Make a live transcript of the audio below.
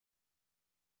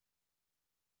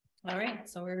All right,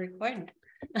 so we're recording.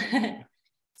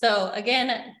 So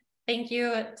again, thank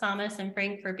you, Thomas and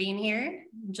Frank, for being here.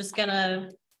 I'm just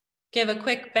gonna give a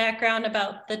quick background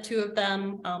about the two of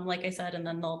them, like I said, and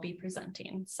then they'll be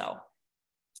presenting. So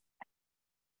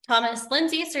Thomas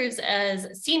Linzey serves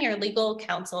as Senior Legal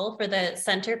Counsel for the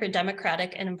Center for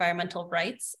Democratic and Environmental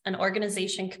Rights, an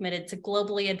organization committed to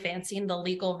globally advancing the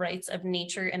legal rights of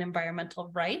nature and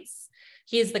environmental rights.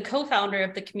 He is the co-founder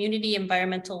of the Community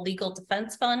Environmental Legal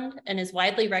Defense Fund and is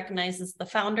widely recognized as the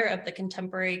founder of the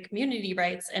contemporary community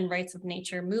rights and rights of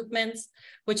nature movements,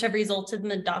 which have resulted in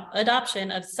the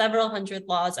adoption of several hundred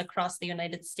laws across the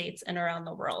United States and around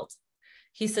the world.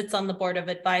 He sits on the board of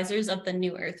advisors of the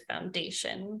New Earth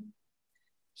Foundation.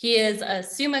 He is a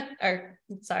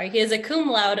cum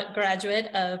laude graduate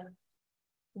of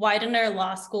Widener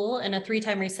Law School and a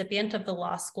three-time recipient of the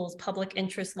law school's Public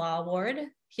Interest Law Award.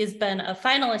 He has been a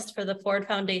finalist for the Ford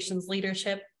Foundation's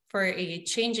Leadership for a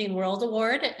Changing World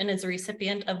Award and is a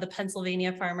recipient of the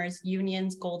Pennsylvania Farmers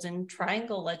Union's Golden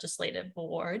Triangle Legislative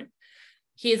Award.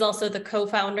 He is also the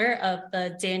co-founder of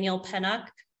the Daniel Pennock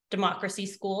Democracy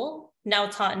School, now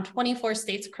taught in 24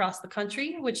 states across the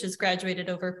country, which has graduated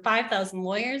over 5,000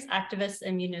 lawyers, activists,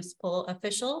 and municipal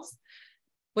officials,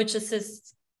 which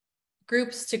assists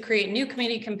groups to create new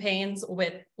community campaigns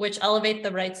which elevate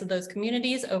the rights of those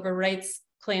communities over rights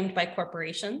claimed by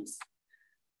corporations.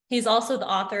 He's also the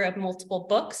author of multiple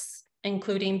books,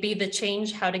 including Be the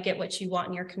Change, How to Get What You Want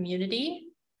in Your Community,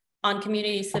 On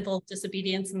Community Civil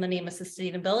Disobedience in the Name of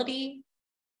Sustainability,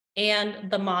 and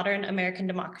The Modern American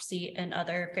Democracy and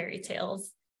Other Fairy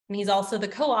Tales. And he's also the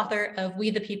co-author of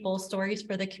We the People, Stories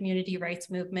for the Community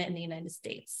Rights Movement in the United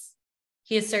States.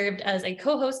 He has served as a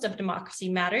co-host of Democracy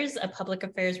Matters, a public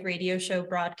affairs radio show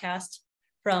broadcast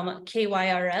from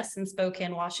KYRS in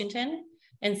Spokane, Washington,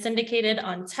 and syndicated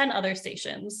on 10 other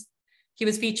stations. He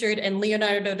was featured in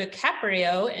Leonardo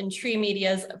DiCaprio in Tree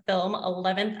Media's film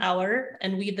 11th Hour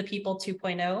and We the People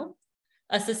 2.0,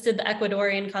 assisted the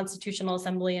Ecuadorian Constitutional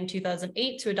Assembly in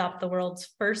 2008 to adopt the world's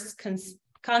first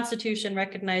constitution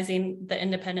recognizing the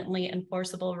independently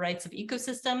enforceable rights of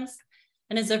ecosystems,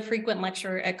 and is a frequent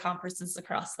lecturer at conferences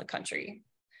across the country.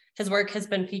 His work has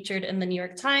been featured in the New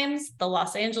York Times, the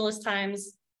Los Angeles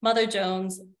Times, Mother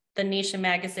Jones, The Nation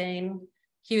magazine.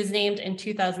 He was named in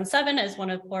 2007 as one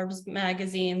of Forbes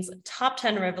magazine's top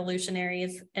 10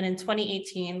 revolutionaries, and in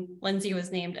 2018, Linzey was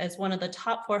named as one of the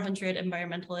top 400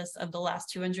 environmentalists of the last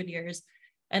 200 years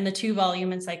and the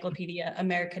 2-volume encyclopedia,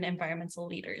 American Environmental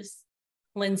Leaders.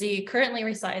 Linzey currently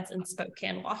resides in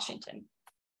Spokane, Washington.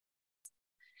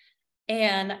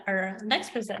 And our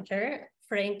next presenter,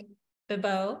 Frank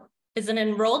Bibeau, is an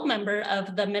enrolled member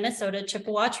of the Minnesota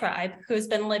Chippewa Tribe who has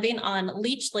been living on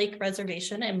Leech Lake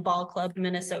Reservation in Ball Club,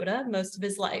 Minnesota, most of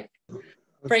his life.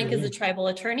 Frank is a tribal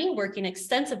attorney working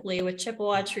extensively with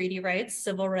Chippewa treaty rights,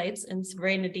 civil rights, and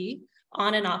sovereignty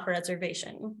on and off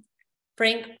reservation.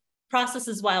 Frank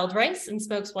processes wild rice and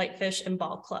smokes whitefish in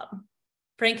Ball Club.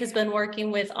 Frank has been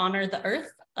working with Honor the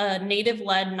Earth, a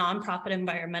native-led nonprofit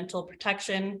environmental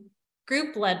protection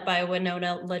group led by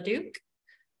Winona LaDuke.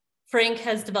 Frank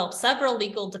has developed several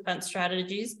legal defense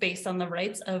strategies based on the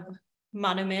rights of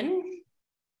Manoomin.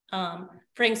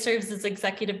 Frank serves as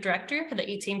executive director for the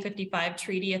 1855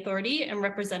 Treaty Authority and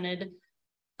represented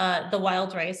the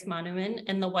Wild Rice Manoomin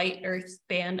and the White Earth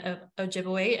Band of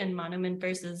Ojibwe and Manoomin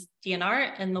versus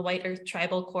DNR and the White Earth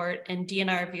Tribal Court and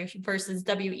DNR versus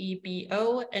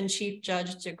WEBO and Chief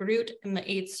Judge DeGroat in the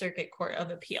 8th Circuit Court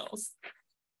of Appeals.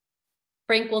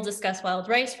 Frank will discuss wild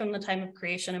rice from the time of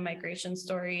creation and migration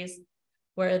stories,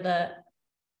 where the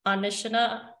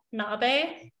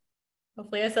Anishinaabe,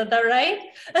 hopefully I said that right,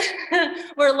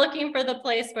 we're looking for the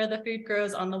place where the food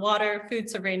grows on the water, food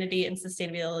sovereignty and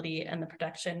sustainability, and the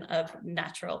protection of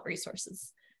natural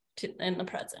resources in the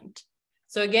present.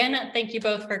 So again, thank you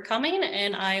both for coming,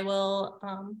 and I will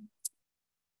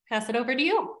pass it over to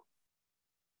you.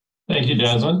 Thank you,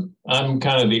 Jasmine. I'm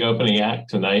kind of the opening act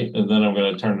tonight, and then I'm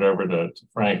going to turn it over to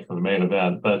Frank for the main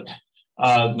event. But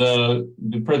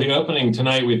for the opening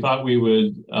tonight, we thought we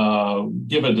would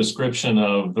give a description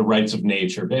of the rights of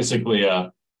nature, basically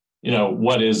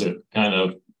what is it kind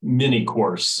of mini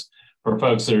course for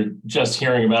folks that are just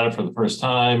hearing about it for the first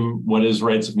time, what is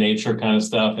rights of nature kind of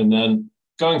stuff, and then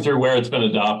going through where it's been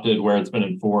adopted, where it's been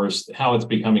enforced, how it's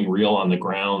becoming real on the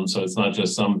ground. So it's not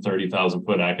just some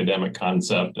 30,000-foot academic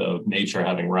concept of nature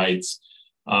having rights,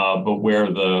 but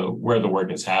where the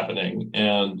work is happening.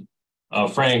 And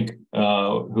Frank,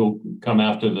 who'll come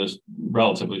after this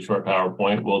relatively short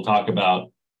PowerPoint, will talk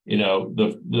about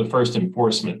the first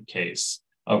enforcement case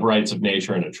of rights of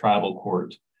nature in a tribal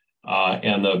court.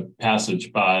 and the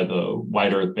passage by the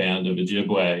White Earth Band of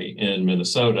Ojibwe in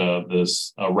Minnesota of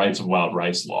this Rights of Wild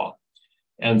Rice law.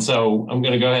 And so I'm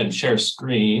going to go ahead and share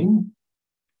screen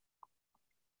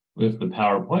with the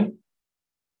PowerPoint.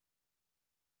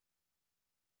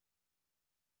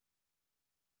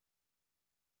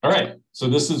 All right, so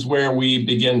this is where we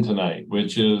begin tonight,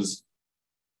 which is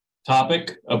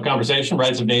topic of conversation,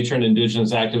 rights of nature and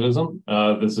Indigenous activism.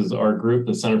 This is our group,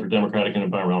 the Center for Democratic and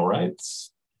Environmental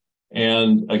Rights.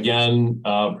 And again,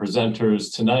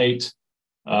 presenters tonight,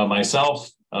 myself,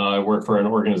 I work for an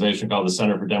organization called the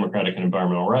Center for Democratic and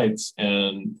Environmental Rights,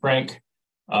 and Frank,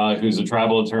 who's a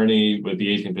tribal attorney with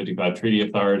the 1855 Treaty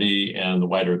Authority and the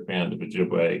White Earth Band of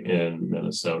Ojibwe in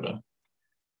Minnesota.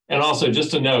 And also,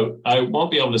 just a note, I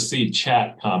won't be able to see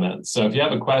chat comments. So if you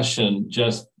have a question,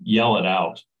 just yell it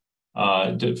out.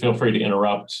 Feel free to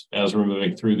interrupt as we're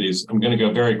moving through these. I'm going to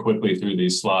go very quickly through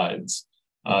these slides.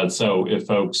 So if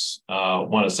folks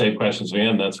want to save questions for the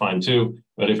end, that's fine too.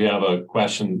 But if you have a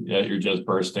question that you're just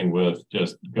bursting with,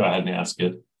 just go ahead and ask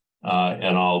it,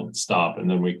 and I'll stop, and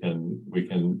then we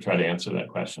can try to answer that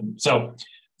question.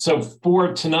 So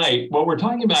for tonight, what we're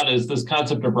talking about is this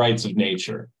concept of rights of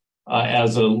nature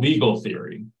as a legal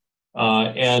theory,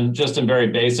 and just in very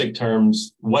basic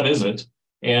terms, what is it,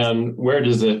 and where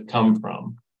does it come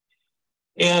from?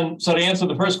 And so to answer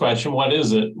the first question, what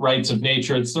is it? Rights of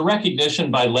nature. It's the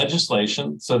recognition by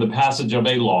legislation, so the passage of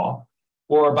a law,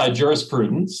 or by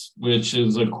jurisprudence, which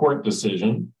is a court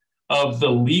decision, of the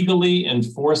legally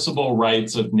enforceable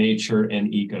rights of nature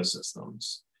and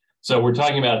ecosystems. So we're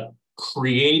talking about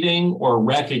creating or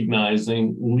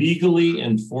recognizing legally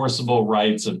enforceable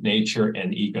rights of nature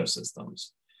and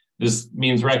ecosystems. This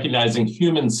means recognizing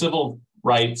human civil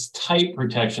rights type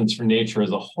protections for nature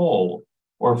as a whole,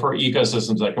 or for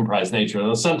ecosystems that comprise nature.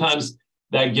 Now, sometimes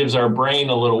that gives our brain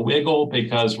a little wiggle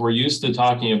because we're used to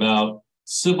talking about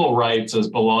civil rights as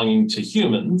belonging to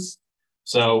humans.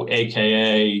 So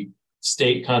AKA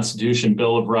state constitution,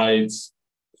 Bill of Rights,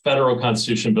 federal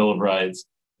constitution, Bill of Rights.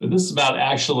 But this is about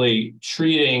actually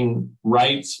treating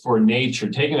rights for nature,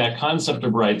 taking that concept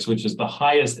of rights, which is the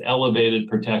highest elevated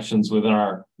protections within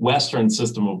our Western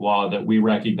system of law that we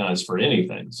recognize for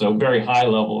anything. So very high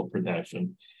level of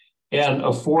protection, and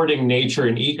affording nature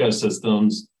and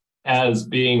ecosystems as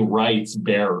being rights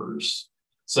bearers.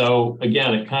 So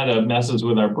again, it kind of messes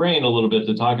with our brain a little bit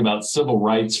to talk about civil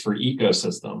rights for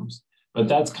ecosystems, but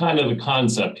that's kind of the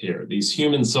concept here, these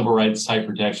human civil rights type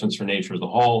protections for nature as a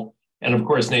whole. And of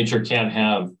course, nature can't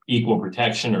have equal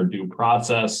protection or due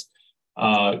process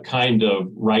kind of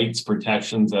rights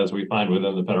protections as we find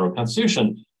within the federal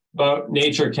constitution, but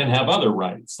nature can have other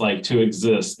rights, like to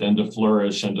exist and to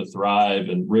flourish and to thrive,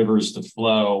 and rivers to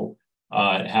flow,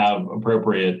 have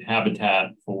appropriate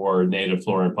habitat for native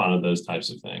flora and fauna, those types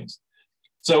of things.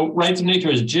 So rights of nature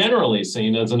is generally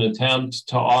seen as an attempt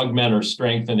to augment or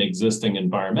strengthen existing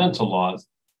environmental laws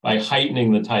by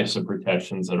heightening the types of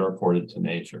protections that are afforded to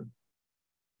nature.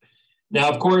 Now,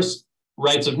 of course,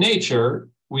 rights of nature,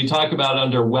 we talk about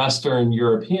under Western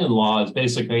European law as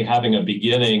basically having a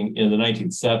beginning in the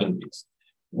 1970s,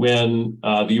 when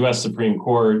the US Supreme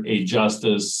Court, a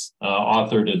justice,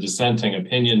 authored a dissenting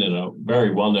opinion in a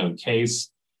very well-known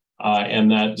case. And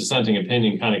that dissenting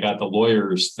opinion kind of got the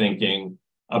lawyers thinking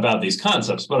about these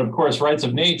concepts. But of course, rights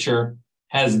of nature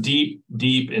has deep,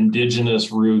 deep indigenous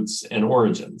roots and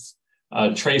origins,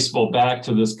 traceable back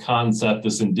to this concept,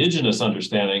 this indigenous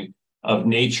understanding of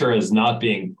nature as not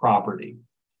being property.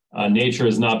 Nature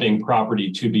is not being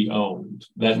property to be owned,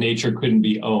 that nature couldn't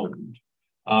be owned.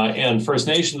 And First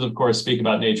Nations, of course, speak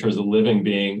about nature as a living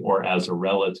being or as a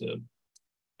relative.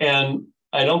 And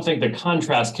I don't think the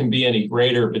contrast can be any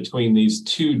greater between these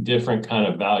two different kind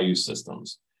of value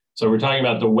systems. So we're talking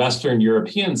about the Western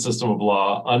European system of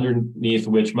law underneath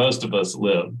which most of us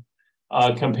live,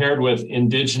 compared with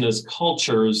indigenous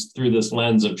cultures through this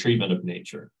lens of treatment of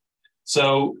nature.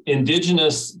 So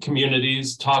indigenous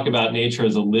communities talk about nature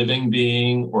as a living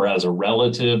being or as a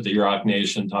relative. The Yurok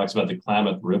Nation talks about the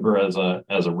Klamath River as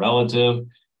a relative.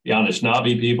 The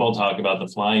Anishinaabe people talk about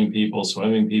the flying people,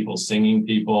 swimming people, singing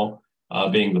people,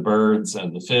 being the birds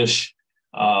and the fish.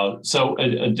 So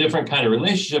a different kind of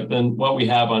relationship than what we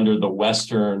have under the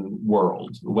Western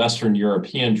world, the Western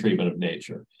European treatment of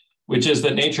nature, which is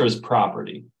that nature is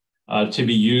property to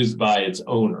be used by its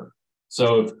owner.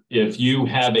 So if you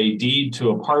have a deed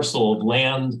to a parcel of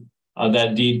land,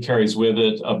 that deed carries with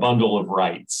it a bundle of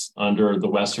rights under the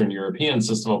Western European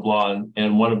system of law.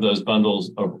 And one of those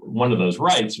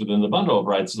rights within the bundle of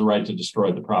rights is the right to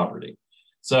destroy the property.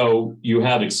 So you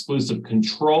have exclusive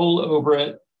control over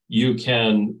it. You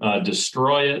can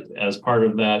destroy it as part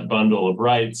of that bundle of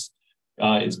rights.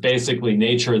 It's basically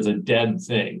nature is a dead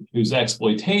thing whose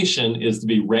exploitation is to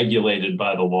be regulated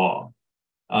by the law.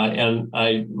 And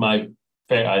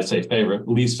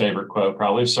least favorite quote,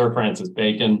 probably Sir Francis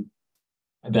Bacon.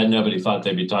 I bet nobody thought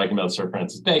they'd be talking about Sir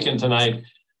Francis Bacon tonight.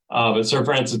 But Sir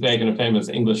Francis Bacon, a famous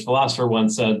English philosopher,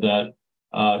 once said that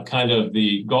kind of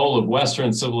the goal of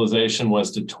Western civilization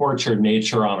was to torture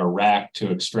nature on a rack to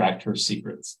extract her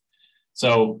secrets.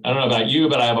 So I don't know about you,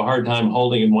 but I have a hard time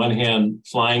holding in one hand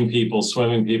flying people,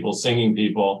 swimming people, singing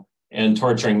people, and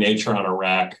torturing nature on a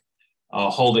rack.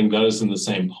 Holding those in the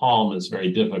same palm is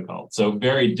very difficult. So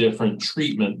very different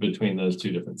treatment between those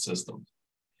two different systems.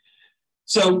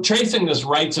 So tracing this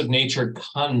rights of nature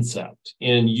concept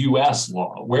in US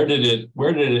law, where did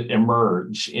it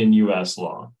emerge in US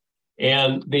law?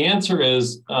 And the answer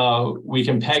is we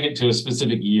can peg it to a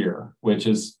specific year, which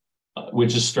is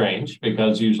strange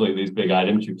because usually these big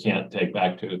items you can't take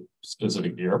back to a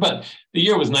specific year. But the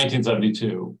year was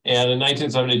 1972. And in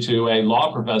 1972, a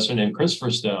law professor named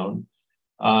Christopher Stone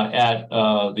at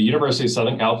the University of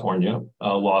Southern California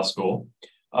Law School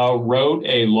wrote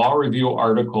a law review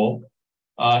article.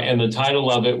 And the title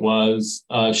of it was,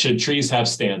 Should Trees Have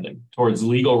Standing? Towards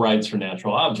Legal Rights for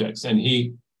Natural Objects. And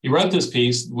he wrote this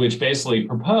piece, which basically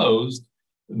proposed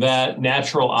that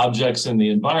natural objects in the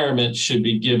environment should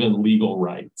be given legal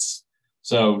rights.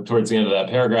 So towards the end of that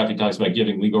paragraph, he talks about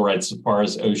giving legal rights to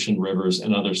forests, ocean, rivers,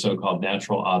 and other so-called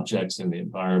natural objects in the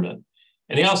environment.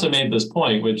 And he also made this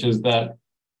point, which is that,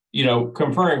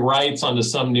 conferring rights onto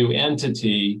some new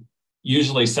entity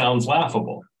usually sounds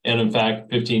laughable. And in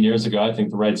fact, 15 years ago, I think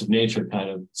the rights of nature kind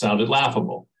of sounded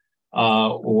laughable,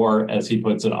 or as he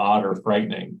puts it, odd or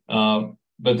frightening.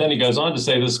 But then he goes on to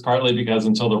say this is partly because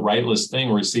until the rightless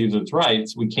thing receives its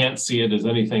rights, we can't see it as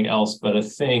anything else but a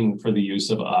thing for the use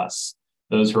of us,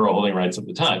 those who are holding rights at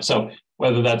the time. So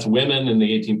whether that's women in the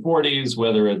 1840s,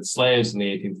 whether it's slaves in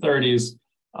the 1830s,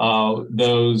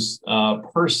 those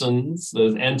persons,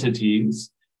 those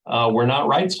entities, we're not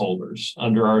rights holders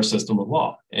under our system of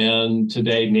law. And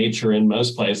today, nature in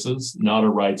most places, not a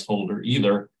rights holder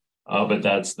either, but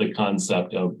that's the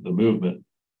concept of the movement.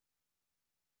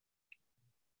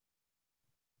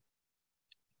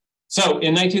 So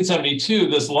in 1972,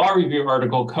 this law review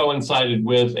article coincided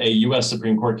with a US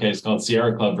Supreme Court case called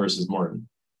Sierra Club versus Morton.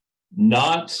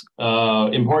 Not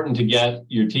important to get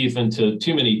your teeth into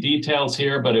too many details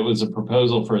here, but it was a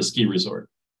proposal for a ski resort.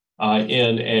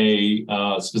 In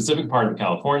a specific part of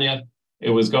California.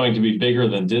 It was going to be bigger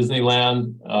than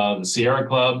Disneyland. The Sierra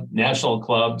Club, National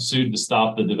Club, sued to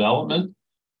stop the development.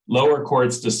 Lower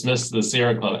courts dismissed the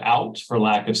Sierra Club out for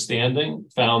lack of standing,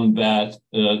 found that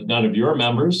none of your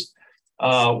members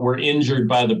were injured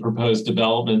by the proposed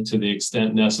development to the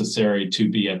extent necessary to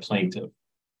be a plaintiff.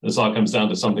 This all comes down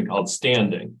to something called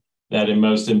standing. That in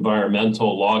most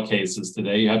environmental law cases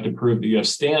today, you have to prove that you have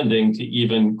standing to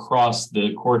even cross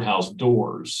the courthouse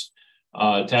doors.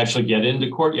 To actually get into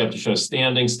court, you have to show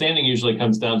standing. Standing usually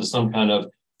comes down to some kind of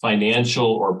financial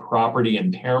or property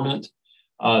impairment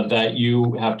that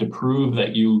you have to prove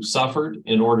that you suffered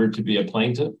in order to be a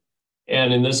plaintiff.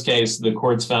 And in this case, the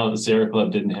courts found the Sierra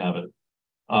Club didn't have it,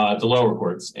 the lower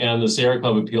courts. And the Sierra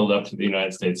Club appealed up to the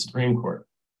United States Supreme Court.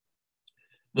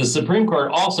 The Supreme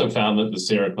Court also found that the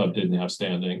Sierra Club didn't have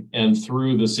standing and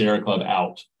threw the Sierra Club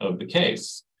out of the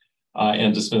case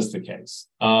and dismissed the case.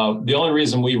 The only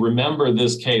reason we remember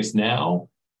this case now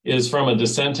is from a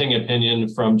dissenting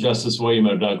opinion from Justice William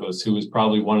O. Douglas, who was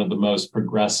probably one of the most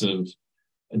progressive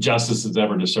justices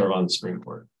ever to serve on the Supreme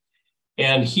Court.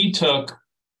 And he took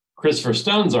Christopher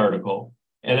Stone's article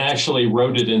and actually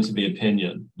wrote it into the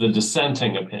opinion, the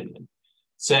dissenting opinion,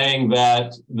 saying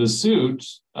that the suit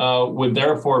would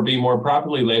therefore be more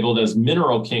properly labeled as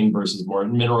Mineral King versus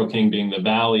Morton, Mineral King being the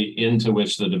valley into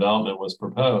which the development was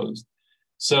proposed,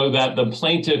 so that the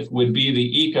plaintiff would be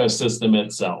the ecosystem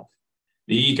itself,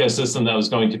 the ecosystem that was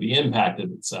going to be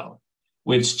impacted itself,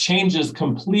 which changes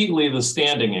completely the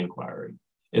standing inquiry.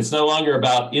 It's no longer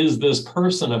about, is this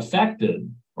person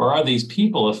affected, or are these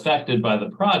people affected by the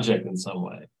project in some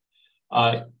way?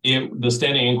 The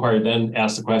standing inquiry then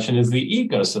asks the question, is the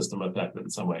ecosystem affected in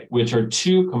some way, which are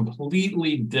two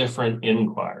completely different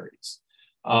inquiries.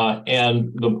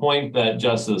 And the point that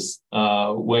Justice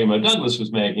William O. Douglas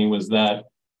was making was that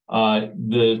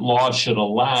the law should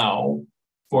allow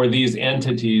for these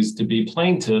entities to be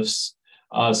plaintiffs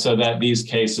so that these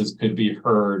cases could be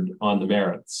heard on the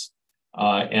merits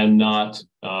and not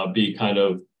be kind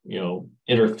of,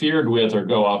 interfered with or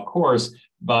go off course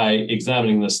by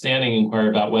examining the standing inquiry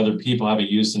about whether people have a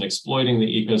use in exploiting the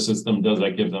ecosystem. Does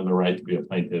that give them the right to be a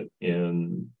plaintiff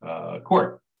in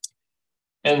court?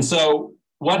 And so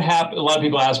what happened? A lot of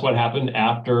people ask what happened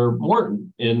after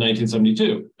Morton in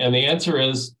 1972. And the answer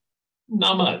is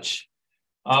not much.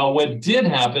 What did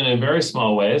happen in a very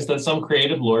small way is that some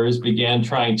creative lawyers began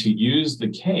trying to use the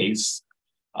case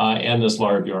and this law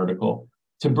review article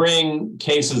to bring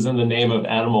cases in the name of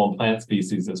animal and plant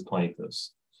species as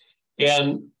plaintiffs.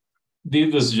 And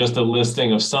this is just a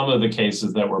listing of some of the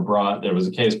cases that were brought. There was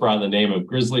a case brought in the name of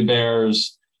grizzly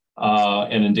bears,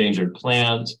 an endangered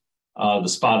plant, the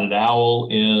spotted owl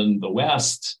in the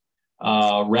West,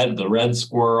 the red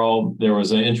squirrel. There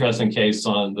was an interesting case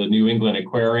on the New England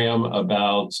Aquarium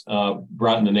about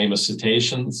brought in the name of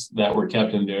cetaceans that were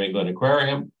kept in the New England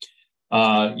Aquarium.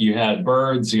 You had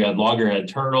birds, you had loggerhead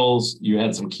turtles, you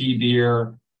had some key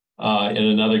deer. In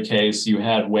another case, you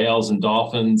had whales and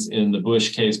dolphins in the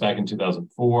Bush case back in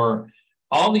 2004.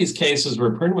 All these cases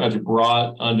were pretty much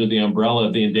brought under the umbrella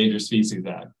of the Endangered Species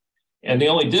Act. And the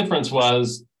only difference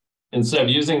was, instead of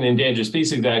using the Endangered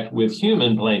Species Act with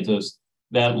human plaintiffs,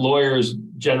 that lawyers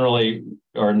generally,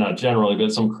 or not generally,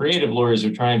 but some creative lawyers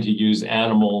are trying to use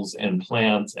animals and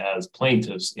plants as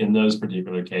plaintiffs in those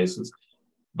particular cases.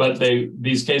 But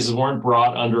these cases weren't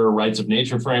brought under a rights of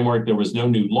nature framework. There was no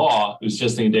new law. It was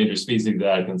just the Endangered Species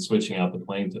Act and switching out the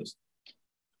plaintiffs.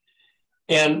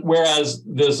 And whereas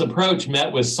this approach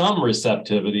met with some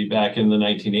receptivity back in the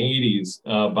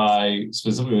 1980s by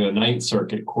specifically the Ninth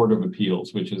Circuit Court of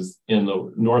Appeals, which is in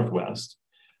the Northwest,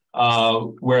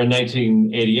 where in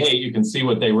 1988, you can see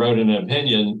what they wrote in an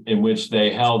opinion in which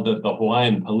they held that the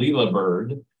Hawaiian palila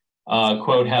bird,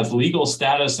 quote, has legal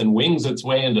status and wings its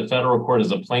way into federal court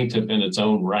as a plaintiff in its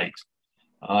own right.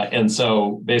 And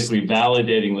so basically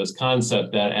validating this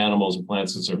concept that animals and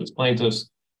plants can serve as plaintiffs.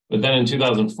 But then in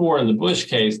 2004, in the Bush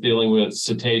case dealing with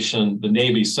cetacean, the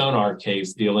Navy sonar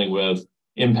case dealing with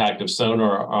impact of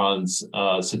sonar on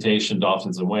cetacean,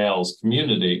 dolphins, and whales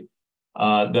community,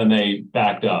 then they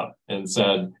backed up and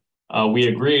said, we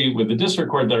agree with the district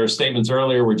court that our statements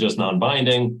earlier were just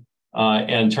non-binding,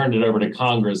 and turned it over to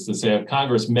Congress to say if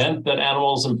Congress meant that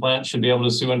animals and plants should be able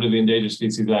to sue under the Endangered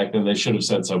Species Act, then they should have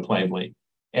said so plainly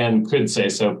and could say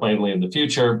so plainly in the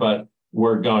future, but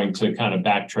we're going to kind of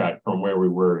backtrack from where we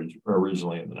were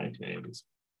originally in the 1980s.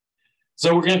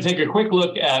 So we're going to take a quick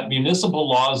look at municipal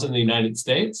laws in the United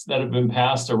States that have been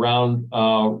passed around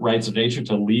rights of nature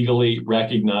to legally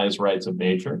recognize rights of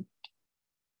nature.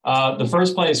 The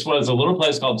first place was a little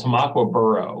place called Tamaqua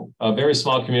Borough, a very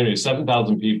small community of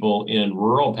 7,000 people in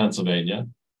rural Pennsylvania.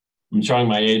 I'm showing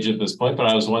my age at this point, but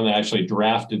I was the one that actually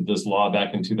drafted this law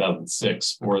back in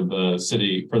 2006 for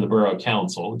the Borough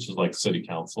Council, which is like city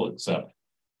council, except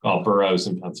called boroughs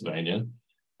in Pennsylvania.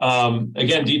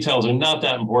 Again, details are not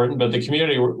that important, but the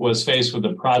community was faced with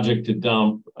a project to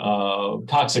dump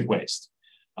toxic waste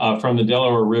from the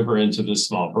Delaware River into this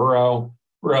small borough.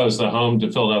 Borough is the home to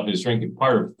Philadelphia's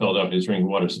part of Philadelphia's drinking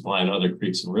water supply and other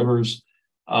creeks and rivers.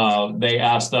 They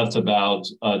asked us about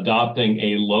adopting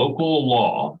a local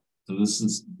law. So this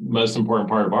is the most important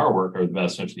part of our work over the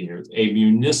past 50 years, a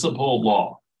municipal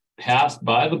law passed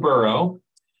by the borough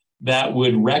that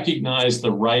would recognize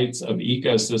the rights of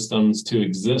ecosystems to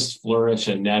exist, flourish,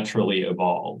 and naturally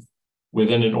evolve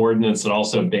within an ordinance that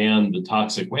also banned the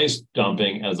toxic waste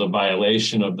dumping as a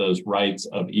violation of those rights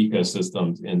of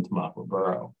ecosystems in Tamaqua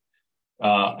Borough.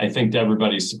 I think to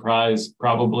everybody's surprise,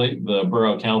 probably, the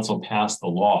Borough Council passed the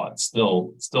law. It's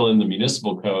still in the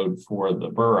municipal code for the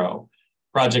borough.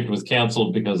 Project was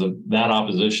canceled because of that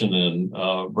opposition and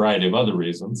a variety of other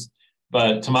reasons.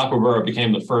 But Tamaqua Borough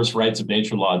became the first rights of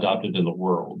nature law adopted in the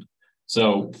world.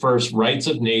 So first rights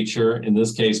of nature, in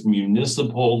this case,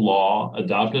 municipal law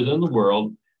adopted in the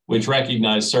world, which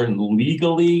recognized certain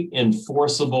legally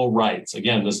enforceable rights.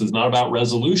 Again, this is not about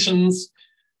resolutions,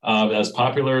 as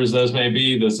popular as those may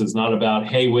be. This is not about,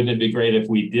 hey, wouldn't it be great if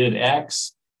we did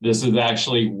X? This is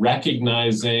actually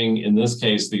recognizing, in this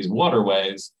case, these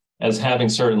waterways as having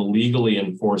certain legally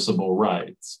enforceable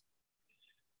rights.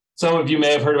 Some of you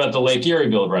may have heard about the Lake Erie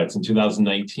Bill of Rights in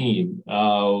 2019.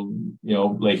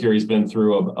 Lake Erie's been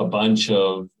through a bunch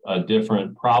of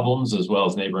different problems as well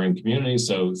as neighboring communities.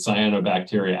 So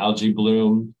cyanobacteria algae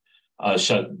bloom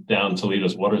shut down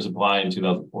Toledo's water supply in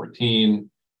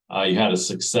 2014. You had a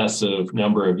successive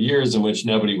number of years in which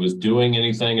nobody was doing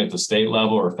anything at the state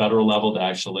level or federal level to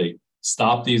actually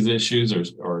stop these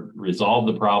issues or resolve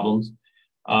the problems.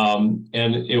 And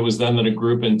it was then that a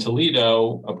group in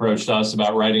Toledo approached us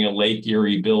about writing a Lake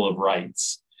Erie Bill of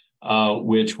Rights,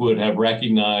 which would have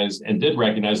recognized and did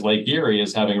recognize Lake Erie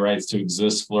as having rights to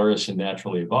exist, flourish, and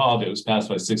naturally evolve. It was passed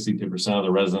by 62% of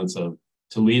the residents of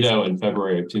Toledo in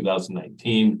February of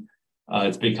 2019.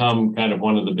 It's become kind of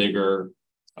one of the bigger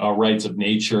rights of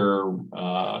nature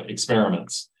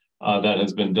experiments that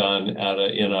has been done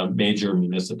in a major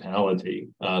municipality.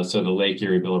 So the Lake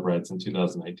Erie Bill of Rights in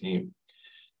 2019.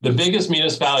 The biggest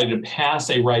municipality to pass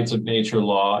a rights of nature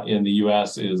law in the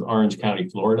US is Orange County,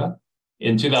 Florida.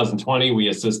 In 2020, we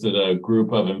assisted a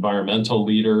group of environmental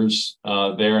leaders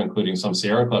there, including some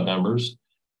Sierra Club members,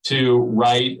 to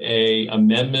write an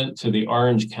amendment to the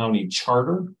Orange County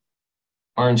Charter.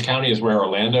 Orange County is where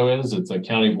Orlando is. It's a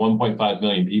county of 1.5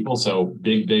 million people, so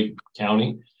big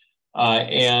county.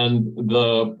 And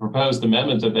the proposed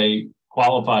amendment that they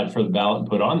qualified for the ballot and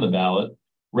put on the ballot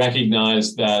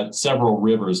recognized that several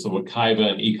rivers, the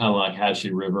Wekiva and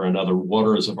Econ-Lockhatchee River and other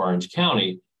waters of Orange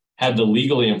County, had the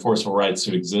legally enforceable rights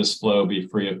to exist, flow, be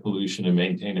free of pollution, and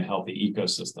maintain a healthy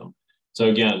ecosystem. So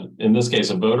again, in this case,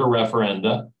 a voter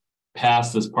referenda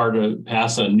passed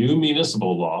pass a new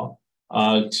municipal law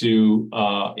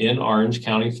in Orange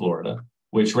County, Florida,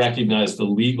 which recognized the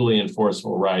legally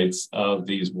enforceable rights of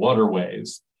these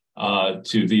waterways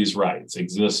to these rights: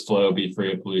 exist, flow, be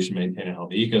free of pollution, maintain a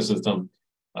healthy ecosystem.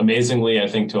 Amazingly, I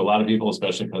think to a lot of people,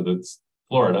 especially because it's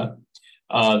Florida,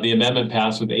 the amendment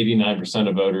passed with 89%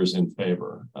 of voters in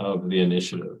favor of the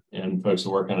initiative. And folks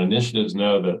who work on initiatives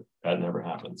know that that never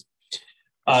happens.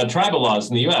 Tribal laws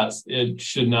in the US, it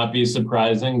should not be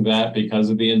surprising that because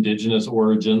of the indigenous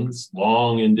origins,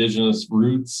 long indigenous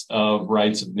roots of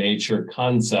rights of nature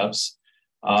concepts,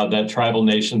 that tribal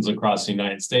nations across the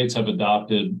United States have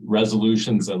adopted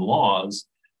resolutions and laws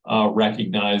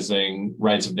recognizing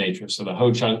rights of nature. So the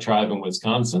Ho-Chunk tribe in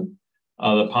Wisconsin,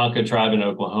 the Ponca tribe in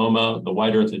Oklahoma, the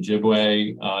White Earth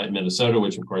Ojibwe in Minnesota,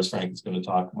 which of course Frank is going to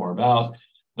talk more about,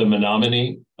 the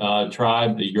Manoomin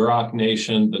tribe, the Yurok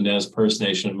Nation, the Nez Perce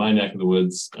Nation in my neck of the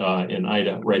woods in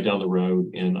Idaho, right down the road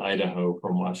in Idaho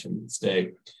from Washington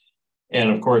State. And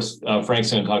of course,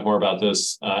 Frank's going to talk more about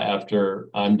this after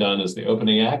I'm done as the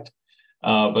opening act.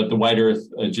 But the White Earth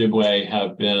Ojibwe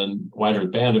White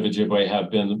Earth Band of Ojibwe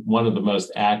have been one of the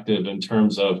most active in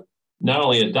terms of not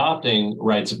only adopting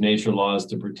rights of nature laws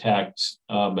to protect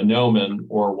Manoomin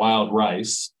or wild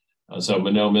rice, so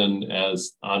Manoomin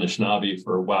as Anishinaabe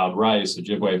for wild rice,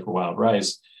 Ojibwe for wild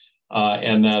rice,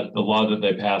 and that the law that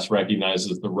they passed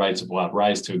recognizes the rights of wild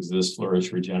rice to exist,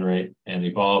 flourish, regenerate, and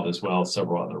evolve, as well as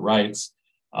several other rights,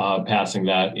 passing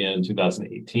that in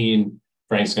 2018.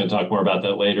 Frank's going to talk more about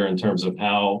that later in terms of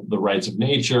how the rights of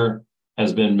nature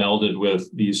has been melded with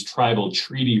these tribal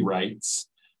treaty rights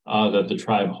that the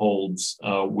tribe holds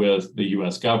with the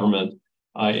US government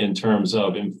in terms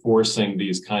of enforcing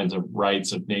these kinds of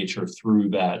rights of nature through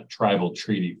that tribal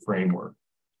treaty framework.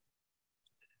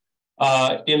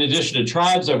 In addition to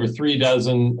tribes,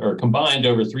 combined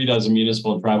over 36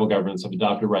 municipal and tribal governments have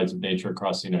adopted rights of nature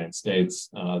across the United States.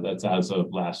 That's as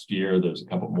of last year. There's a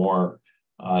couple more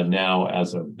now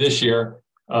as of this year.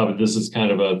 But this is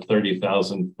kind of a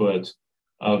 30,000-foot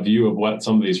view of what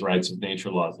some of these rights of nature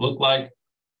laws look like.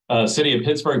 City of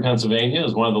Pittsburgh, Pennsylvania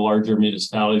is one of the larger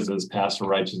municipalities that has passed a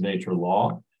rights of nature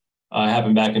law.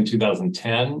 Happened back in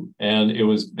 2010, and it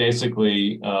was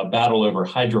basically a battle over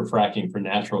hydrofracking for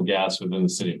natural gas within the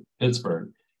city of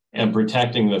Pittsburgh and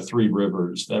protecting the three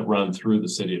rivers that run through the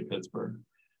city of Pittsburgh.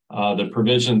 The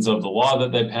provisions of the law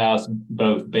that they passed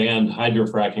both banned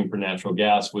hydrofracking for natural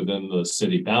gas within the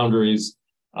city boundaries,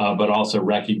 but also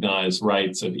recognized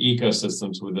rights of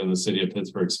ecosystems within the city of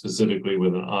Pittsburgh, specifically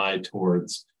with an eye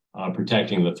towards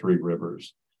protecting the three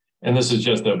rivers. And this is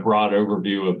just a broad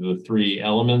overview of the three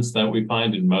elements that we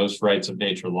find in most rights of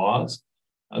nature laws.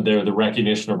 They're the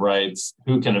recognition of rights,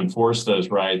 who can enforce those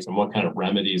rights, and what kind of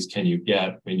remedies can you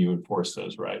get when you enforce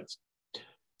those rights.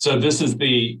 So this is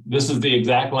the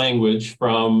exact language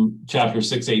from Chapter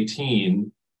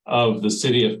 618 of the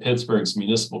City of Pittsburgh's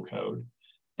Municipal Code.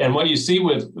 And what you see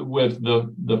with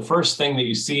the first thing that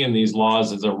you see in these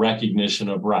laws is a recognition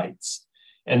of rights.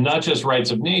 And not just rights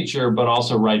of nature, but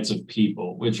also rights of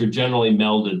people, which are generally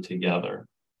melded together.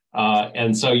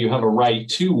 And so you have a right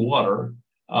to water,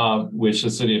 which the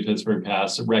city of Pittsburgh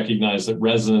passed, that recognized that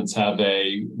residents have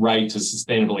a right to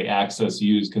sustainably access,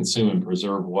 use, consume, and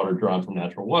preserve water drawn from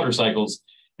natural water cycles.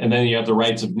 And then you have the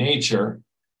rights of nature.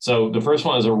 So the first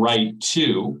one is a right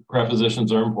to,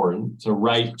 prepositions are important. So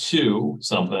right to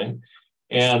something,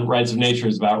 and rights of nature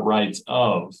is about rights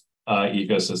of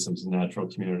ecosystems and natural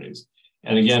communities.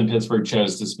 And again, Pittsburgh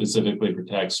chose to specifically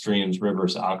protect streams,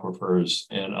 rivers, aquifers,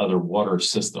 and other water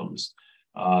systems.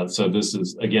 So this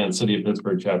is, again, City of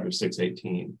Pittsburgh, Chapter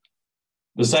 618.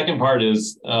 The second part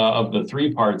is, of the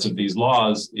three parts of these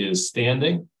laws, is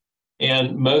standing.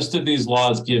 And most of these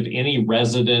laws give any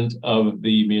resident of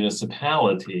the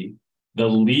municipality the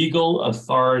legal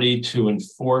authority to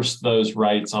enforce those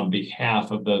rights on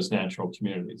behalf of those natural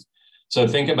communities. So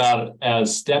think about it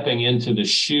as stepping into the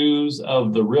shoes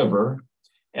of the river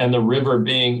and the river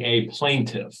being a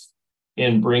plaintiff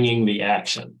in bringing the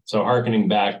action. So hearkening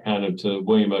back kind of to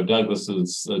William O.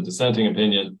 Douglas's dissenting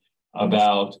opinion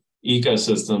about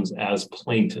ecosystems as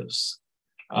plaintiffs.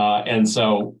 And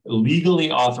so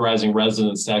legally authorizing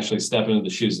residents to actually step into the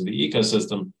shoes of the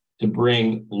ecosystem to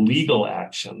bring legal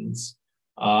actions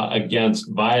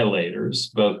against violators,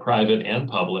 both private and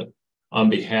public, on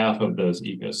behalf of those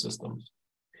ecosystems.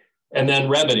 And then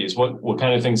remedies, what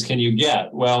kind of things can you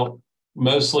get? Well,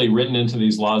 mostly written into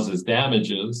these laws is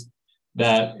damages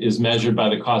that is measured by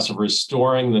the cost of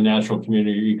restoring the natural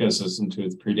community ecosystem to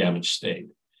its pre-damaged state.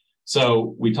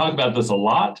 So we talk about this a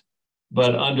lot,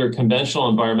 but under conventional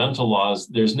environmental laws,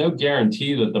 there's no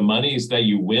guarantee that the monies that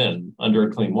you win under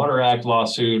a Clean Water Act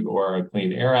lawsuit or a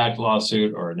Clean Air Act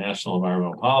lawsuit or a National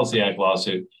Environmental Policy Act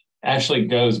lawsuit actually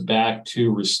goes back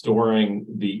to restoring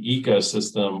the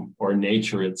ecosystem or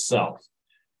nature itself.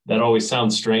 That always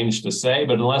sounds strange to say,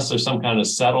 but unless there's some kind of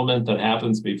settlement that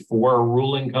happens before a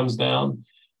ruling comes down,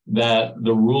 that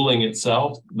the ruling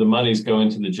itself, the monies go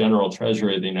into the general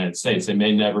treasury of the United States. They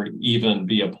may never even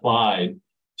be applied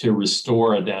to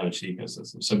restore a damaged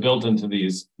ecosystem. So built into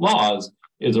these laws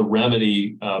is a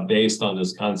remedy based on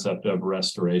this concept of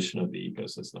restoration of the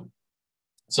ecosystem.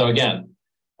 So again,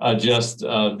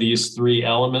 these three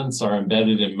elements are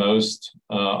embedded in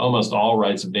almost all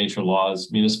rights of nature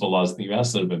laws, municipal laws in the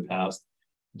US that have been passed.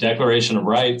 Declaration of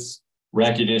rights,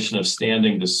 recognition of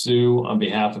standing to sue on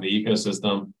behalf of the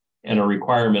ecosystem, and a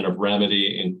requirement of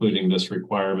remedy, including this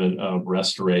requirement of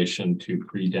restoration to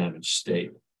pre-damaged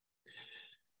state.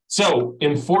 So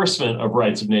enforcement of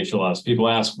rights of nature laws. People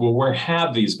ask, well, where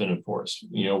have these been enforced?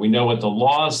 You know, we know what the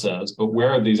law says, but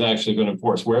where have these actually been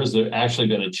enforced? Where has there actually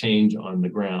been a change on the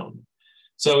ground?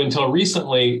 So until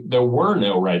recently, there were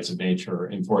no rights of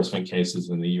nature enforcement cases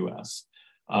in the US.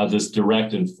 This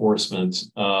direct enforcement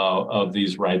of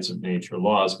these rights of nature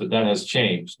laws, but that has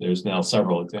changed. There's now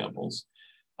several examples.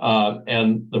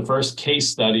 And the first case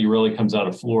study really comes out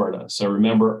of Florida. So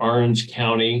remember Orange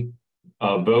County,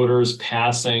 voters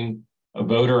passing a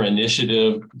voter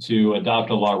initiative to adopt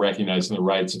a law recognizing the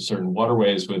rights of certain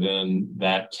waterways within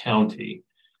that county.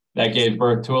 That gave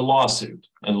birth to a lawsuit,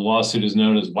 and the lawsuit is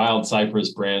known as Wild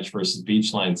Cypress Branch versus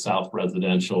Beachline South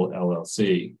Residential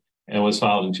LLC, and was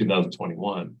filed in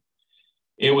 2021.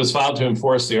 It was filed to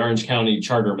enforce the Orange County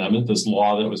Charter Amendment, this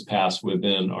law that was passed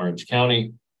within Orange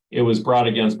County. It was brought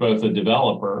against both a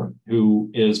developer who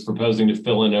is proposing to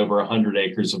fill in over 100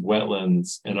 acres of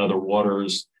wetlands and other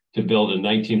waters to build a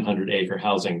 1,900-acre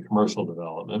housing commercial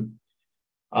development,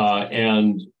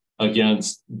 and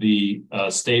against the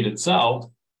state itself,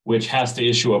 which has to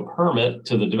issue a permit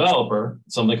to the developer,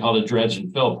 something called a dredge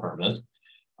and fill permit,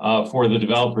 for the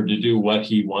developer to do what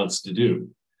he wants to do.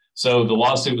 So the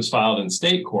lawsuit was filed in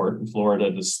state court in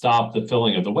Florida to stop the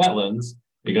filling of the wetlands,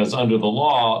 because under the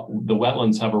law, the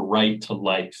wetlands have a right to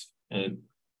life. And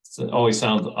it always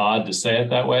sounds odd to say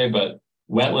it that way, but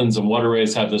wetlands and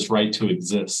waterways have this right to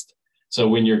exist. So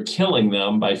when you're killing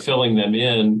them by filling them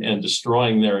in and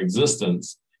destroying their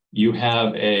existence, you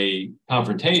have a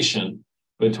confrontation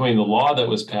between the law that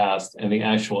was passed and the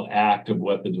actual act of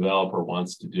what the developer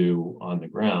wants to do on the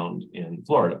ground in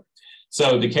Florida.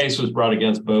 So the case was brought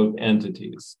against both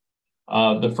entities.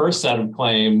 The first set of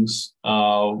claims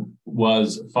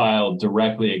was filed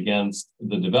directly against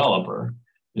the developer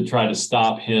to try to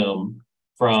stop him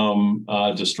from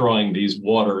destroying these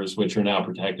waters, which are now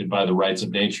protected by the Rights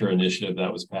of Nature initiative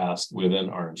that was passed within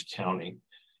Orange County.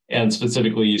 And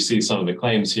specifically, you see some of the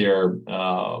claims here.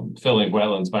 Filling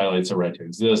wetlands violates their right to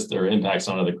exist. There are impacts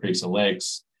on other creeks and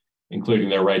lakes, including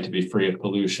their right to be free of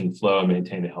pollution, flow, and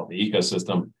maintain a healthy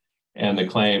ecosystem. And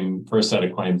the first set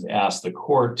of claims asked the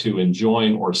court to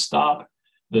enjoin or stop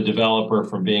the developer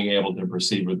from being able to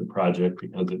proceed with the project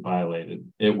because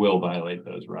it will violate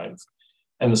those rights.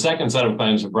 And the second set of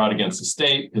claims were brought against the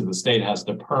state because the state has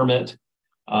to permit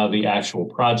the actual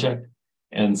project.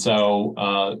 And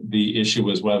so the issue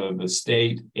was whether the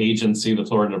state agency, the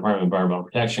Florida Department of Environmental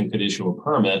Protection, could issue a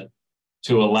permit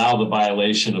to allow the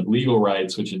violation of legal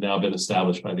rights, which had now been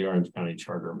established by the Orange County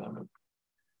Charter Amendment.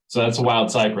 So that's a Wild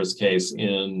Cypress case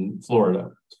in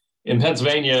Florida. In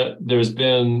Pennsylvania, there's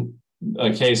been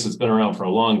a case that's been around for a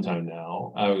long time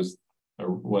now. I was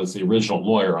the original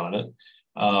lawyer on it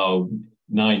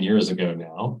 9 years ago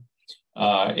now,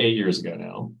 8 years ago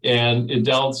now. And it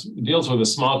deals with a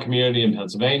small community in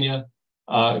Pennsylvania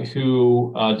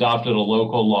who adopted a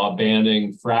local law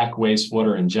banning frack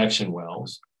wastewater injection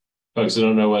wells. Folks who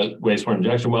don't know what wastewater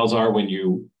injection wells are, when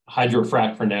you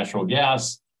hydrofrack for natural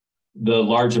gas, the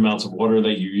large amounts of water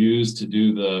that you use to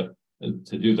do the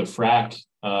to do the frac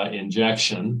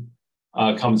injection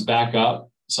comes back up.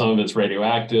 Some of it's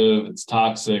radioactive, it's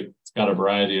toxic, it's got a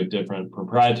variety of different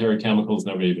proprietary chemicals,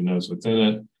 nobody even knows what's in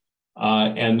it.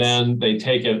 And then they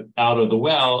take it out of the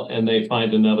well and they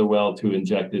find another well to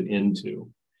inject it into.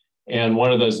 And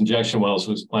one of those injection wells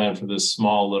was planned for this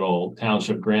small little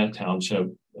township, Grant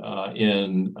Township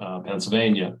in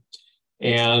Pennsylvania.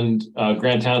 And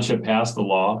Grant Township passed a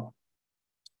law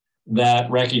that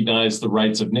recognized the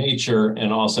rights of nature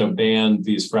and also banned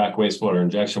these frac wastewater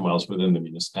injection wells within the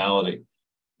municipality.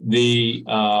 The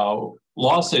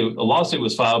lawsuit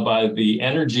was filed by the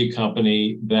energy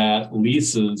company that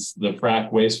leases the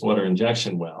frac wastewater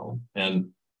injection well. And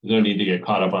no need to get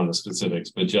caught up on the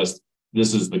specifics, but just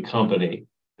this is the company,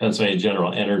 Pennsylvania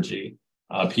General Energy,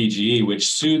 PGE, which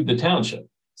sued the township,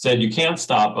 said you can't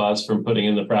stop us from putting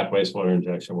in the frac wastewater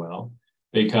injection well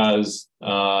because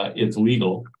it's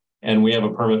legal and we have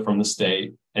a permit from the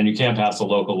state and you can't pass a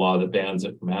local law that bans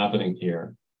it from happening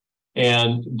here.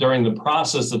 And during the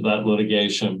process of that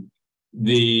litigation,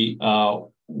 the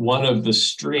one of the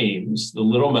streams, the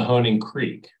Little Mahoning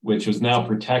Creek, which was now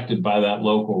protected by that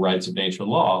local rights of nature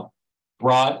law,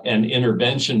 brought an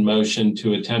intervention motion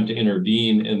to attempt to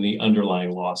intervene in the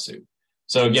underlying lawsuit.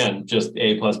 So again, just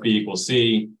A plus B equals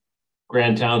C.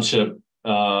 Grand Township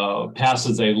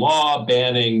passes a law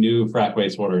banning new frac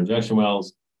wastewater injection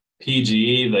wells.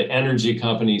 PGE, the energy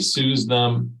company, sues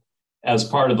them. As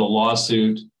part of the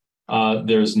lawsuit,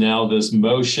 there's now this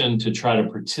motion to try to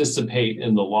participate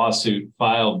in the lawsuit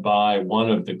filed by one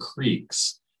of the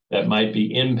creeks that might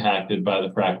be impacted by the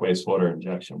frac wastewater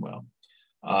injection well.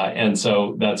 And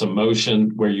so that's a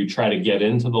motion where you try to get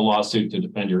into the lawsuit to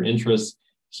defend your interests.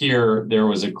 Here, there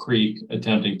was a creek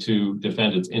attempting to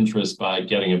defend its interests by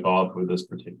getting involved with this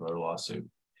particular lawsuit.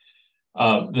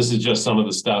 This is just some of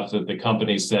the stuff that the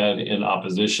company said in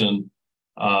opposition,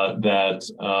 that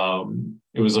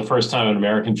it was the first time in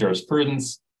American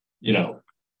jurisprudence, you know,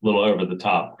 a little over the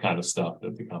top kind of stuff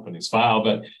that the companies file,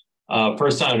 but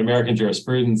first time in American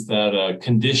jurisprudence that a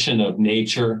condition of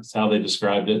nature, is how they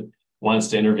described it, wants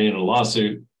to intervene in a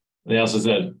lawsuit. They also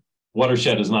said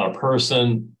watershed is not a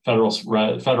person.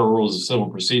 Federal rules of civil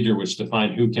procedure, which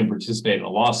define who can participate in a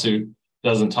lawsuit,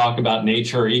 doesn't talk about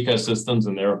nature or ecosystems,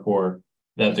 and therefore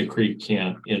that the creek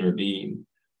can't intervene.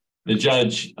 The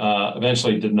judge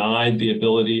eventually denied the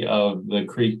ability of the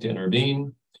creek to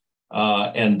intervene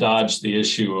and dodged the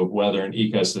issue of whether an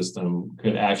ecosystem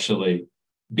could actually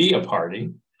be a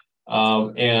party,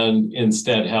 and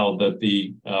instead held that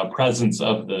the presence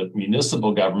of the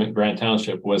municipal government, Grant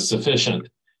Township, was sufficient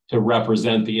to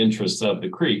represent the interests of the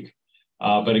creek.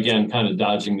 But again, kind of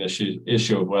dodging the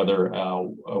issue of whether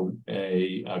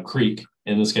a creek,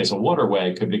 in this case a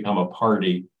waterway, could become a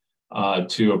party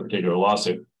to a particular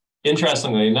lawsuit.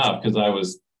 Interestingly enough, because I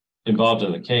was involved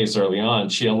in the case early on,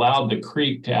 she allowed the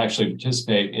creek to actually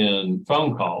participate in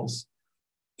phone calls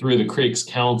through the creek's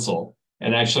counsel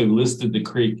and actually listed the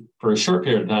creek for a short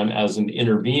period of time as an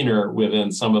intervener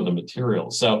within some of the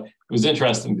materials. So it was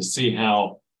interesting to see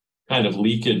how kind of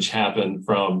leakage happened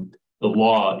from the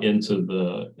law into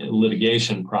the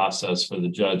litigation process for the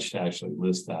judge to actually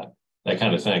list that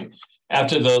kind of thing.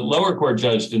 After the lower court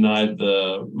judge denied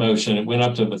the motion, it went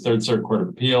up to the Third Circuit Court of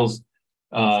Appeals.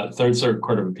 Third Circuit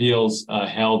Court of Appeals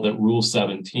held that Rule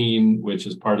 17, which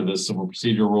is part of the civil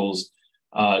procedure rules,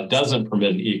 doesn't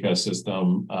permit an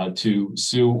ecosystem to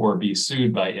sue or be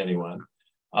sued by anyone.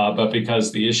 But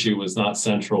because the issue was not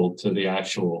central to the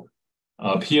actual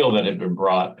appeal that had been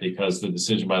brought, because the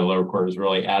decision by the lower court was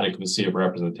really adequacy of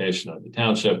representation of the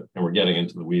township, and we're getting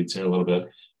into the weeds here a little bit,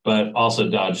 but also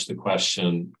dodged the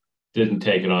question, didn't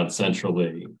take it on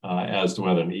centrally as to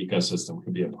whether an ecosystem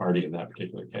could be a party in that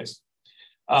particular case.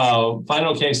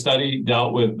 Final case study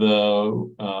dealt with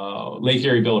the Lake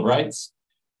Erie Bill of Rights.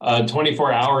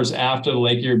 24 hours after the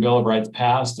Lake Erie Bill of Rights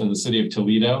passed in the city of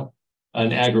Toledo,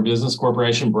 an agribusiness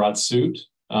corporation brought suit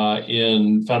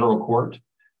in federal court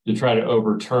to try to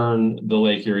overturn the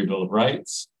Lake Erie Bill of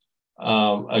Rights.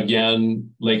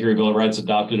 Again, Lake Erie Bill of Rights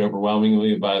adopted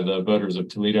overwhelmingly by the voters of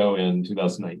Toledo in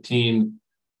 2019.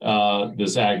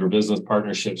 This agribusiness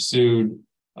partnership sued,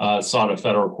 sought a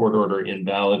federal court order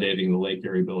invalidating the Lake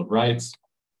Erie Bill of Rights.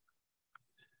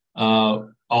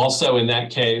 Also in that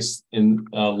case,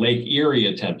 Lake Erie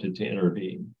attempted to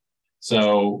intervene.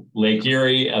 So Lake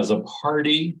Erie as a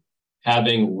party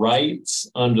having rights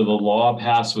under the law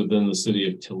passed within the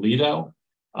city of Toledo,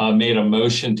 made a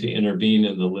motion to intervene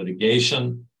in the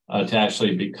litigation to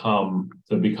actually become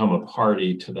a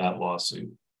party to that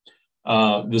lawsuit.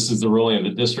 This is the ruling of the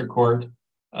district court,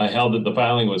 held that the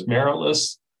filing was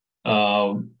meritless,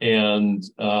 and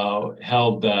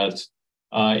held that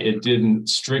It didn't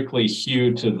strictly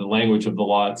hew to the language of the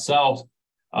law itself,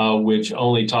 which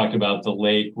only talked about the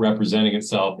lake representing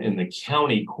itself in the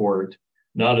county court,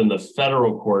 not in the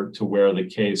federal court to where the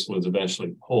case was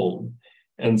eventually pulled.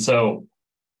 And so,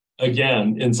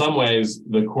 again, in some ways,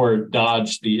 the court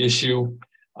dodged the issue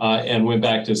and went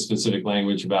back to specific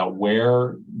language about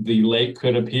where the lake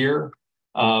could appear,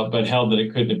 but held that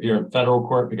it couldn't appear in federal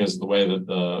court because of the way that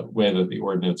the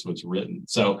ordinance was written.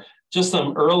 So just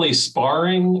some early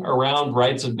sparring around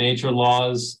rights of nature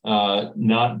laws,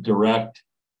 not direct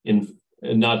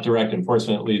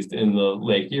enforcement, at least in the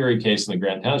Lake Erie case and the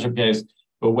Grant Township case,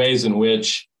 but ways in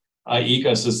which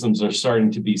ecosystems are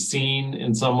starting to be seen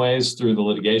in some ways through the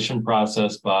litigation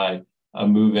process by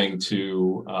moving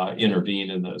to intervene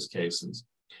in those cases.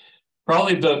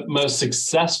 Probably the most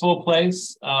successful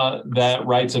place that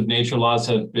rights of nature laws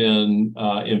have been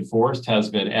enforced has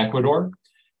been Ecuador.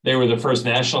 They were the first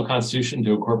national constitution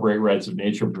to incorporate rights of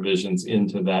nature provisions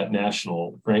into that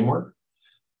national framework.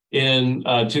 In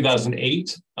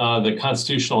 2008, the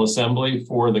Constitutional Assembly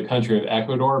for the country of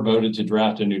Ecuador voted to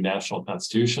draft a new national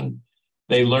constitution.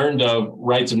 They learned of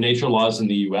rights of nature laws in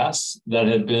the US that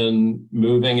had been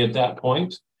moving at that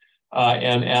point,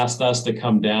 and asked us to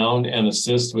come down and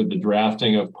assist with the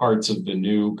drafting of parts of the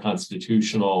new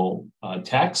constitutional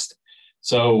text.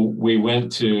 So we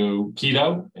went to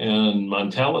Quito and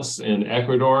Monteles in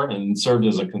Ecuador and served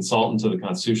as a consultant to the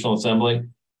Constitutional Assembly.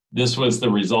 This was the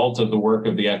result of the work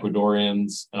of the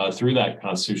Ecuadorians through that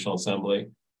Constitutional Assembly,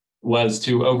 was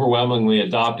to overwhelmingly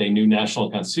adopt a new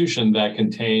national constitution that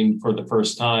contained, for the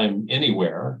first time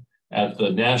anywhere at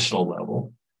the national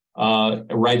level,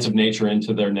 rights of nature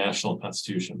into their national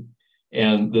constitution.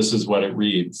 And this is what it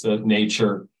reads: that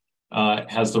nature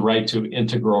has the right to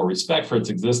integral respect for its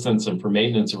existence and for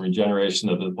maintenance and regeneration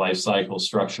of its life cycle,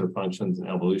 structure, functions, and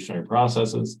evolutionary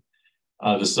processes.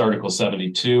 This is Article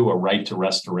 72, a right to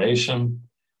restoration,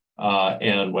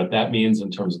 and what that means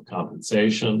in terms of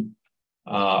compensation.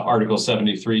 Article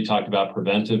 73 talked about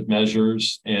preventive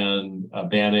measures and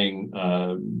banning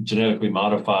genetically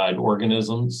modified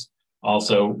organisms,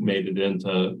 also made it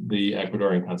into the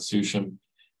Ecuadorian Constitution.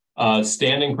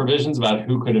 Standing provisions about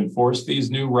who could enforce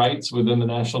these new rights within the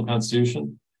national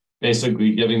constitution,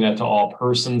 basically giving that to all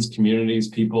persons, communities,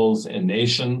 peoples, and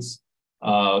nations.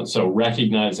 So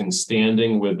recognizing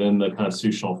standing within the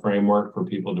constitutional framework for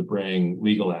people to bring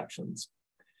legal actions.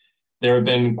 There have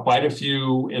been quite a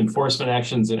few enforcement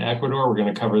actions in Ecuador. We're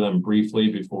going to cover them briefly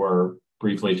before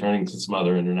briefly turning to some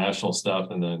other international stuff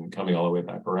and then coming all the way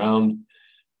back around.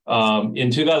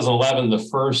 In 2011, the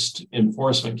first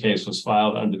enforcement case was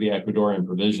filed under the Ecuadorian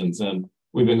provisions. And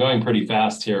we've been going pretty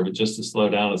fast here, but just to slow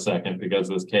down a second, because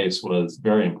this case was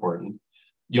very important.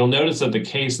 You'll notice that the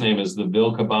case name is the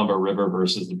Vilcabamba River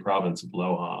versus the province of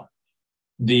Loja.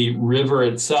 The river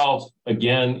itself,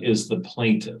 again, is the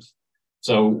plaintiff.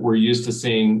 So we're used to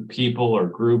seeing people or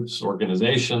groups,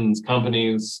 organizations,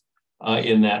 companies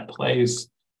in that place,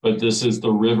 but this is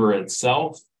the river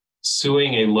itself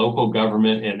suing a local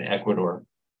government in Ecuador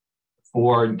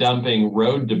for dumping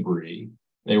road debris.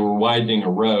 They were widening a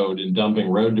road and dumping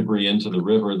road debris into the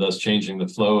river, thus changing the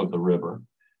flow of the river.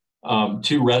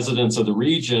 Two residents of the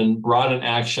region brought an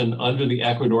action under the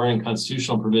Ecuadorian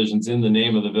constitutional provisions in the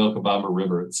name of the Vilcabamba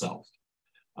River itself.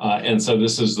 And so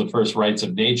this is the first rights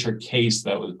of nature case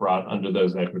that was brought under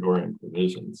those Ecuadorian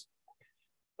provisions.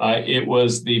 It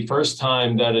was the first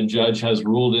time that a judge has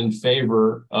ruled in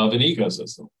favor of an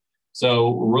ecosystem. So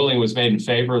a ruling was made in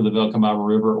favor of the Vilcabamba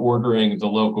River, ordering the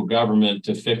local government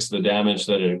to fix the damage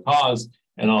that it had caused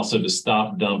and also to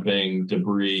stop dumping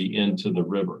debris into the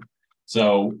river.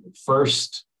 So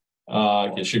first,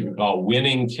 I guess you could call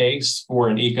winning case for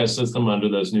an ecosystem under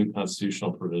those new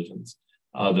constitutional provisions,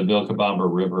 the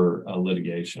Vilcabamba River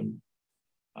litigation.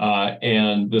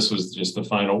 And this was just the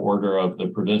final order of the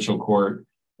provincial court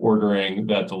ordering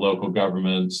that the local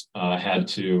government had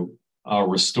to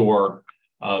restore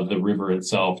the river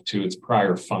itself to its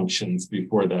prior functions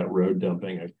before that road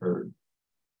dumping occurred.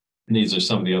 And these are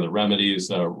some of the other remedies: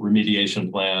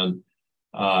 remediation plan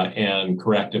and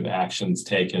corrective actions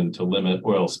taken to limit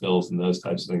oil spills and those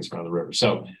types of things around the river.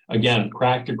 So again,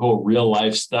 practical, real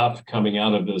life stuff coming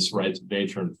out of this rights of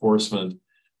nature enforcement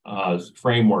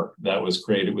framework that was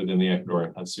created within the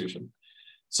Ecuadorian Constitution.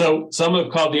 So some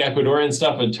have called the Ecuadorian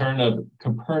stuff a turn of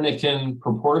Copernican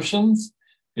proportions,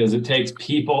 because it takes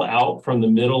people out from the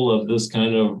middle of this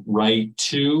kind of right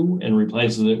to and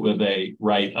replaces it with a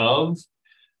right of.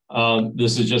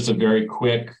 This is just a very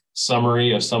quick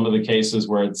summary of some of the cases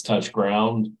where it's touched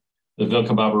ground. The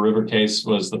Vilcabamba River case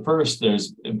was the first.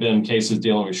 There's been cases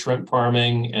dealing with shrimp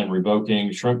farming and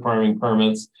revoking shrimp farming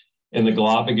permits. In the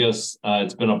Galapagos,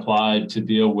 it's been applied to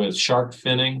deal with shark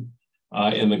finning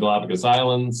in the Galapagos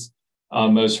Islands.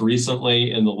 Most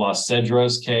recently, in the Los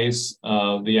Cedros case,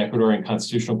 the Ecuadorian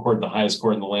Constitutional Court, the highest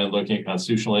court in the land looking at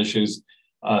constitutional issues,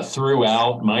 threw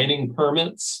out mining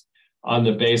permits on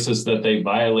the basis that they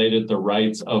violated the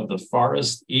rights of the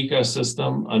forest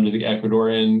ecosystem under the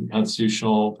Ecuadorian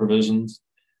constitutional provisions.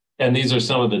 And these are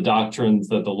some of the doctrines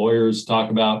that the lawyers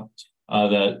talk about,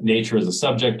 that nature is a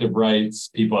subject of rights,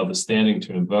 people have the standing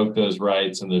to invoke those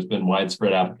rights, and there's been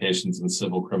widespread applications in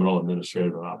civil, criminal,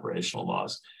 administrative, and operational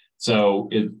laws. So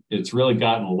it's really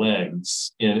gotten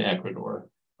legs in Ecuador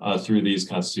through these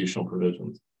constitutional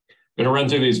provisions. I'm going to run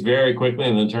through these very quickly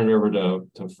and then turn it over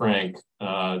to Frank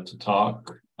to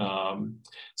talk.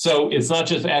 So it's not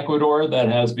just Ecuador that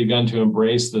has begun to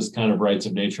embrace this kind of rights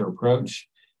of nature approach.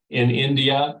 In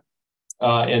India,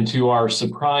 and to our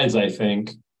surprise, I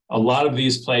think, a lot of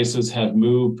these places have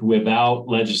moved without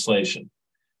legislation.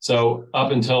 So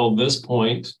up until this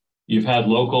point, you've had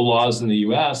local laws in the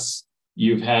US,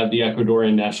 you've had the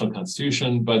Ecuadorian National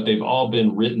Constitution, but they've all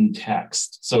been written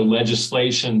text. So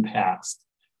legislation passed,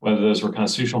 whether those were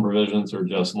constitutional provisions or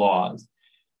just laws.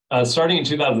 Starting in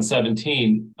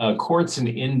 2017, courts in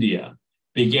India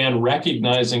began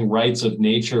recognizing rights of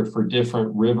nature for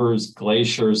different rivers,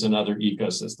 glaciers, and other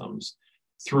ecosystems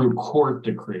through court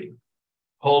decree,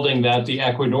 holding that the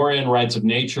Ecuadorian rights of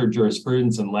nature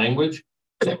jurisprudence and language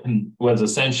was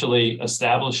essentially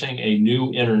establishing a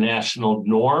new international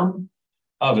norm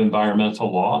of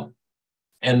environmental law.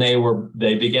 And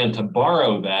they began to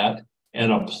borrow that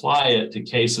and apply it to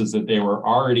cases that they were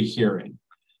already hearing.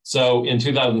 So in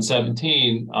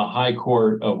 2017, a high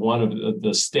court of one of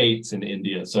the states in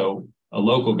India, so a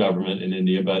local government in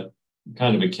India, but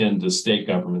kind of akin to state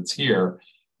governments here,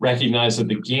 recognized that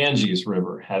the Ganges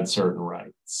River had certain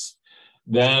rights.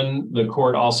 Then the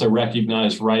court also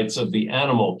recognized rights of the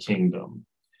animal kingdom.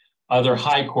 Other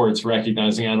high courts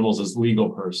recognizing animals as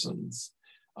legal persons.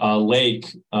 A lake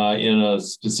in a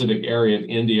specific area of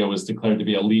India was declared to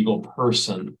be a legal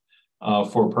person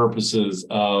for purposes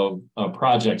of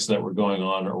projects that were going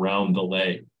on around the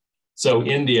lake. So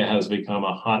India has become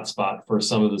a hotspot for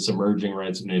some of this emerging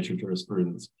rights of nature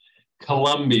jurisprudence.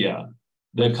 Colombia,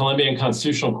 the Colombian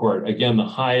Constitutional Court, again, the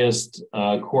highest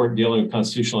court dealing with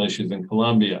constitutional issues in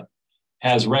Colombia,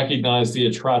 has recognized the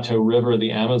Atrato River,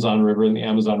 the Amazon River, and the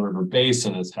Amazon River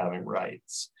Basin as having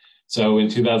rights. So in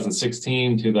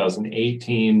 2016,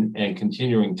 2018, and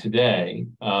continuing today,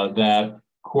 that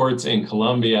courts in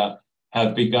Colombia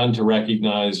have begun to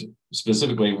recognize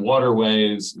specifically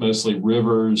waterways, mostly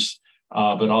rivers,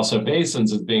 but also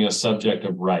basins as being a subject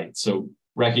of rights. So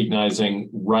recognizing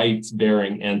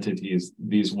rights-bearing entities,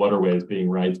 these waterways being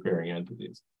rights-bearing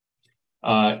entities.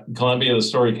 Colombia, the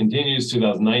story continues,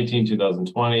 2019,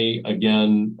 2020.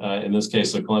 Again, in this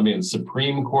case, the Colombian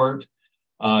Supreme Court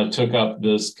took up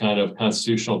this kind of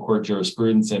constitutional court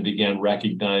jurisprudence and began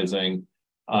recognizing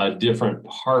different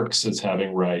parks as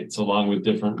having rights, along with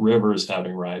different rivers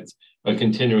having rights, but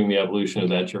continuing the evolution of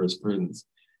that jurisprudence.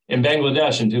 In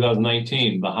Bangladesh in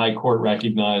 2019, the High Court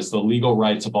recognized the legal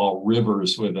rights of all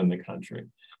rivers within the country.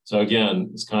 So again,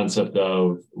 this concept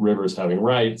of rivers having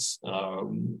rights,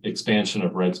 expansion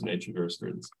of rights of nature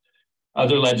jurisprudence.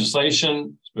 Other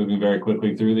legislation, moving very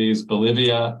quickly through these,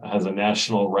 Bolivia has a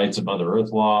national rights of Mother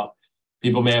Earth law.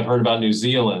 People may have heard about New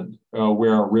Zealand,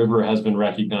 where a river has been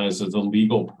recognized as a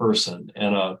legal person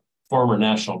and a former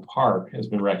national park has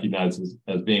been recognized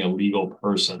as being a legal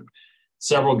person.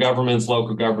 Several governments,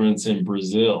 local governments in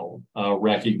Brazil,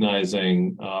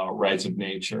 recognizing rights of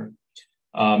nature.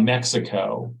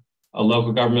 Mexico, a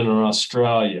local government in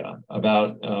Australia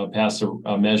passed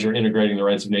a measure integrating the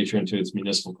rights of nature into its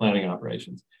municipal planning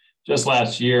operations. Just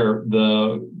last year,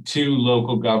 the two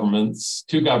governments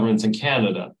in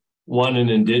Canada, one an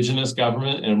Indigenous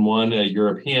government and one a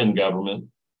European government,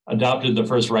 adopted the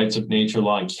first rights of nature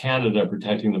law in Canada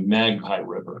protecting the Magpie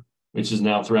River, which is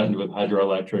now threatened with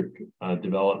hydroelectric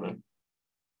development.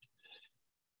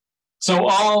 So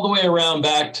all the way around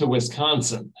back to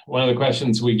Wisconsin, one of the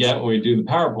questions we get when we do the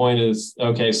PowerPoint is,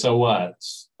 okay, so what?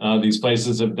 These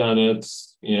places have done it.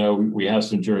 You know, we have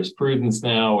some jurisprudence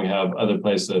now. We have other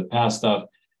places that have passed stuff.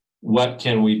 What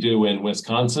can we do in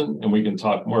Wisconsin? And we can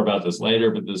talk more about this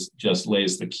later, but this just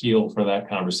lays the keel for that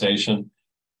conversation.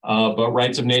 But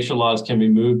rights of nature laws can be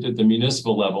moved at the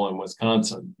municipal level in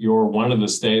Wisconsin. You're one of the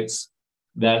states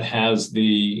that has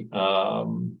the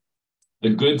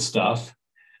good stuff,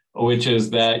 which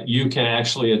is that you can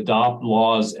actually adopt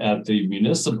laws at the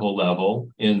municipal level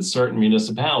in certain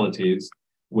municipalities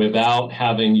without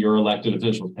having your elected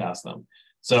officials pass them.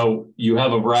 So you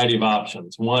have a variety of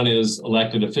options. One is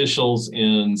elected officials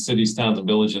in cities, towns, and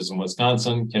villages in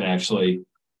Wisconsin can actually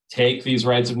take these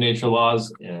rights of nature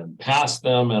laws and pass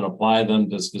them and apply them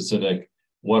to specific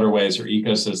waterways or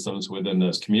ecosystems within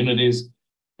those communities.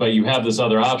 But you have this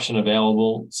other option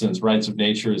available, since rights of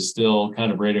nature is still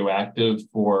kind of radioactive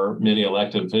for many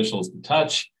elected officials to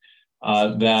touch,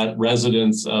 that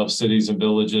residents of cities and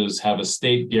villages have a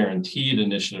state guaranteed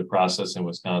initiative process in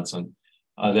Wisconsin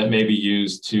that may be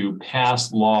used to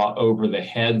pass law over the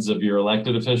heads of your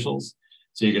elected officials.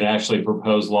 So you can actually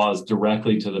propose laws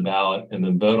directly to the ballot and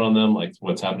then vote on them, like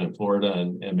what's happened in Florida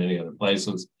and many other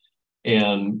places.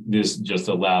 And this, just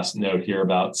a last note here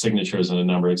about signatures and a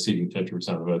number exceeding 50%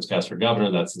 of the votes cast for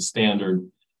governor. That's the standard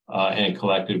and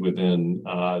collected within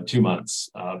 2 months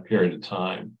period of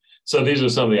time. So these are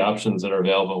some of the options that are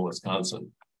available in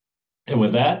Wisconsin. And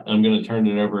with that, I'm going to turn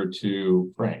it over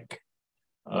to Frank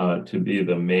to be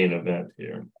the main event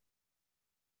here.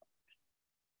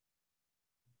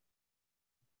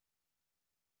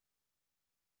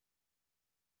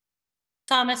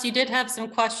 Thomas, you did have some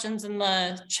questions in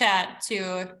the chat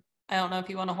too. I don't know if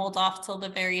you want to hold off till the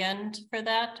very end for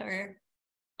that, or.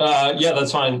 Yeah,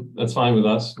 that's fine. That's fine with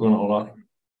us. We want to hold off.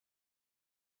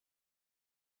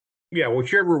 Yeah,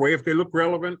 whichever way. If they look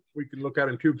relevant, we can look at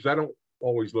them too, because I don't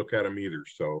always look at them either.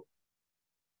 So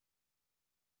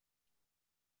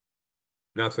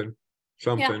nothing,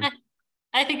 something. Yeah,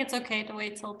 I think it's okay to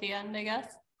wait till the end, I guess.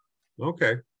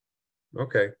 Okay.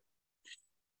 Okay.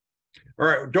 All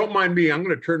right. Don't mind me. I'm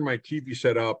going to turn my TV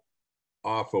set up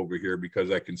off over here because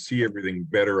I can see everything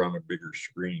better on a bigger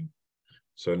screen.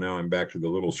 So now I'm back to the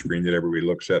little screen that everybody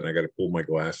looks at, and I got to pull my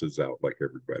glasses out like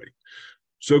everybody.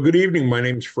 So good evening. My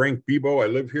name is Frank Bibeau. I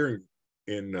live here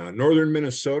in northern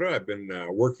Minnesota. I've been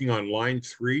working on Line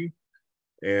 3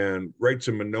 and rights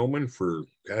of Manoomin for,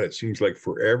 God, it seems like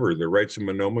forever. The rights of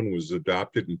Manoomin was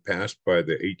adopted and passed by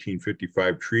the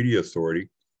 1855 Treaty Authority,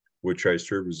 which I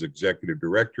serve as executive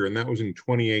director, and that was in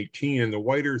 2018. And the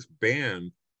White Earth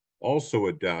Band also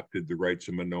adopted the rights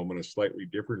of Manoomin, a slightly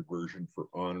different version for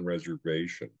on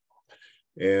reservation.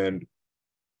 And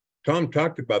Tom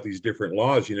talked about these different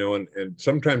laws, you know, and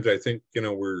sometimes I think, you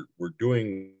know, we're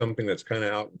doing something that's kind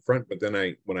of out in front, but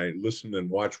then when I listen and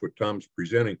watch what Tom's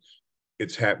presenting,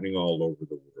 it's happening all over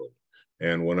the world.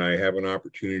 And when I have an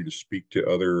opportunity to speak to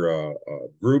other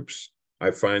groups,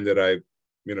 I find that I,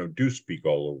 you know, do speak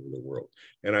all over the world.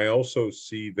 And I also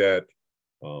see that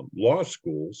law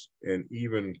schools and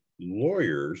even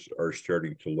lawyers are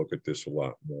starting to look at this a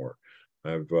lot more.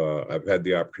 I've had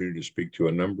the opportunity to speak to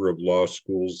a number of law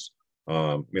schools,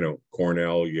 you know,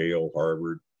 Cornell, Yale,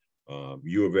 Harvard,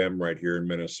 U of M right here in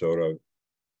Minnesota,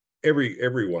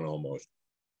 everyone almost.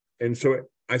 And so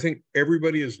I think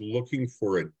everybody is looking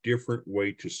for a different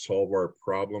way to solve our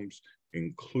problems,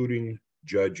 including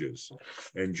judges.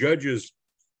 And judges,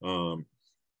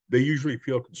 they usually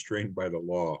feel constrained by the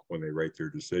law when they write their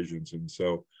decisions. And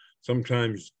so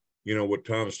sometimes, you know, what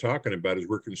Tom's talking about is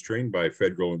we're constrained by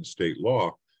federal and state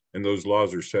law, and those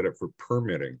laws are set up for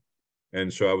permitting.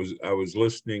 And so I was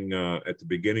listening at the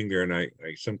beginning there, and I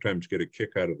sometimes get a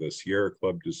kick out of the Sierra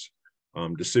Club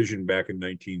decision back in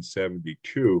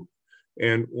 1972.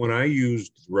 And when I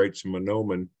used the rights of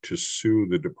Manoomin to sue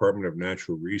the Department of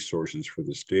Natural Resources for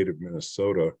the state of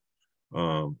Minnesota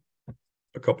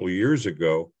a couple of years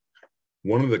ago,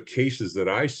 one of the cases that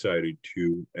I cited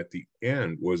to at the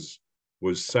end was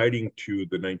citing to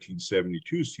the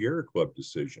 1972 Sierra Club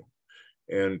decision.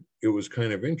 And it was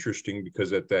kind of interesting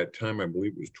because at that time, I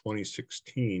believe it was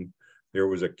 2016, there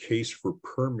was a case for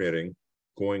permitting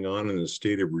going on in the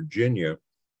state of Virginia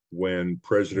when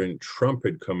President Trump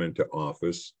had come into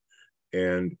office,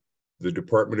 and the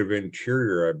Department of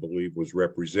Interior, I believe, was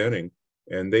representing,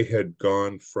 and they had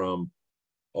gone from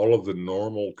all of the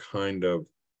normal kind of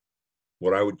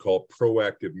what I would call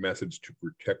proactive methods to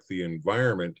protect the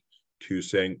environment to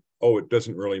saying, oh, it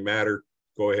doesn't really matter,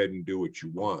 go ahead and do what you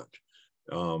want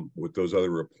with those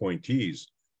other appointees.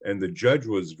 And the judge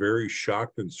was very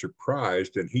shocked and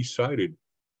surprised, and he cited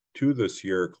to the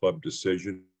Sierra Club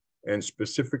decision and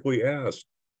specifically asked,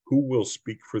 who will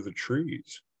speak for the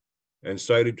trees? And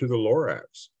cited to the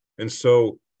Lorax. And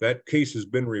so that case has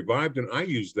been revived, and I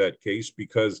used that case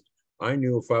because I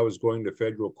knew if I was going to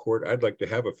federal court, I'd like to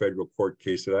have a federal court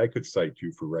case that I could cite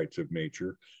to for rights of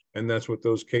nature. And that's what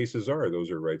those cases are.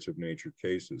 Those are rights of nature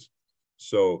cases.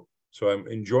 So I'm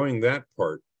enjoying that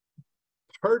part.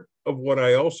 Part of what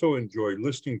I also enjoy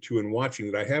listening to and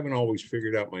watching that I haven't always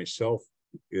figured out myself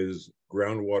is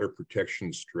groundwater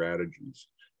protection strategies.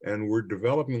 And we're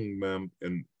developing them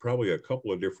in probably a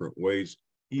couple of different ways,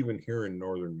 even here in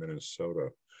northern Minnesota.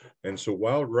 And so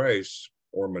wild rice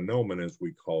or Manoomin as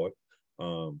we call it,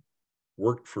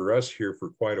 worked for us here for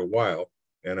quite a while,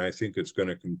 and I think it's going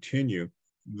to continue.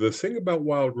 The thing about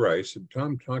wild rice, and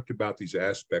Tom talked about these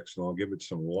aspects, and I'll give it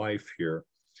some life here.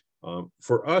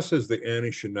 For us as the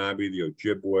Anishinaabe, the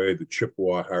Ojibwe, the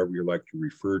Chippewa, however you like to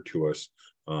refer to us,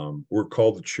 we're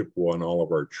called the Chippewa in all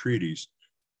of our treaties.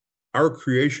 Our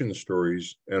creation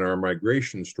stories and our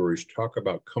migration stories talk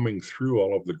about coming through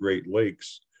all of the Great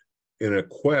Lakes in a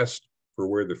quest for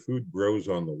where the food grows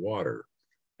on the water.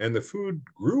 And the food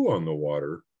grew on the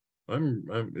water,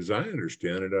 as I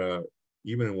understand it,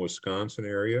 even in Wisconsin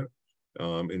area,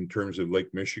 in terms of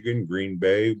Lake Michigan, Green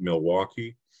Bay,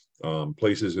 Milwaukee,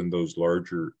 places in those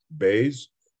larger bays,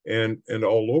 and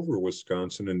all over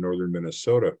Wisconsin and northern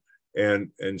Minnesota.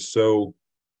 And so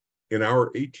in our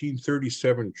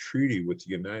 1837 treaty with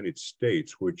the United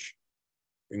States, which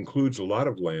includes a lot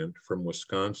of land from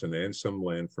Wisconsin and some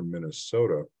land from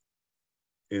Minnesota,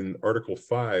 in Article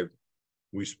 5,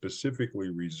 we specifically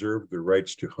reserve the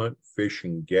rights to hunt, fish,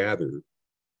 and gather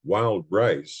wild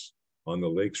rice on the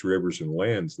lakes, rivers, and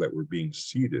lands that were being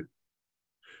ceded.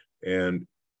 And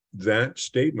that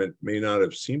statement may not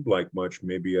have seemed like much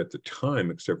maybe at the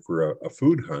time, except for a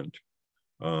food hunt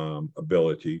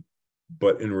ability.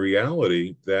 But in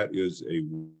reality, that is a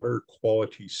water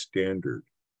quality standard,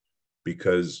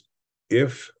 because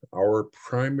if our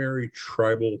primary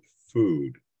tribal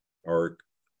food, our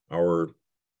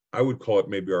I would call it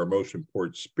maybe our most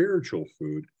important spiritual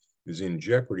food, is in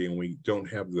jeopardy and we don't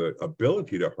have the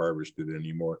ability to harvest it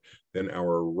anymore, then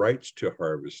our rights to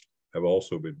harvest have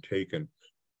also been taken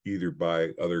either by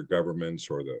other governments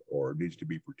or needs to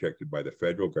be protected by the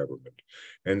federal government.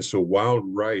 And so wild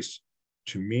rice,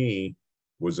 to me,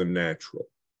 was a natural.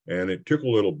 And it took a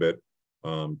little bit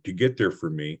to get there for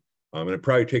me. And it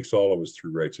probably takes all of us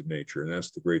through rights of nature. And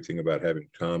that's the great thing about having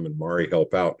Tom and Mari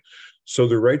help out. So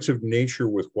the rights of nature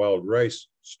with wild rice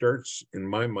starts, in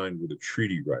my mind, with a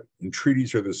treaty right. And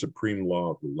treaties are the supreme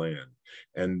law of the land.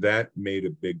 And that made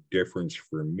a big difference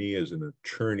for me as an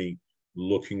attorney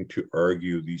looking to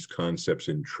argue these concepts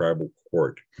in tribal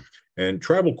court. And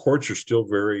tribal courts are still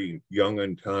very young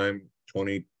in time,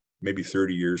 20, maybe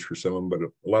 30 years for some of them, but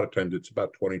a lot of times it's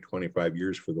about 20, 25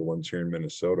 years for the ones here in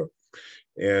Minnesota.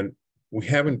 And we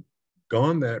haven't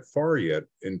gone that far yet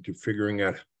into figuring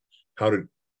out how to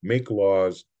make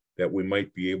laws that we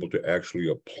might be able to actually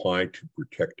apply to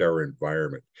protect our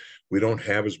environment. We don't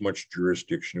have as much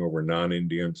jurisdiction over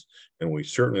non-Indians, and we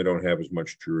certainly don't have as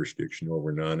much jurisdiction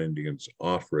over non-Indians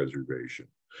off reservation.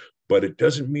 But it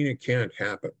doesn't mean it can't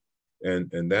happen.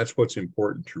 And that's what's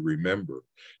important to remember.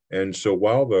 And so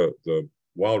while the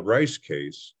wild rice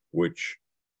case, which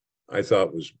I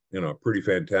thought was, a pretty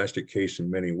fantastic case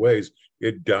in many ways,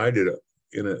 it died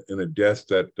in a death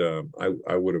that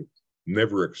I would have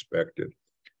never expected.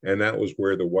 And that was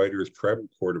where the White Earth Tribal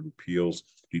Court of Appeals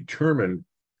determined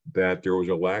that there was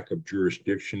a lack of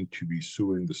jurisdiction to be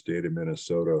suing the state of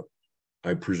Minnesota,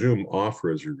 I presume off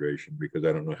reservation, because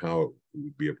I don't know how it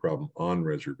would be a problem on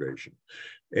reservation.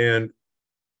 And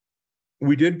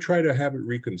we did try to have it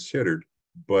reconsidered,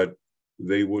 but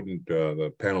they wouldn't,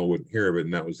 the panel wouldn't hear of it,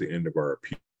 and that was the end of our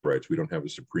appeal rights. We don't have a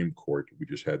Supreme Court, we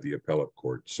just had the appellate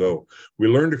court. So we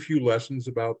learned a few lessons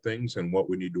about things and what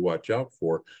we need to watch out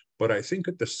for. But I think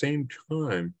at the same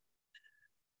time,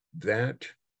 that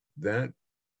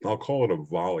I'll call it a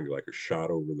volley, like a shot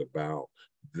over the bow,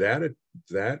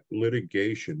 that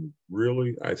litigation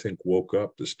really, I think, woke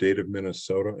up the state of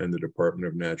Minnesota and the Department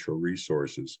of Natural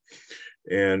Resources.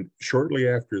 And shortly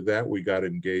after that, we got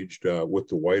engaged with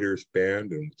the White Earth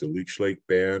Band and the Leech Lake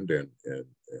Band and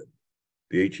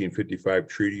the 1855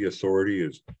 Treaty Authority,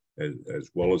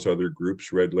 as well as other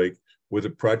groups, Red Lake, with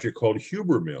a project called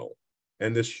Huber Mill.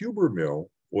 And this Huber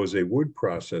Mill was a wood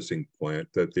processing plant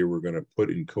that they were going to put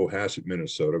in Cohasset,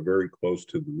 Minnesota, very close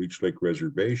to the Leech Lake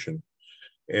Reservation.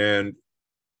 And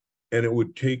it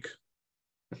would take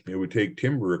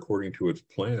timber according to its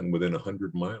plan within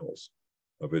 100 miles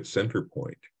of its center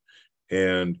point.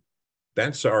 And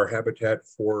that's our habitat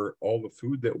for all the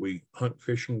food that we hunt,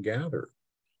 fish, and gather.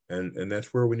 And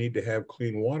that's where we need to have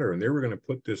clean water. And they were going to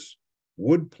put this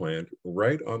wood plant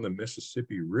right on the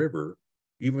Mississippi River,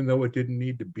 even though it didn't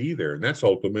need to be there. And that's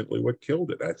ultimately what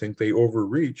killed it. I think they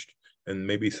overreached and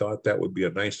maybe thought that would be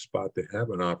a nice spot to have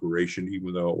an operation,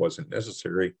 even though it wasn't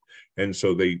necessary. And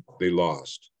so they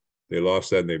lost. They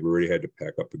lost that, and they've already had to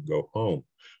pack up and go home.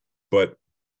 But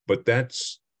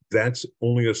that's that's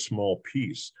only a small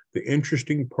piece. The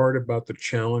interesting part about the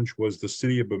challenge was the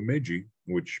city of Bemidji,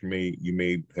 which you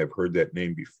may have heard that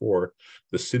name before.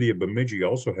 The city of Bemidji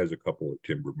also has a couple of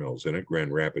timber mills in it.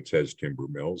 Grand Rapids has timber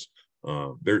mills.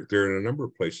 They're in a number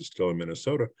of places still in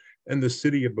Minnesota. And the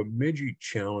city of Bemidji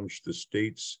challenged the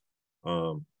state's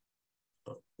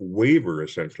waiver,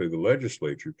 essentially the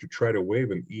legislature, to try to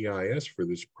waive an EIS for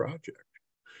this project.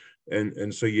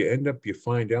 And so you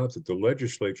find out that the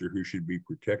legislature who should be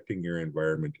protecting your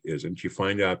environment isn't. You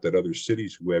find out that other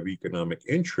cities who have economic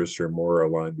interests are more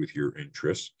aligned with your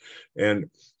interests. And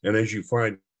as you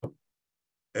find,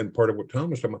 and part of what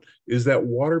Tom was talking about, is that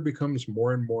water becomes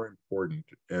more and more important.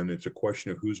 And it's a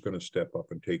question of who's going to step up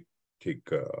and take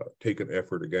an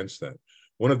effort against that.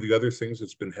 One of the other things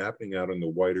that's been happening out in the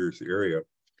White Earth area,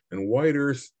 and White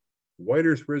Earth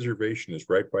Reservation is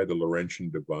right by the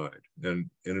Laurentian Divide. And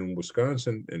in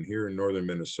Wisconsin and here in northern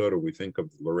Minnesota, we think of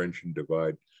the Laurentian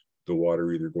Divide, the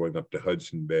water either going up to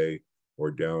Hudson Bay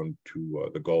or down to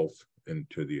the Gulf and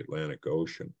to the Atlantic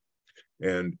Ocean.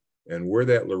 And where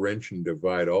that Laurentian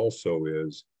Divide also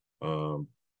is, the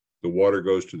water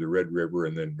goes to the Red River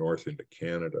and then north into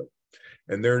Canada.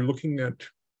 And they're looking at,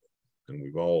 and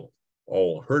we've all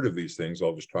heard of these things,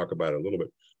 I'll just talk about it a little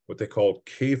bit, what they call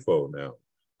CAFO now.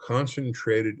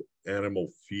 Concentrated animal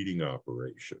feeding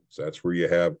operations. That's where you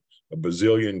have a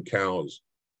bazillion cows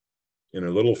in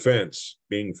a little fence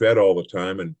being fed all the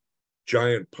time and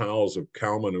giant piles of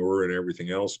cow manure and everything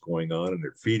else going on, and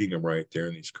they're feeding them right there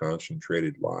in these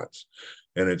concentrated lots.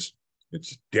 And it's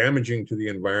damaging to the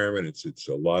environment. It's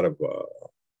a lot of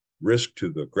risk to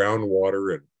the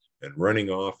groundwater and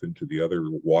running off into the other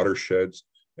watersheds,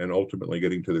 and ultimately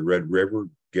getting to the Red River,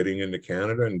 getting into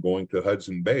Canada and going to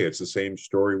Hudson Bay. It's the same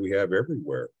story we have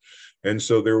everywhere. And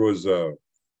so there was a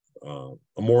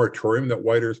moratorium that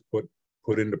White Earth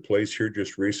put into place here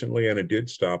just recently, and it did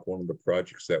stop one of the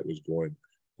projects that was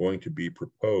going to be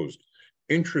proposed.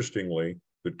 Interestingly,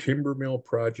 the timber mill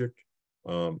project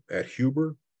at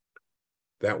Huber,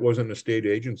 that wasn't a state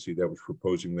agency that was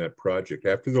proposing that project.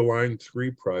 After the Line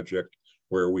 3 project,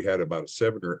 where we had about a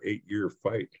 7 or 8 year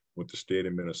fight with the state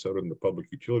of Minnesota and the Public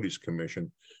Utilities Commission,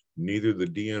 neither the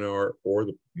DNR or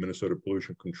the Minnesota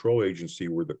Pollution Control Agency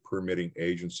were the permitting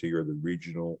agency or the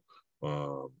regional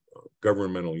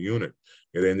governmental unit.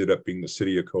 It ended up being the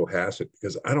city of Cohasset,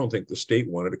 because I don't think the state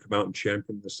wanted to come out and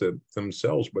champion this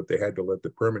themselves, but they had to let the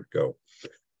permit go.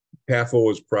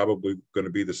 CAFO is probably going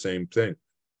to be the same thing.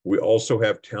 We also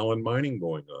have talon mining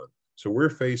going on. So we're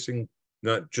facing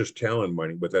not just talon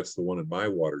mining, but that's the one in my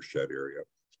watershed area.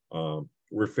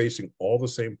 We're facing all the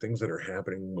same things that are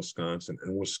happening in Wisconsin.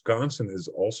 And Wisconsin has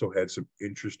also had some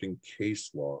interesting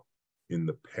case law in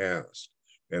the past.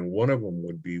 And one of them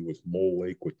would be with Mole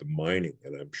Lake with the mining.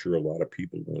 And I'm sure a lot of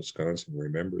people in Wisconsin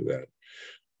remember that.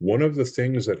 One of the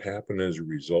things that happened as a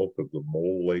result of the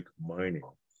Mole Lake mining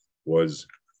was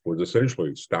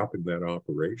essentially stopping that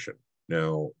operation.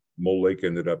 Now, Mole Lake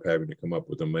ended up having to come up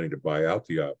with the money to buy out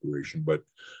the operation, but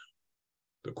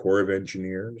the Corps of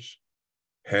Engineers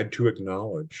had to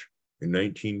acknowledge in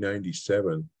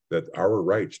 1997 that our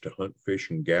rights to hunt, fish,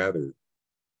 and gather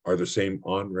are the same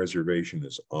on reservation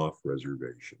as off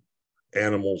reservation.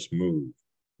 Animals move,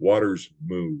 waters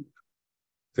move,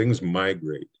 things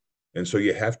migrate. And so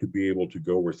you have to be able to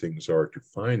go where things are to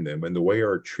find them. And the way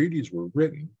our treaties were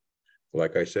written,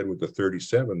 like I said, with the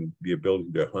 37, the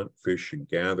ability to hunt, fish, and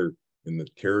gather in the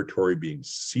territory being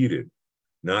ceded,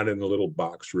 not in a little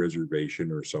box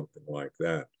reservation or something like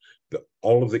that.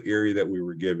 All of the area that we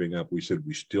were giving up, we said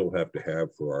we still have to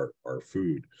have for our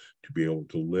food, to be able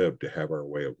to live, to have our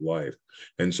way of life.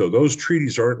 And so those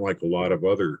treaties aren't like a lot of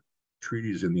other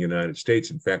treaties in the United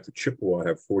States. In fact, the Chippewa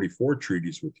have 44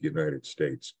 treaties with the United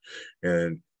States.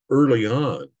 And early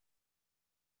on,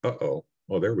 oh,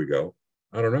 there we go.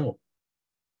 I don't know.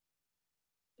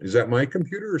 Is that my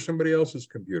computer or somebody else's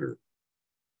computer?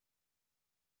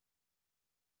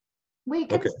 We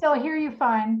can still hear you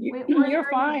fine. You're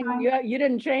fine. You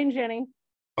didn't change any.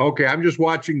 Okay, I'm just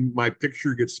watching my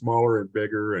picture get smaller and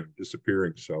bigger and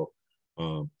disappearing. So,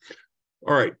 all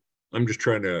right. I'm just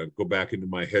trying to go back into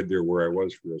my head there where I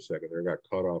was for a second. I got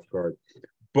caught off guard.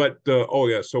 But oh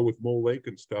yeah, so with Mole Lake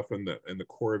and stuff and the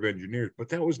Corps of Engineers, but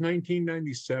that was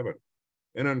 1997.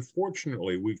 And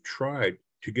unfortunately, we've tried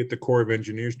to get the Corps of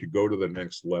Engineers to go to the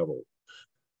next level.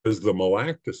 Because the Mille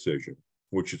Lacs decision,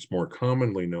 which it's more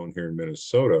commonly known here in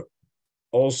Minnesota,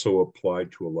 also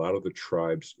applied to a lot of the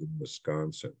tribes in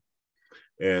Wisconsin.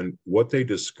 And what they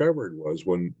discovered was,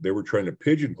 when they were trying to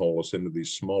pigeonhole us into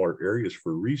these smaller areas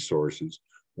for resources,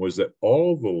 was that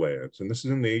all the lands, and this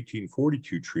is in the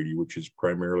 1842 treaty, which is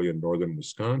primarily in northern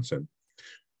Wisconsin,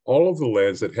 all of the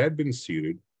lands that had been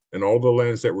ceded and all the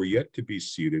lands that were yet to be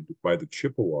ceded by the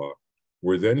Chippewa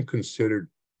were then considered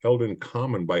held in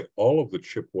common by all of the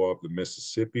Chippewa of the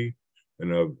Mississippi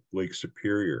and of Lake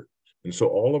Superior. And so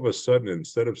all of a sudden,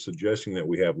 instead of suggesting that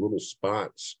we have little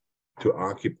spots to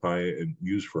occupy and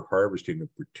use for harvesting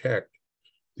and protect,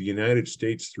 the United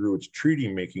States, through its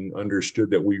treaty making, understood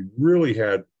that we really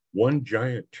had one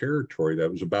giant territory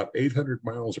that was about 800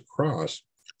 miles across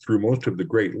through most of the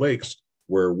Great Lakes,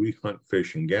 where we hunt,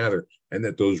 fish, and gather, and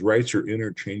that those rights are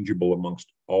interchangeable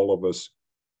amongst all of us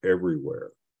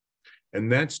everywhere. And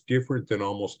that's different than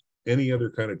almost any other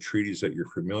kind of treaties that you're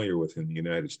familiar with in the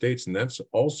United States. And that's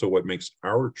also what makes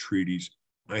our treaties,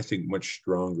 I think, much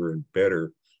stronger and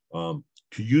better,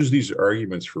 to use these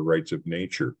arguments for rights of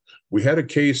nature. We had a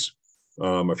case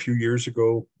a few years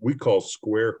ago we call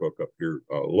Square Hook up here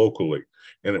locally.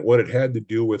 And what it had to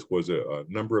do with was a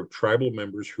number of tribal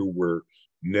members who were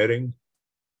netting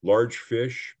large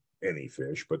fish, any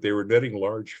fish, but they were netting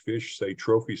large fish, say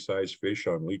trophy-sized fish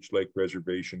on Leech Lake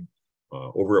Reservation,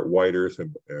 over at White Earth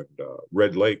and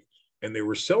Red Lake. And they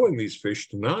were selling these fish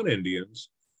to non-Indians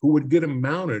who would get them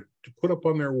mounted to put up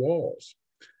on their walls.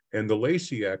 And the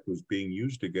Lacey Act was being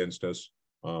used against us,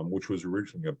 which was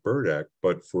originally a bird act,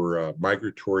 but for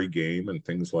migratory game and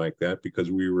things like that,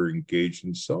 because we were engaged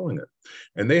in selling it.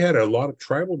 And they had a lot of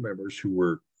tribal members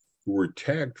who were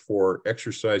tagged for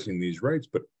exercising these rights,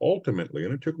 but ultimately,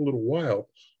 and it took a little while,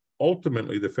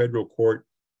 ultimately the federal court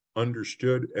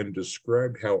understood and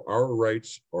described how our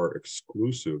rights are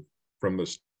exclusive from the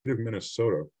state of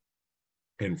Minnesota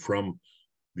and from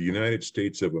the United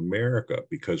States of America,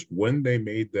 because when they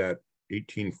made that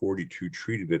 1842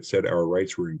 treaty that said our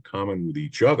rights were in common with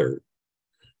each other,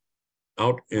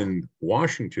 out in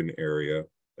Washington area,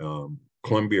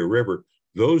 Columbia River,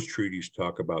 those treaties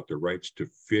talk about the rights to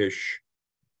fish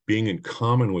being in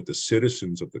common with the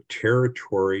citizens of the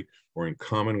territory or in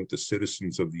common with the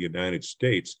citizens of the United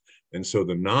States. And so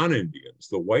the non-Indians,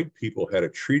 the white people, had a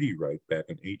treaty right back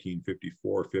in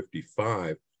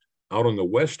 1854-55 out in the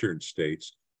western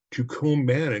states to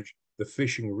co-manage the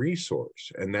fishing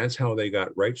resource. And that's how they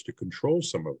got rights to control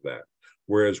some of that.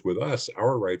 Whereas with us,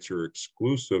 our rights are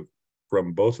exclusive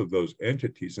from both of those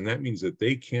entities. And that means that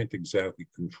they can't exactly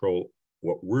control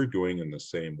what we're doing in the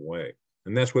same way.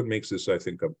 And that's what makes this, I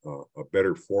think, a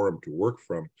better forum to work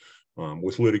from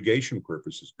with litigation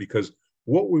purposes, because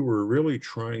what we were really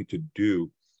trying to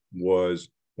do was,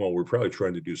 well, we're probably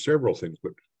trying to do several things,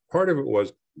 but part of it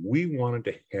was we wanted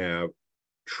to have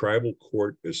tribal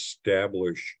court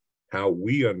establish how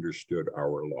we understood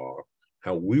our law,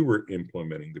 how we were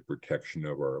implementing the protection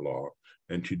of our law,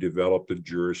 and to develop the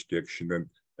jurisdiction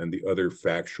and the other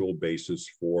factual basis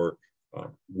for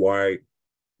why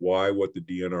what the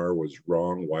DNR was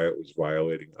wrong, why it was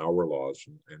violating our laws,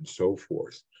 and so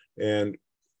forth. And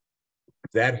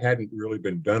that hadn't really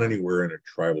been done anywhere in a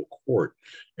tribal court.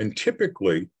 And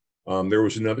typically, there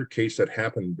was another case that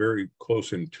happened very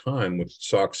close in time with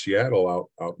Sauk Seattle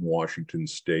out in Washington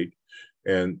State,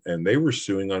 and they were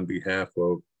suing on behalf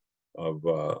of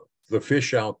the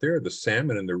fish out there, the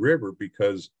salmon in the river,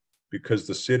 because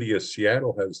the city of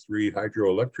Seattle has 3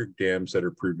 hydroelectric dams that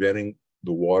are preventing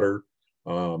the water,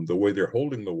 the way they're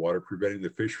holding the water, preventing the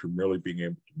fish from really being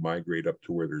able to migrate up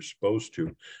to where they're supposed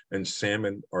to. And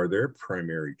salmon are their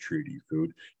primary treaty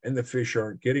food, and the fish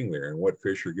aren't getting there. And what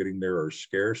fish are getting there are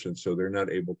scarce, and so they're not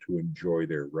able to enjoy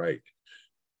their right.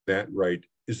 That right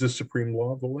is the supreme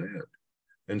law of the land.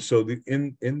 And so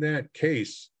in that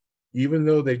case, even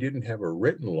though they didn't have a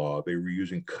written law, they were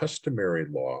using customary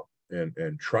law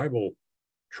and tribal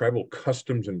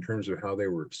customs in terms of how they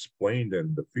were explained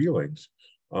and the feelings.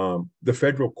 The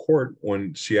federal court,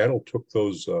 when Seattle took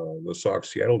those, the Sauk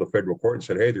Seattle to federal court and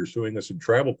said, hey, they're suing us in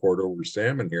tribal court over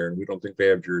salmon here, and we don't think they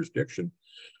have jurisdiction.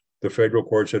 The federal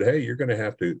court said, hey, you're going to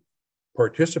have to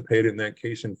participate in that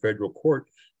case in federal court,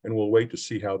 and we'll wait to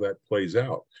see how that plays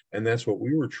out. And that's what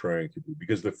we were trying to do,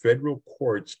 because the federal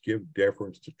courts give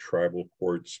deference to tribal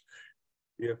courts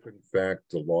if, in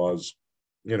fact, the laws,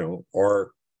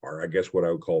 are I guess what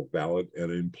I would call valid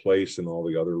and in place, and all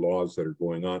the other laws that are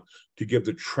going on, to give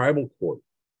the tribal court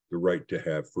the right to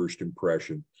have first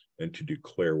impression and to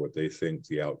declare what they think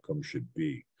the outcome should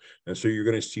be. And so you're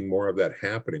going to see more of that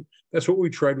happening. That's what we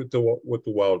tried with the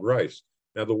wild rice.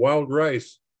 Now, the wild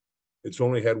rice, it's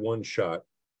only had one shot,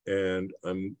 and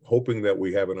I'm hoping that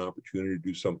we have an opportunity to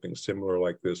do something similar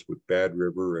like this with Bad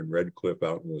River and Red Cliff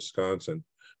out in Wisconsin,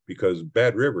 because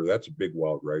Bad River, that's a big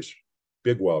wild rice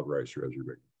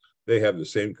reservation. They have the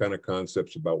same kind of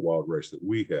concepts about wild rice that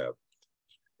we have.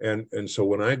 And so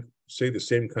when I say the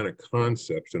same kind of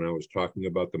concepts, and I was talking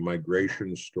about the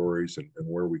migration stories and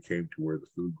where we came to where the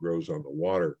food grows on the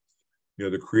water, you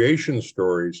know, the creation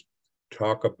stories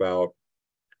talk about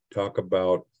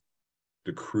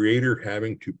the creator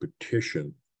having to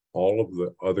petition all of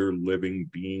the other living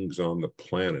beings on the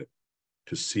planet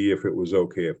to see if it was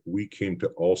okay if we came to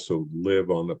also live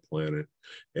on the planet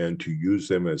and to use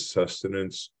them as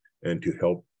sustenance and to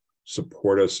help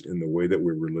support us in the way that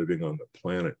we were living on the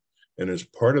planet. And as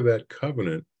part of that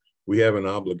covenant, we have an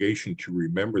obligation to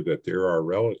remember that they're our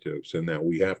relatives and that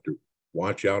we have to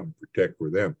watch out and protect for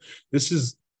them. This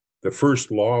is the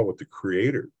first law with the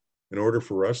creator. In order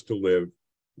for us to live,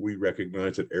 we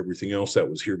recognize that everything else that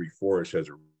was here before us has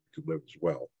a right to live as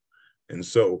well. And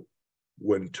so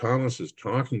when Thomas is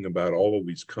talking about all of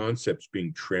these concepts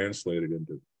being translated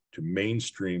into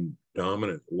mainstream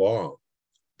dominant law,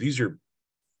 these are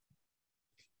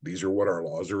what our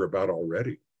laws are about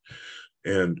already.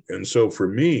 And so for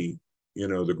me, you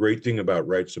know, the great thing about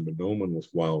rights of Manoomin with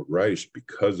wild rice,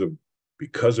 because of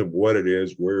what it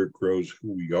is, where it grows,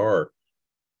 who we are,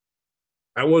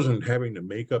 I wasn't having to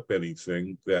make up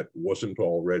anything that wasn't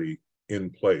already in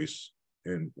place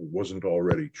and wasn't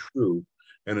already true.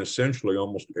 And essentially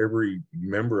almost every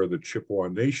member of the Chippewa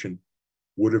Nation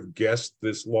would have guessed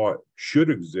this law should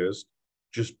exist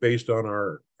just based on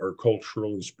our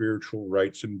cultural and spiritual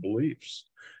rights and beliefs.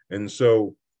 And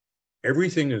so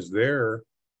everything is there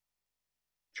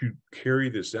to carry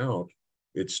this out.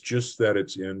 It's just that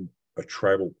it's in a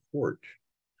tribal court,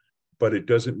 but it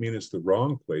doesn't mean it's the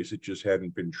wrong place. It just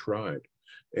hadn't been tried.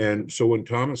 And so when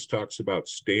Thomas talks about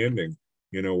standing,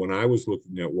 you know, when I was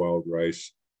looking at wild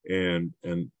rice and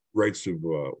rights of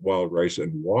wild rice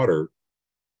and water,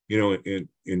 you know,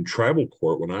 in tribal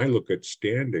court, when I look at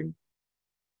standing,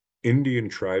 Indian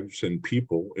tribes and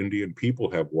Indian people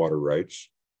have water rights.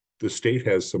 The state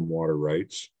has some water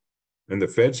rights, and the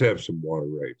feds have some water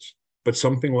rights. But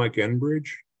something like Enbridge,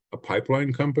 a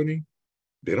pipeline company,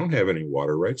 they don't have any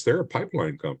water rights. They're a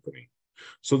pipeline company.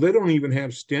 So they don't even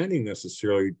have standing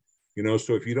necessarily, you know,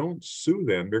 so if you don't sue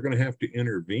them, they're going to have to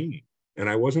intervene. And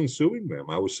I wasn't suing them.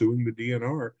 I was suing the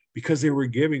DNR because they were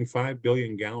giving 5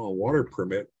 billion gallon water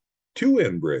permit to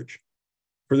Enbridge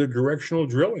for their directional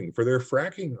drilling, for their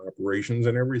fracking operations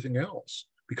and everything else,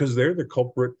 because they're the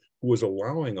culprit who was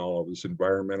allowing all of this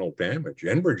environmental damage.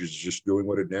 Enbridge is just doing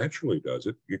what it naturally does.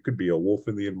 It could be a wolf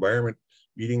in the environment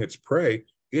eating its prey.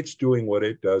 It's doing what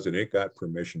it does, and it got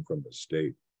permission from the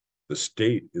state. The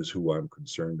state is who I'm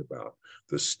concerned about.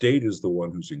 The state is the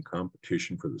one who's in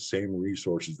competition for the same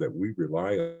resources that we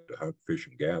rely on to hunt, fish,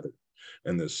 and gather.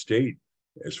 And the state,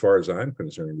 as far as I'm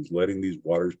concerned, is letting these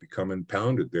waters become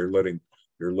impounded. They're letting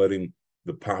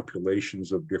the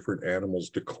populations of different animals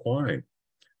decline.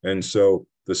 And so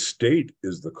the state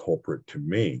is the culprit to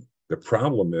me. The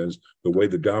problem is the way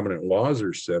the dominant laws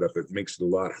are set up, it makes it a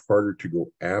lot harder to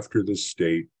go after the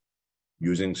state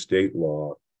using state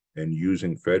law and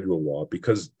using federal law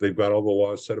because they've got all the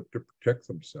laws set up to protect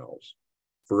themselves.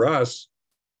 For us,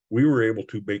 we were able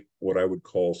to make what I would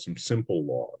call some simple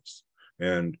laws.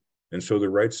 And so the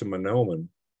rights of Manoomin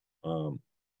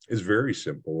is very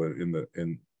simple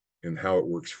in how it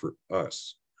works for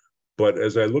us. But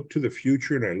as I look to the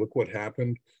future and I look what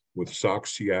happened with Sauk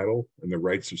Seattle and the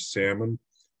rights of salmon,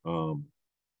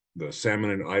 the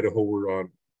salmon in Idaho were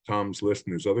on Tom's list,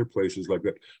 and there's other places like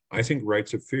that. I think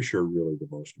rights of fish are really the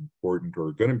most important, or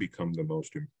are going to become the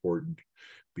most important,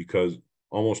 because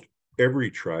almost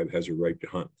every tribe has a right to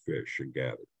hunt, fish, and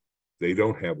gather. They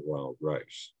don't have wild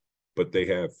rice, but they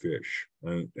have fish,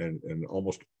 and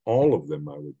almost all of them,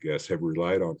 I would guess, have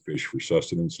relied on fish for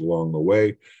sustenance along the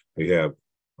way. They have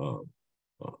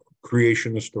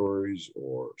creationist stories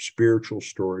or spiritual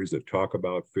stories that talk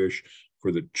about fish.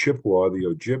 For the Chippewa, the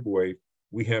Ojibwe,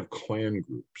 we have clan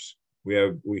groups. We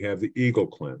have the Eagle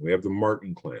clan. We have the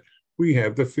Martin clan. We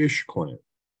have the Fish clan.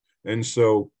 And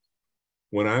so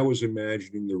when I was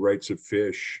imagining the rights of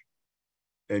fish,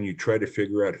 and you try to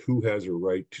figure out who has a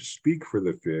right to speak for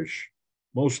the fish,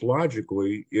 most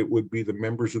logically, it would be the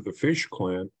members of the Fish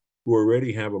clan who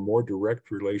already have a more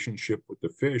direct relationship with the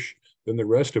fish than the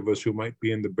rest of us who might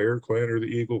be in the Bear clan or the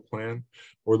Eagle clan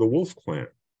or the Wolf clan.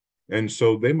 And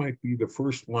so they might be the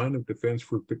first line of defense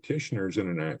for petitioners in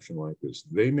an action like this.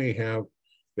 They may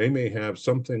have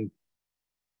something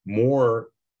more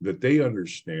that they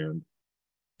understand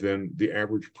than the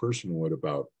average person would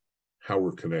about how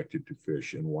we're connected to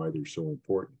fish and why they're so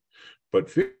important. But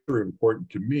fish are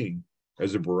important to me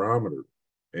as a barometer.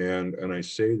 And I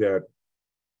say that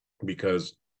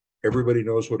because everybody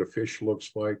knows what a fish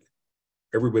looks like.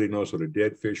 Everybody knows what a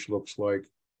dead fish looks like.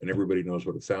 and everybody knows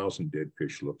what 1,000 dead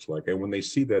fish looks like. And when they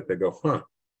see that, they go, huh,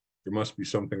 there must be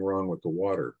something wrong with the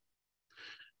water.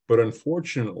 But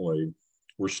unfortunately,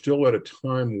 we're still at a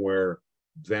time where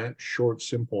that short,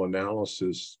 simple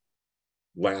analysis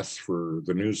lasts for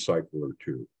the news cycle or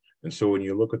two. And so when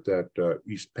you look at that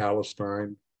East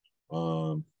Palestine, I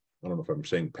don't know if I'm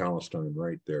saying Palestine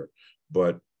right there,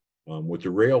 but with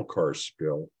the rail car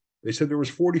spill, they said there was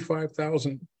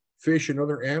 45,000 fish and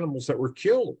other animals that were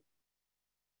killed.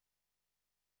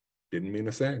 Didn't mean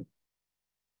a thing,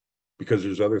 because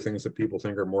there's other things that people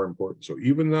think are more important. So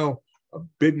even though a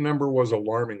big number was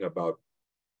alarming about,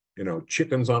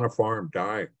 chickens on a farm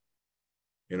dying,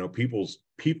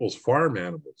 people's farm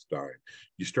animals dying,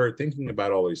 you start thinking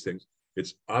about all these things.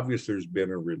 It's obvious there's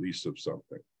been a release of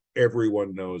something.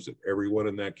 Everyone knows it. Everyone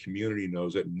in that community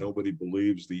knows it. Nobody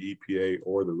believes the EPA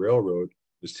or the railroad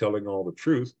is telling all the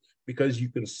truth, because you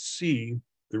can see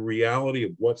the reality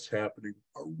of what's happening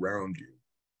around you.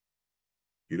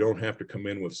 You don't have to come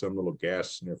in with some little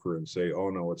gas sniffer and say, oh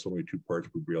no, it's only 2 parts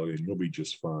per billion, you'll be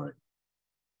just fine.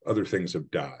 Other things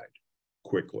have died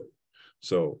quickly.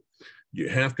 So you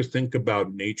have to think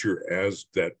about nature as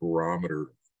that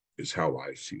barometer, is how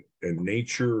I see it. And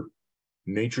nature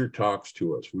talks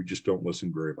to us. We just don't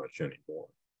listen very much anymore.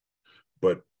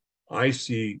 But I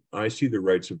see the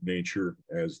rights of nature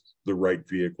as the right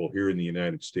vehicle here in the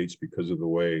United States because of the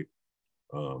way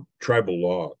tribal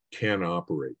law can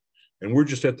operate. And we're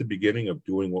just at the beginning of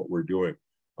doing what we're doing.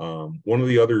 One of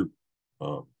the other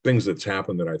things that's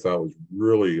happened that I thought was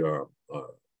really,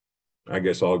 I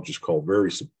guess I'll just call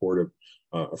very supportive.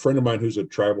 A friend of mine who's a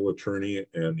tribal attorney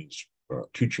and he's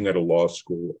teaching at a law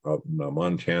school out in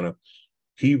Montana,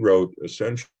 he wrote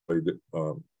essentially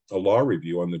a law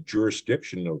review on the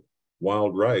jurisdiction of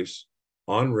wild rice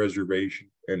on reservation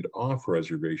and off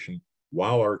reservation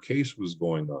while our case was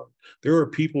going on. There are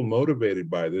people motivated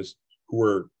by this who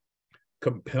are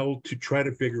compelled to try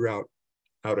to figure out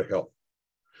how to help.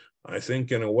 I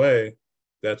think in a way,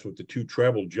 that's what the 2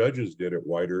 tribal judges did at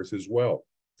White Earth as well.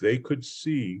 They could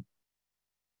see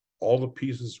all the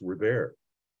pieces were there,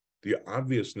 the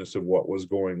obviousness of what was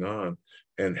going on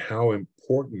and how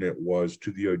important it was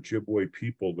to the Ojibwe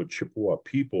people, the Chippewa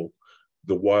people,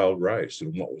 the wild rice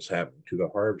and what was happening to the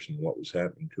harvest and what was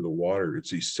happening to the water.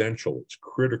 It's essential, it's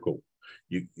critical.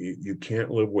 You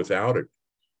can't live without it.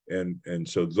 And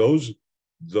so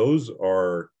those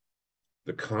are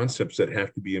the concepts that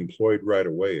have to be employed right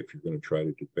away if you're going to try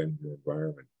to defend your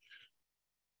environment.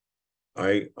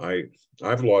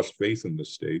 I've lost faith in the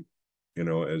state,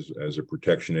 as a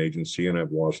protection agency, and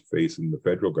I've lost faith in the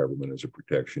federal government as a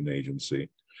protection agency.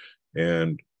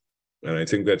 And I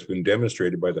think that's been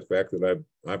demonstrated by the fact that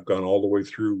I've gone all the way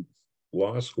through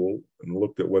law school and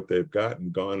looked at what they've got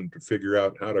and gone to figure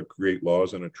out how to create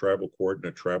laws in a tribal court in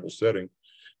a tribal setting,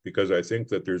 because I think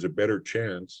that there's a better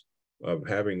chance of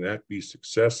having that be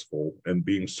successful and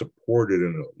being supported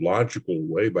in a logical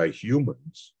way by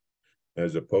humans,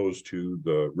 as opposed to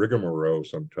the rigmarole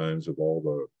sometimes of all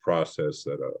the process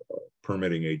that a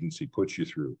permitting agency puts you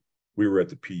through. We were at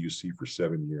the PUC for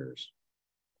 7 years.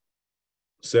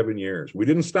 7 years. We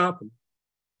didn't stop them.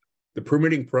 The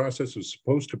permitting process was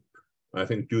supposed to, I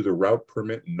think, do the route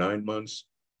permit in 9 months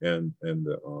and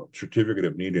the certificate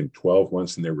of need in 12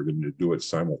 months, and they were going to do it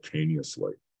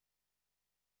simultaneously.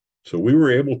 So we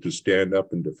were able to stand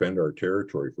up and defend our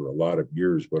territory for a lot of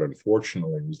years, but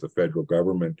unfortunately it was the federal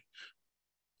government,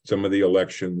 some of the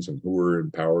elections and who were in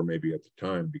power maybe at the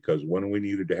time, because when we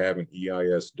needed to have an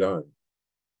EIS done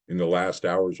in the last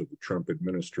hours of the Trump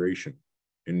administration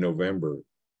in November,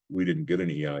 we didn't get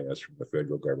an EIS from the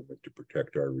federal government to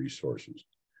protect our resources.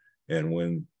 And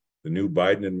when the new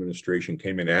Biden administration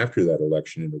came in after that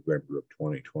election in November of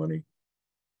 2020,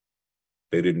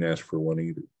 they didn't ask for one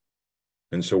either.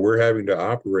 And so we're having to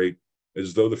operate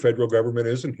as though the federal government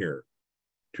isn't here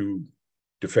to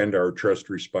defend our trust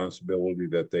responsibility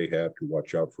that they have to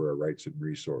watch out for our rights and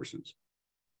resources.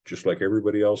 Just like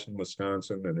everybody else in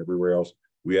Wisconsin and everywhere else,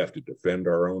 we have to defend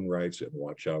our own rights and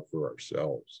watch out for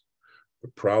ourselves. The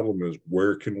problem is,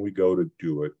 where can we go to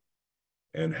do it?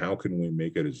 And how can we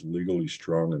make it as legally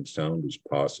strong and sound as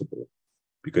possible?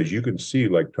 Because you can see,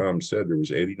 like Tom said, there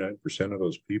was 89% of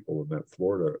those people in that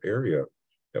Florida area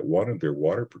that wanted their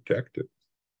water protected.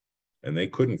 And they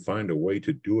couldn't find a way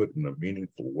to do it in a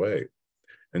meaningful way.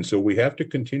 And so we have to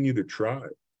continue to try.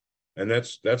 And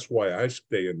that's why I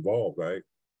stay involved. I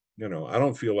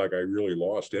don't feel like I really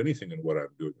lost anything in what I'm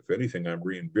doing. If anything, I'm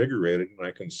reinvigorated and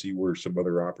I can see where some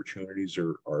other opportunities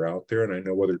are out there. And I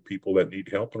know other people that need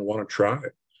help and want to try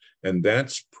it. And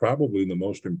that's probably the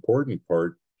most important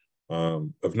part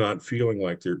of not feeling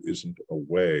like there isn't a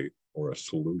way or a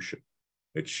solution.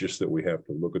 It's just that we have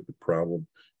to look at the problem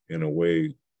in a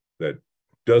way that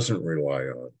doesn't rely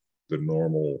on the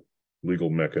normal legal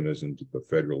mechanisms of the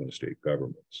federal and state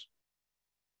governments.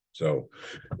 So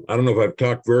I don't know if I've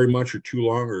talked very much or too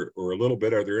long or a little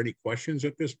bit. Are there any questions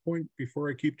at this point before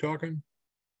I keep talking?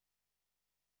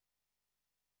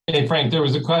 Hey, Frank, there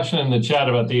was a question in the chat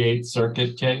about the Eighth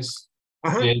Circuit case.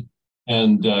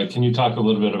 And can you talk a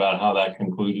little bit about how that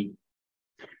concluded?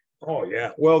 Oh,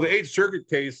 yeah. Well, the Eighth Circuit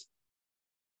case,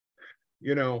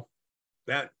 you know,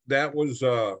 that was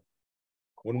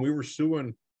when we were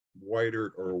suing White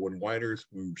Earth, or when White Earth,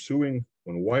 when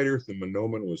White Earth and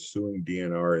Manoomin was suing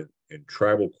DNR in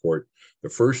tribal court, the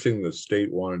first thing the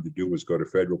state wanted to do was go to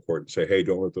federal court and say, hey,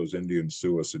 don't let those Indians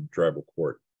sue us in tribal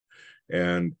court.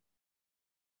 And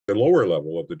the lower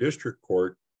level of the district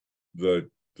court, the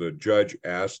judge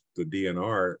asked the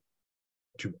DNR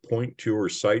to point to or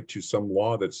cite to some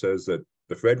law that says that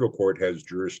the federal court has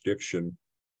jurisdiction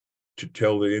to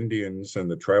tell the Indians and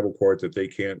the tribal court that they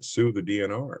can't sue the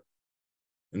DNR.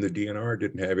 And the DNR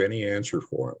didn't have any answer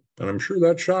for him. And I'm sure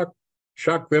that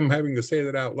shocked them having to say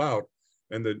that out loud.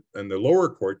 And the lower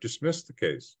court dismissed the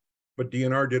case. But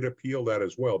DNR did appeal that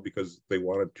as well, because they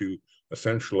wanted to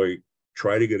essentially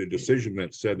try to get a decision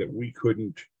that said that we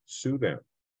couldn't sue them.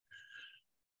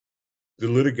 The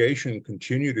litigation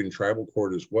continued in tribal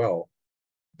court as well,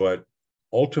 but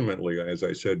ultimately, as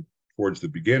I said towards the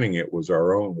beginning, it was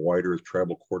our own White Earth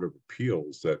Tribal Court of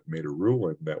Appeals that made a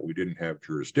ruling that we didn't have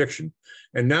jurisdiction.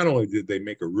 And not only did they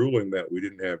make a ruling that we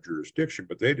didn't have jurisdiction,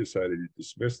 but they decided to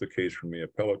dismiss the case from the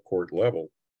appellate court level,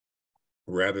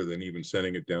 rather than even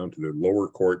sending it down to the lower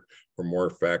court for more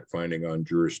fact-finding on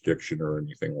jurisdiction or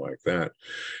anything like that.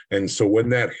 And so when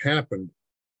that happened,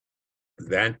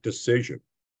 that decision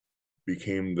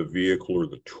became the vehicle or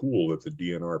the tool that the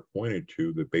DNR pointed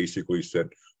to that basically said,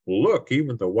 well, look,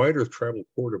 even the White Earth Tribal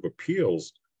Court of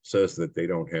Appeals says that they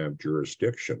don't have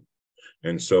jurisdiction.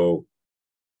 And so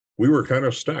we were kind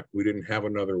of stuck. We didn't have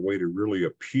another way to really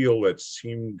appeal that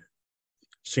seemed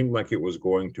like it was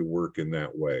going to work in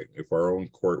that way. If our own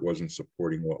court wasn't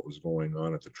supporting what was going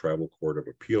on at the Tribal Court of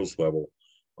Appeals level,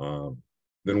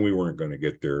 then we weren't going to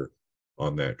get there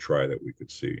on that try that we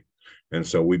could see. And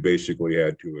so we basically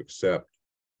had to accept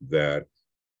that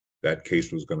that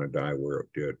case was going to die where it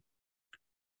did.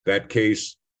 That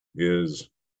case is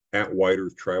at White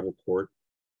Earth Tribal Court.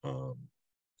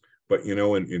 But, you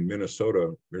know, in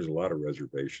Minnesota, there's a lot of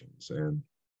reservations.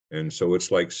 And so it's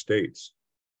like states.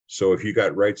 So if you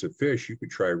got rights of fish, you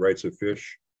could try rights of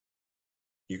fish.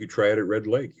 You could try it at Red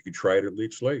Lake. You could try it at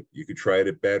Leech Lake. You could try it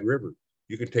at Bad River.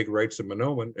 You can take rights of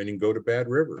Manoomin and you can go to Bad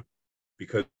River,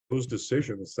 because those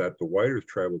decisions that the White Earth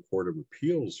Tribal Court of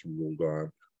Appeals ruled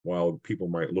on, while people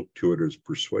might look to it as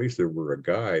persuasive or a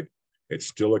guide, it's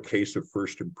still a case of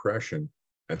first impression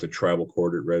at the tribal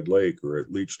court at Red Lake or at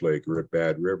Leech Lake or at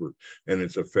Bad River. And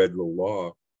it's a federal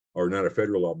law, or not a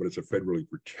federal law, but it's a federally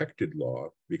protected law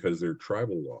because they're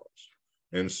tribal laws.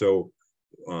 And so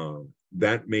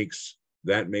that makes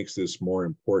this more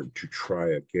important to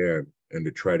try again and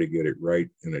to try to get it right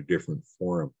in a different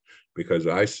forum, because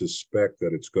I suspect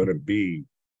that it's going to be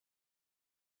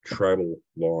tribal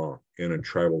law in a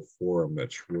tribal forum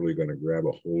that's really going to grab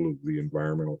a hold of the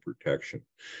environmental protection.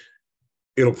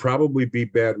 It'll probably be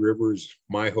Bad River's,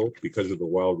 my hope, because of the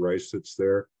wild rice that's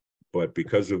there, but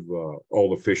because of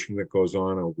all the fishing that goes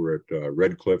on over at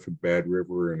Red Cliff and Bad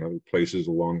River and other places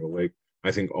along the lake,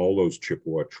 I think all those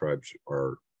Chippewa tribes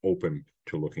are open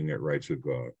to looking at rights of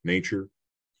nature,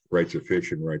 rights of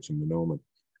fish, and rights of Manoomin.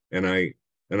 And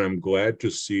I'm glad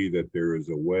to see that there is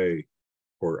a way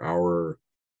for our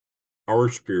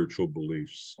spiritual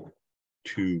beliefs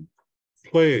to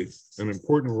play an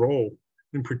important role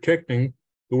in protecting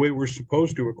the way we're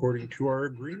supposed to according to our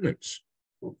agreements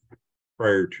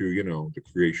prior to, you know, the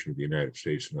creation of the United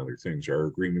States and other things, our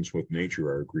agreements with nature,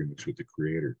 our agreements with the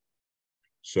Creator.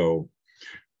 So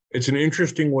it's an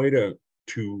interesting way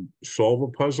to solve a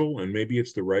puzzle, and maybe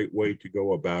it's the right way to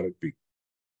go about it,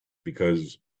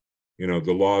 because, you know,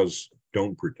 the laws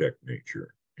don't protect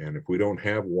nature. And if we don't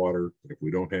have water, if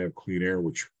we don't have clean air,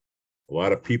 which a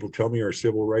lot of people tell me are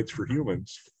civil rights for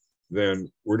humans, then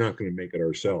we're not going to make it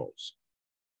ourselves.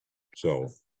 So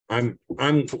I'm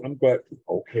glad.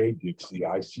 Okay, Dixie,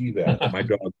 I see that. My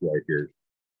dog's right here.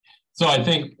 So I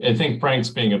think Frank's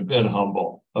being a bit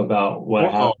humble about what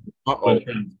happened, what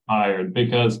transpired,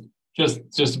 because just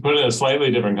to put it in a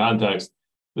slightly different context,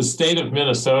 the state of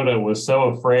Minnesota was so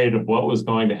afraid of what was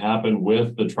going to happen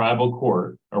with the tribal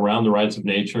court around the rights of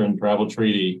nature and tribal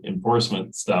treaty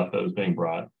enforcement stuff that was being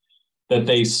brought, that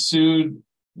they sued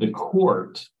the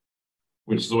court,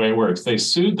 which is the way it works. They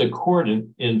sued the court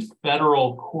in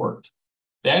federal court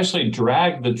they actually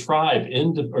dragged the tribe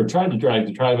into, or tried to drag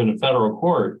the tribe into federal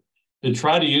court to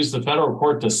try to use the federal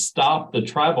court to stop the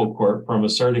tribal court from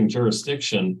asserting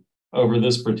jurisdiction over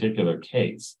this particular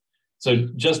case. So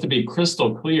just to be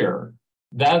crystal clear,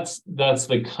 that's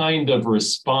the kind of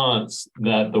response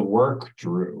that the work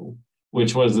drew,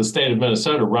 which was the state of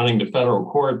Minnesota running to federal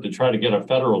court to try to get a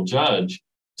federal judge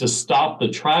to stop the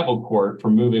tribal court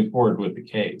from moving forward with the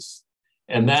case.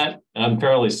 And that, I'm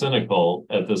fairly cynical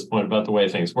at this point about the way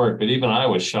things work, but even I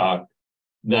was shocked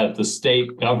that the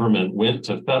state government went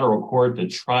to federal court to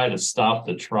try to stop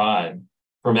the tribe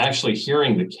from actually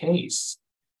hearing the case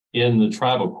in the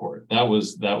tribal court. That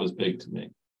was big to me.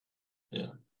 Yeah.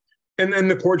 And then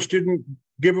the courts didn't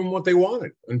give them what they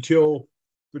wanted until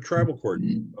the tribal court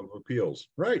of appeals.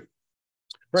 Right.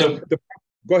 Right. So,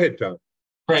 go ahead, Tom.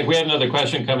 Frank, we had another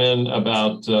question come in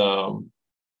about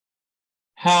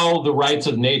how the rights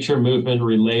of nature movement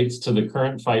relates to the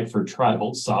current fight for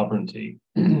tribal sovereignty.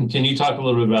 Can you talk a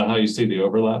little bit about how you see the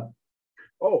overlap?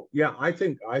 Oh, yeah, I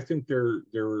think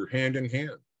they're hand in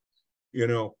hand. You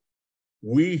know,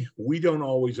 we don't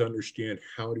always understand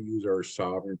how to use our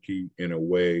sovereignty in a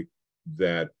way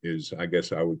that is, I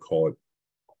guess I would call it,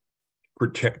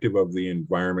 protective of the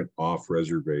environment off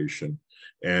reservation,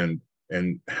 and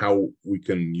how we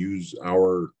can use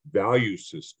our value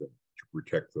system to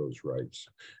protect those rights.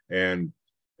 And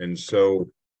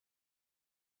so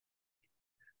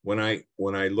when I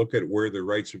look at where the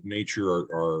rights of nature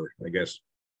are, I guess,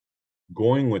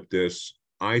 going with this,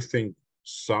 I think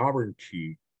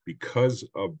sovereignty, because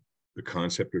of the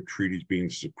concept of treaties being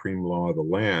the supreme law of the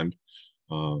land,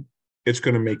 it's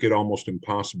going to make it almost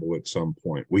impossible at some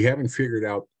point. We haven't figured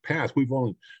out the path. We've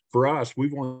only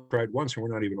tried once, and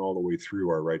we're not even all the way through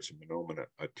our rights of Manoomin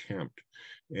attempt.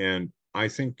 And I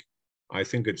think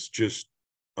it's just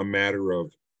a matter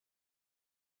of,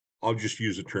 I'll just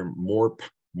use the term,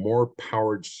 more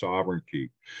powered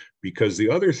sovereignty. Because the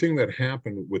other thing that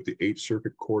happened with the 8th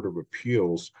Circuit Court of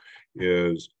Appeals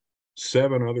is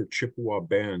 7 other Chippewa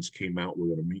bands came out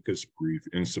with an amicus brief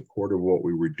in support of what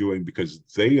we were doing, because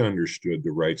they understood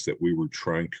the rights that we were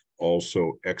trying to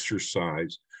also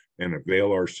exercise and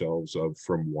avail ourselves of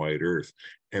from White Earth.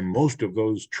 And most of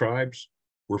those tribes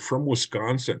were from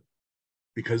Wisconsin,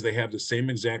 because they have the same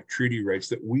exact treaty rights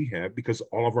that we have, because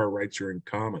all of our rights are in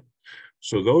common.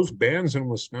 So those bands in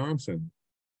Wisconsin,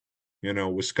 you know,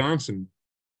 Wisconsin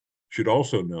should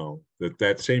also know that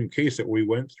that same case that we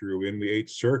went through in the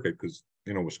 8th Circuit, because,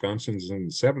 you know, Wisconsin's in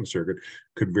the 7th Circuit,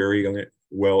 could very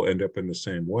well end up in the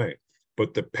same way.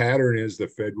 But the pattern is the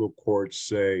federal courts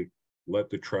say, let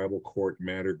the tribal court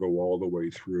matter go all the way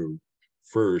through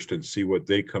first and see what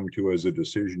they come to as a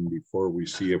decision before we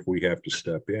see if we have to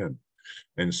step in.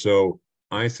 And so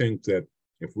I think that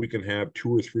if we can have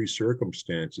 2 or 3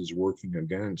 circumstances working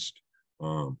against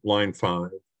Line 5,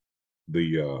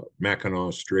 the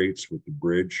Mackinac Straits with the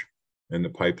bridge and the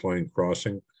pipeline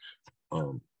crossing,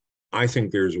 I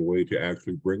think there's a way to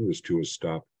actually bring this to a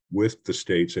stop with the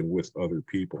states and with other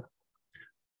people.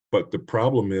 But the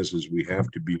problem is we have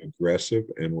to be aggressive,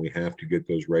 and we have to get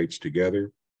those rights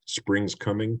together. Spring's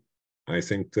coming. I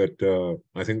think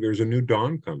there's a new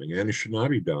dawn coming, and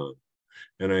Anishinaabe dawn.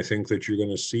 And I think that you're going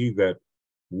to see that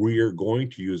we are going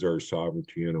to use our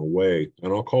sovereignty in a way,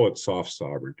 and I'll call it soft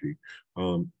sovereignty,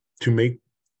 to make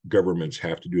governments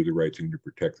have to do the right thing to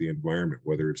protect the environment,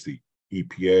 whether it's the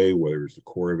EPA, whether it's the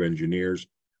Corps of Engineers,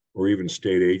 or even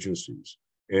state agencies.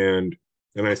 And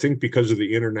I think because of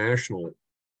the international,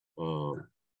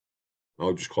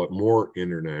 I'll just call it more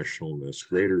internationalness,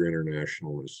 greater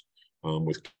internationalness,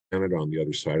 with Canada on the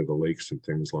other side of the lakes and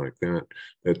things like that,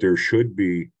 that there should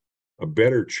be a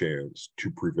better chance to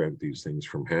prevent these things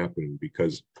from happening,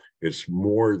 because it's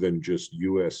more than just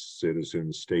US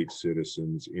citizens, state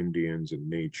citizens, Indians, and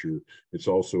nature. It's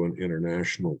also an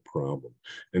international problem.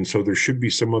 And so there should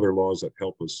be some other laws that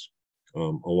help us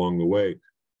along the way.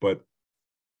 But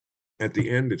at the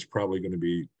end, it's probably going to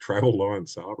be tribal law and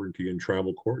sovereignty and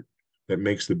tribal court that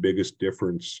makes the biggest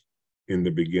difference in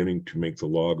the beginning to make the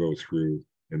law go through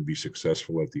and be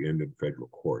successful at the end in federal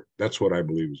court. That's what I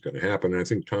believe is going to happen. And I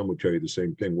think Tom would tell you the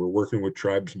same thing. We're working with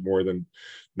tribes more than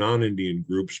non-Indian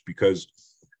groups, because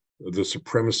the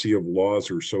supremacy of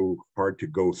laws are so hard to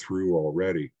go through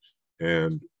already.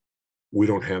 And we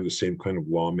don't have the same kind of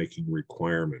lawmaking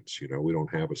requirements. You know, we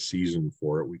don't have a season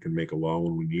for it. We can make a law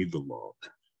when we need the law.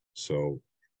 So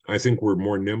I think we're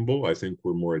more nimble. I think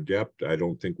we're more adept. I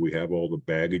don't think we have all the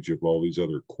baggage of all these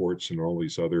other courts and all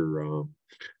these other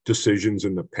decisions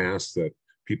in the past that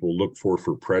people look for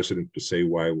precedent to say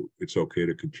why it's okay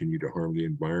to continue to harm the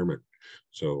environment.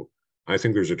 So I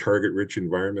think there's a target-rich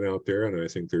environment out there, and I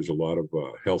think there's a lot of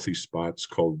healthy spots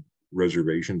called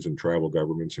reservations and tribal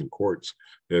governments and courts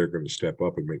that are going to step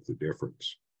up and make the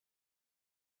difference.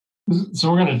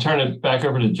 So we're going to turn it back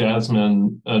over to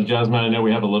Jasmine. Jasmine, I know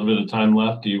we have a little bit of time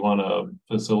left. Do you want to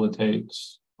facilitate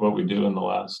what we do in the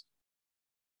last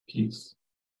piece?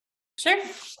 Sure.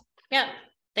 Yeah.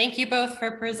 Thank you both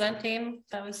for presenting.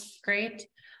 That was great.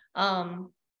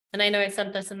 And I know I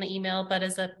sent this in the email, but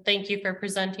as a thank you for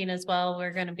presenting as well,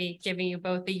 we're going to be giving you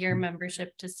both a year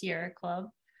membership to Sierra Club.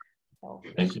 So.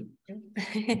 Thank you.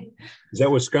 Is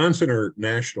that Wisconsin or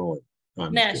national?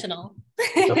 National.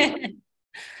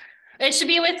 It should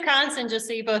be Wisconsin, just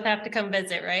so you both have to come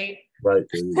visit, right? Right.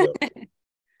 There you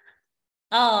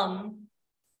go.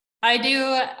 I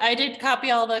did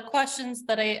copy all the questions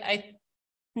that I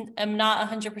am not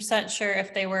 100% sure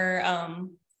if they were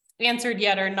answered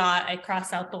yet or not. I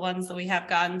crossed out the ones that we have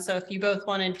gotten. So if you both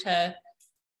wanted to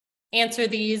answer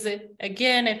these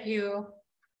again, if you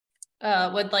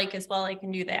would like as well, I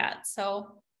can do that.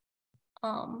 So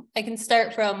I can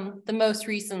start from the most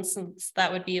recent, since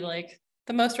that would be like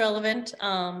the most relevant.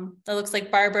 It looks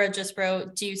like Barbara just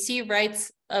wrote, do you see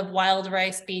rights of wild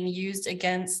rice being used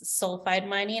against sulfide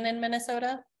mining in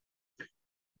Minnesota?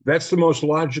 That's the most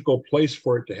logical place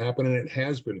for it to happen, and it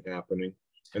has been happening.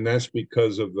 And that's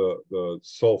because of the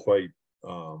sulfite,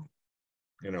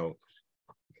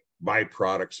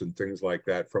 byproducts and things like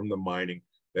that from the mining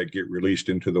that get released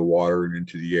into the water and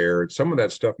into the air. And some of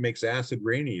that stuff makes acid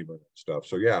rain even and stuff.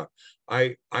 So yeah,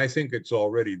 I think it's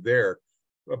already there.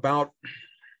 About,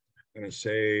 I'm going to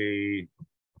say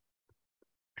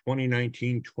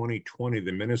 2019, 2020,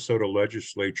 the Minnesota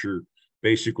legislature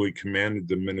basically commanded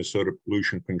the Minnesota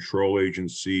Pollution Control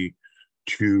Agency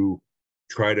to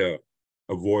try to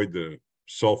avoid the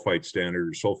sulfite standard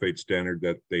or sulfate standard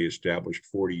that they established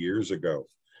 40 years ago.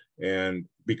 And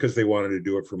because they wanted to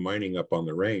do it for mining up on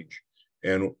the range.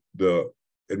 And the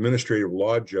administrative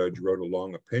law judge wrote a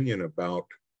long opinion about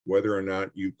whether or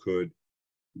not you could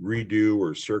redo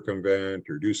or circumvent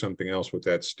or do something else with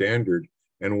that standard.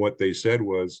 And what they said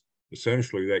was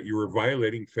essentially that you were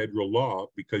violating federal law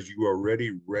because you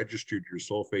already registered your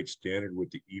sulfate standard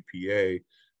with the EPA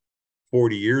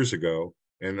 40 years ago.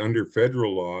 And under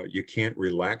federal law, you can't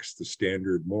relax the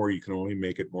standard more. You can only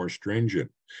make it more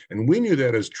stringent. And we knew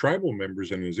that as tribal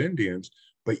members and as Indians,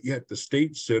 but yet the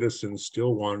state citizens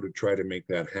still wanted to try to make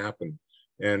that happen.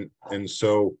 And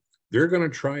so they're going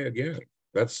to try again.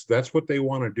 That's what they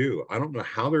want to do. I don't know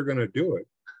how they're going to do it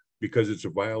because it's a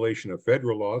violation of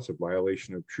federal law. It's a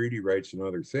violation of treaty rights and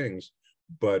other things.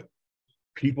 But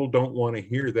people don't want to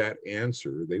hear that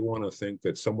answer. They want to think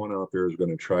that someone out there is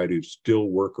going to try to still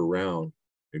work around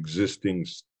existing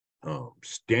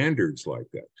standards like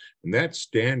that. And that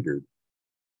standard,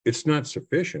 it's not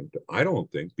sufficient, I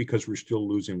don't think, because we're still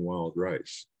losing wild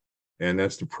rice. And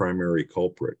that's the primary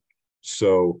culprit.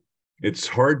 So it's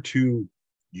hard to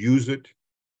use it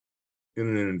in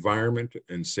an environment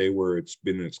and say where it's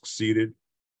been exceeded.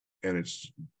 And it's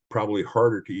probably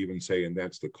harder to even say, and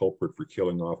that's the culprit for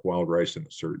killing off wild rice in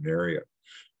a certain area.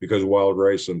 Because wild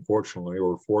rice, unfortunately,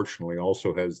 or fortunately,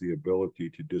 also has the ability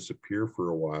to disappear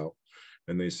for a while.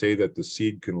 And they say that the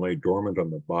seed can lay dormant on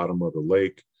the bottom of the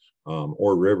lake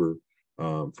or river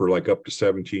for like up to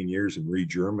 17 years and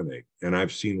regerminate. And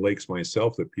I've seen lakes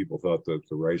myself that people thought that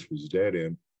the rice was dead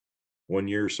in. 1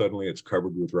 year, suddenly it's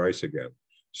covered with rice again.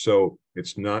 So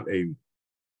it's not a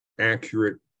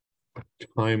accurate,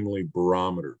 timely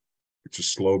barometer. It's a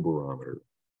slow barometer.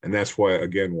 And that's why,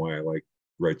 again, why I like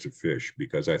rights of fish,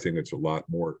 because I think it's a lot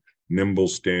more nimble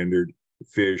standard.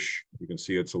 Fish, you can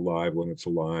see it's alive when it's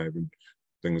alive and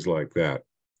things like that.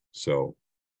 So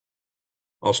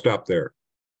I'll stop there.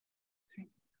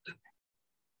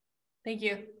 Thank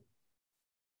you.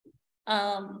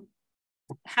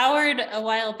 Howard a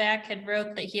while back had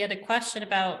wrote that he had a question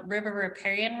about river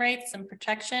riparian rights and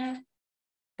protection,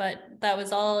 but that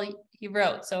was all he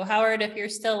wrote. So Howard, if you're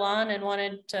still on and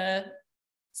wanted to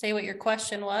say what your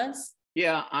question was.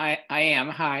 Yeah, I am.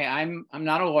 Hi, I'm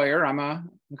not a lawyer. I'm an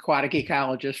aquatic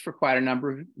ecologist for quite a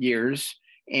number of years.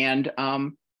 And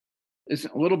it's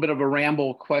a little bit of a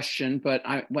ramble question, but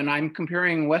when I'm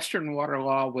comparing Western water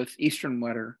law with Eastern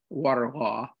water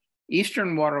law,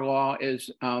 Eastern water law is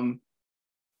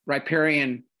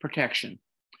riparian protection.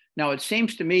 Now, it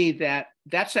seems to me that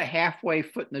that's a halfway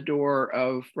foot in the door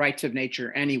of rights of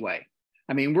nature anyway.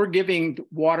 I mean, we're giving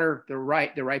water the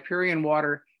riparian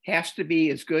water has to be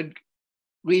as good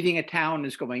leaving a town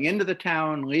as going into the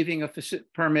town, leaving a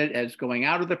permit as going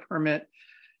out of the permit.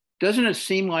 Doesn't it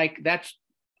seem like that's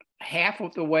half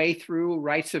of the way through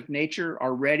rights of nature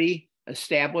already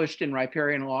established in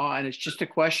riparian law, and it's just a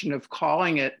question of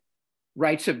calling it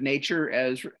rights of nature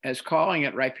as calling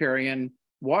it riparian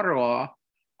water law.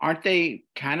 Aren't they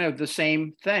kind of the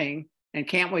same thing? And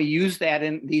can't we use that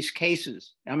in these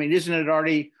cases? I mean, isn't it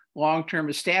already long-term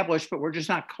established, but we're just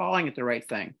not calling it the right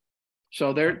thing?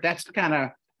 So that's kind of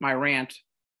my rant.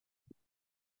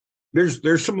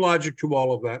 There's some logic to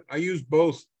all of that. I use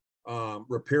both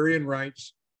riparian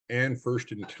rights and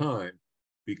first in time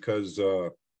because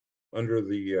under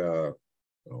the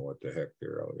oh, what the heck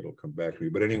there, it'll come back to me.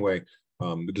 But anyway,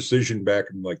 the decision back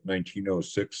in like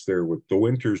 1906 there with the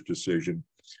Winters decision,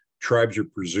 tribes are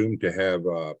presumed to have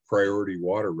priority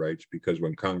water rights because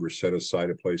when Congress set aside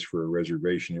a place for a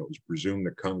reservation, it was presumed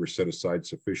that Congress set aside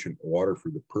sufficient water for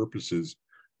the purposes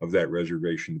of that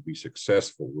reservation to be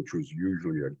successful, which was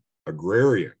usually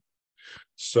agrarian.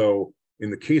 So in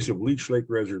the case of Leech Lake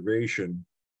Reservation,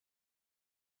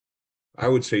 I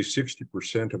would say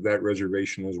 60% of that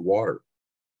reservation is water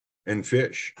and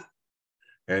fish.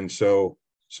 And so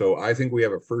I think we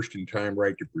have a first in time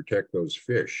right to protect those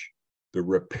fish. The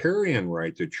riparian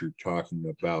right that you're talking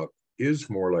about is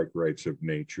more like rights of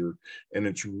nature, and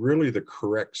it's really the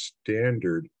correct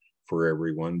standard for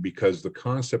everyone because the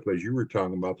concept, as you were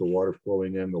talking about, the water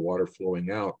flowing in, the water flowing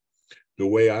out, the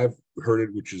way I've heard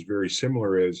it, which is very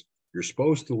similar, is you're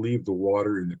supposed to leave the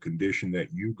water in the condition that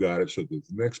you got it so that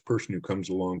the next person who comes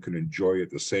along can enjoy it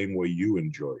the same way you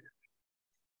enjoy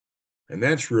it. And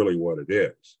that's really what it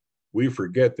is. We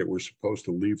forget that we're supposed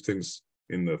to leave things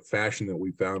in the fashion that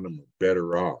we found them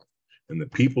better off. And the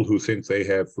people who think they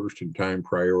have first in time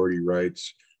priority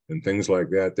rights and things like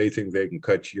that, they think they can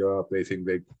cut you off. They think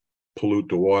they pollute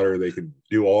the water. They can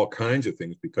do all kinds of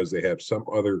things because they have some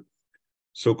other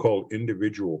so-called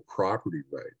individual property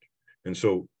right. And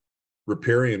so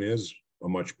riparian is a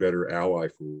much better ally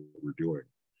for what we're doing.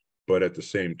 But at the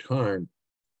same time,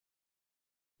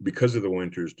 because of the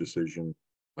Winters decision,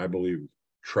 I believe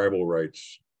tribal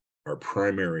rights are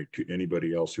primary to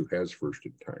anybody else who has first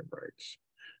in time rights.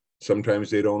 Sometimes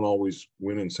they don't always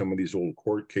win in some of these old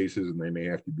court cases and they may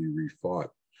have to be refought,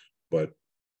 but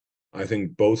I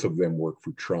think both of them work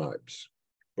for tribes.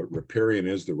 But riparian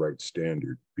is the right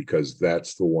standard because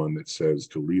that's the one that says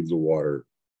to leave the water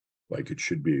like it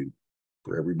should be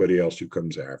for everybody else who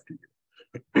comes after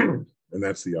you. And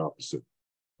that's the opposite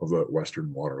of the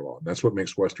Western water law. And that's what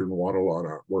makes Western water law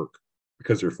not work,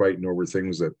 because they're fighting over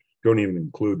things that don't even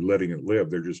include letting it live.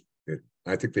 They're just,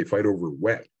 I think they fight over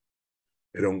wet.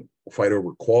 They don't fight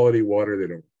over quality water. They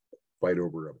don't fight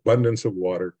over abundance of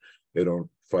water. They don't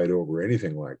fight over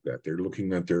anything like that. They're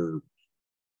looking at their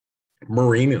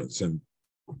marinas and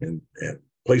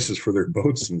places for their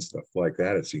boats and stuff like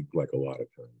that, it seems like a lot of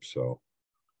times. So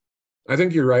I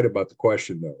think you're right about the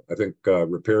question, though. I think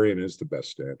riparian is the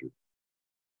best standard.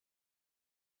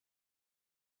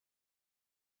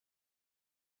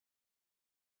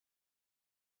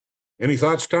 Any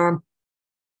thoughts, Tom?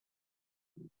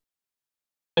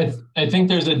 I think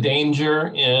there's a danger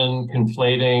in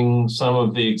conflating some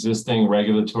of the existing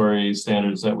regulatory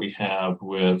standards that we have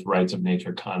with rights of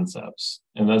nature concepts.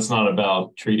 And that's not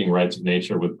about treating rights of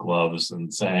nature with gloves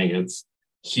and saying it's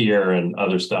here and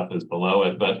other stuff is below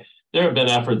it. But there have been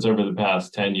efforts over the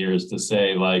past 10 years to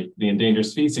say, like, the Endangered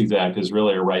Species Act is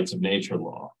really a rights of nature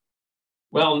law.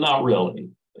 Well, not really.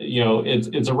 You know,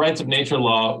 it's a rights of nature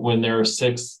law when there are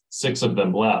six of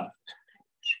them left.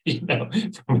 You know,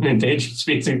 from an Endangered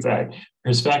Species Act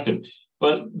perspective.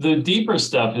 But the deeper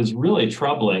stuff is really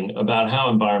troubling about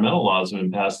how environmental laws have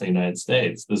been passed in the United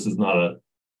States. This is not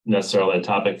necessarily a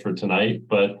topic for tonight,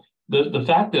 but the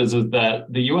fact is that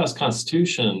the US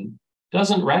Constitution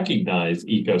doesn't recognize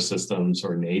ecosystems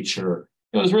or nature.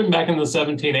 It was written back in the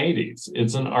 1780s.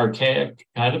 It's an archaic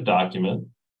kind of document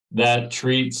that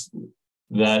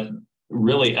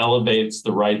really elevates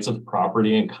the rights of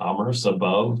property and commerce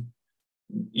above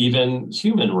even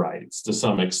human rights to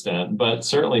some extent, but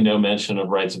certainly no mention of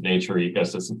rights of nature or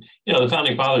ecosystem. You know, the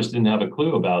founding fathers didn't have a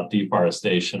clue about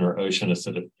deforestation or ocean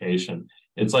acidification.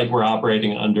 It's like we're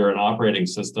operating under an operating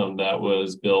system that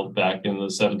was built back in the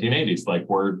 1780s, like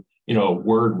Word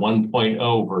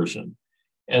 1.0 version.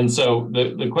 And so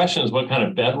the question is, what kind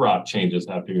of bedrock changes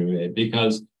have to be made?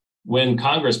 Because when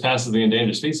Congress passes the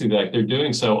Endangered Species Act, they're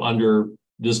doing so under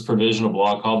this provision of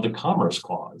law called the Commerce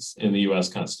Clause in the US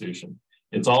Constitution.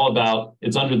 It's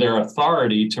under their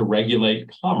authority to regulate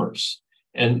commerce.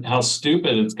 And how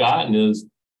stupid it's gotten is,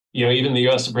 you know, even the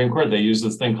US Supreme Court, they use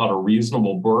this thing called a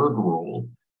reasonable bird rule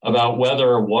about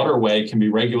whether a waterway can be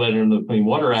regulated under the Clean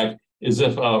Water Act, is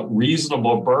if a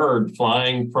reasonable bird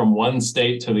flying from one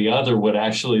state to the other would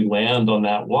actually land on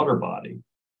that water body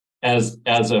as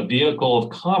a vehicle of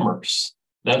commerce.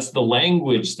 That's the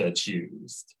language that's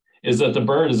used, is that the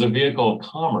bird is a vehicle of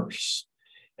commerce.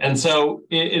 And so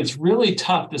it's really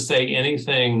tough to say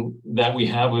anything that we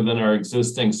have within our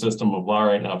existing system of law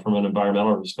right now from an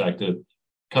environmental perspective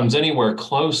comes anywhere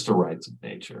close to rights of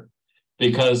nature,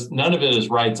 because none of it is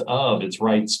rights of, it's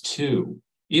rights to.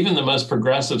 Even the most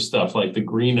progressive stuff like the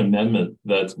Green Amendment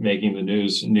that's making the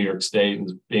news in New York State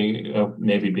and being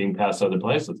maybe being passed other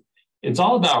places, it's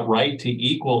all about right to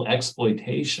equal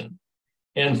exploitation.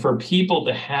 And for people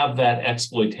to have that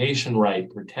exploitation right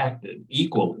protected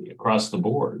equally across the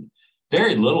board,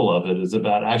 very little of it is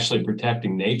about actually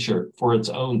protecting nature for its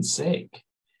own sake.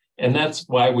 And that's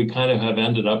why we kind of have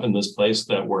ended up in this place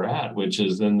that we're at, which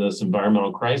is in this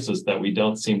environmental crisis that we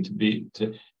don't seem to be,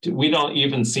 we don't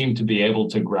even seem to be able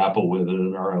to grapple with it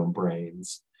in our own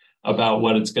brains about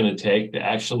what it's going to take to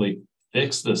actually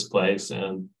fix this place,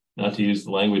 and not to use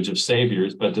the language of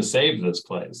saviors, but to save this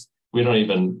place. We don't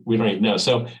even know.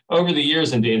 So over the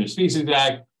years, Endangered Species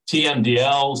Act,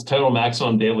 TMDLs, total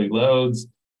maximum daily loads,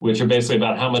 which are basically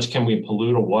about how much can we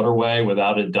pollute a waterway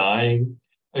without it dying.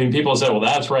 I mean, people say, well,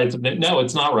 that's rights of nature. No,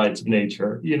 it's not rights of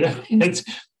nature. You know, it's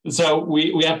so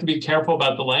we have to be careful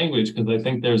about the language, because I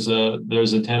think there's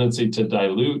a tendency to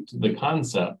dilute the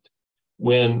concept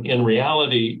when in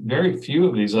reality, very few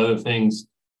of these other things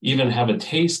even have a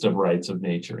taste of rights of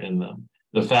nature in them.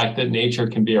 The fact that nature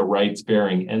can be a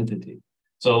rights-bearing entity.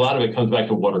 So a lot of it comes back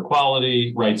to water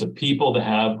quality, rights of people to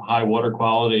have high water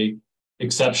quality,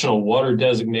 exceptional water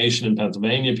designation in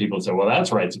Pennsylvania. People say, well,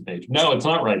 that's rights of nature. No, it's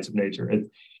not rights of nature.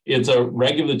 It's a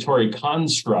regulatory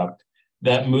construct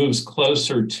that moves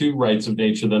closer to rights of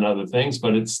nature than other things,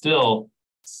 but it's still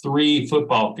 3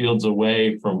 football fields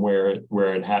away from where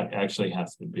it actually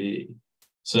has to be.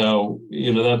 So,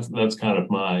 you know, that's kind of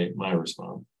my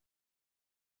response.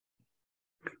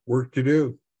 Work to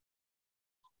do.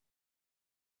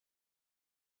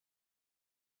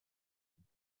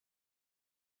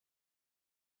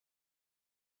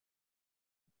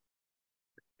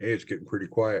 Hey, it's getting pretty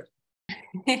quiet.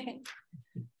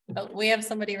 Oh, we have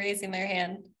somebody raising their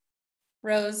hand.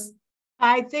 Rose.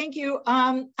 Hi, thank you.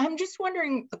 I'm just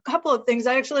wondering a couple of things.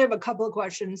 I actually have a couple of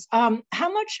questions. How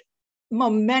much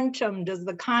momentum does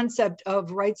the concept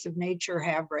of rights of nature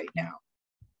have right now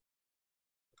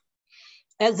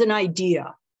as an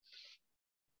idea?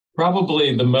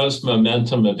 Probably the most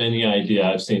momentum of any idea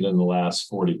I've seen in the last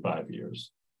 45 years.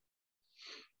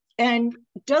 And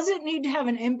does it need to have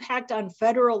an impact on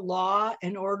federal law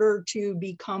in order to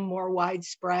become more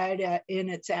widespread in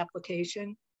its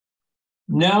application?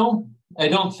 No, I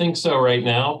don't think so right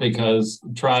now, because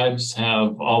tribes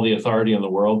have all the authority in the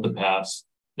world to pass.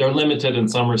 They're limited in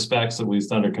some respects, at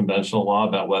least under conventional law,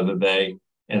 about whether they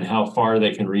and how far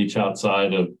they can reach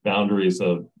outside of boundaries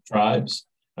of tribes.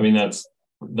 I mean, that's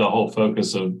the whole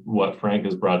focus of what Frank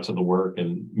has brought to the work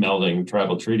and melding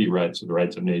tribal treaty rights with the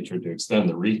rights of nature to extend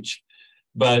the reach.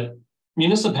 But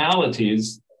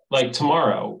municipalities, like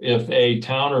tomorrow, if a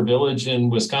town or village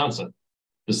in Wisconsin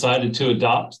decided to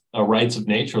adopt a rights of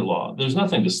nature law, there's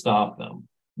nothing to stop them.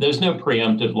 There's no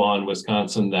preemptive law in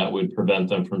Wisconsin that would prevent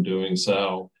them from doing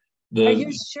so. Are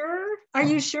you sure? Are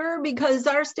you sure? Because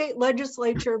our state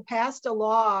legislature passed a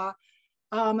law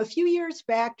a few years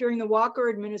back during the Walker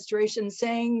administration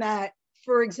saying that,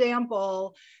 for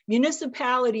example,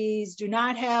 municipalities do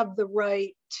not have the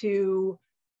right to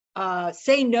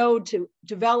say no to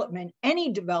development,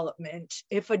 any development.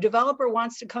 If a developer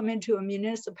wants to come into a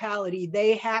municipality,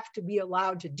 they have to be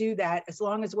allowed to do that as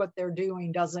long as what they're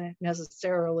doing doesn't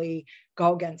necessarily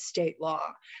go against state law,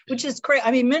 which is crazy.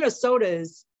 I mean, Minnesota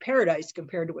is paradise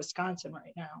compared to Wisconsin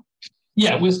right now.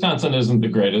 Yeah, Wisconsin isn't the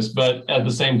greatest, but at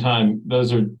the same time,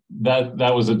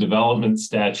 that was a development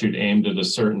statute aimed at a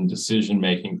certain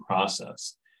decision-making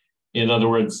process. In other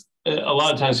words, a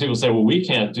lot of times people say, well, we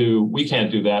can't do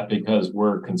that because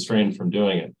we're constrained from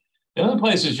doing it. The other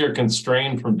places you're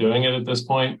constrained from doing it at this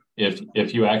point,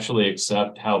 if you actually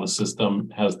accept how the system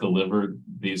has delivered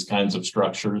these kinds of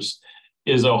structures,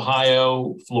 is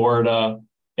Ohio, Florida,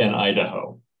 and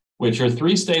Idaho, which are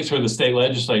 3 states where the state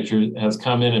legislature has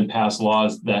come in and passed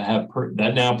laws that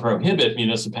now prohibit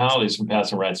municipalities from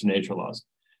passing rights of nature laws.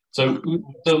 So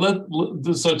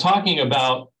talking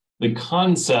about the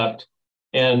concept,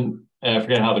 and I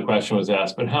forget how the question was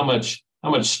asked, but how much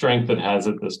strength it has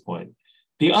at this point.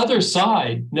 The other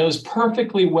side knows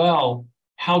perfectly well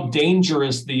how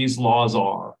dangerous these laws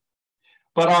are.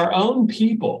 But our own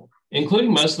people,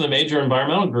 including most of the major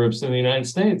environmental groups in the United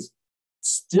States,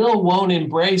 still won't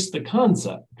embrace the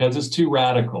concept because it's too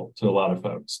radical to a lot of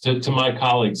folks, to my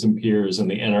colleagues and peers in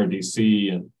the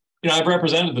NRDC. And, I've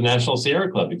represented the National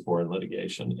Sierra Club before in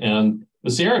litigation. And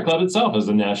The Sierra Club itself as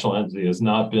a national entity has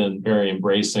not been very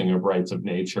embracing of rights of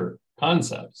nature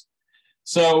concepts.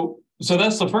 So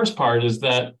that's the first part, is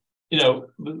that,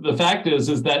 the fact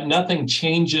is that nothing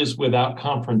changes without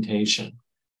confrontation.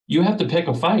 You have to pick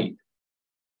a fight.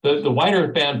 The White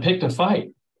Earth Band picked a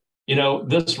fight.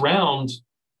 This round,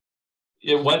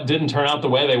 what didn't turn out the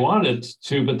way they wanted it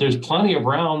to, but there's plenty of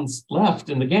rounds left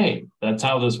in the game. That's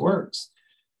how this works.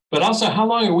 But also, how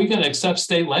long are we going to accept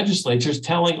state legislatures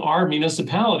telling our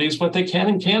municipalities what they can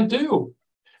and can't do?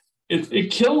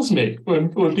 It kills me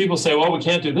when people say, well, we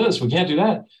can't do this, we can't do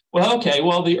that. Well, okay,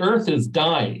 well, the earth is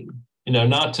dying,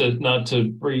 not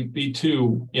to be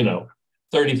too,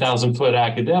 30,000 foot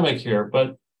academic here,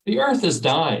 but the earth is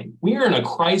dying. We are in a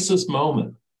crisis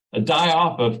moment, a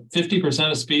die-off of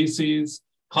 50% of species,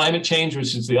 climate change,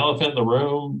 which is the elephant in the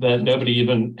room that nobody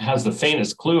even has the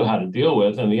faintest clue how to deal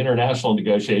with, and the international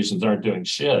negotiations aren't doing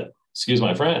shit, excuse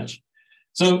my French.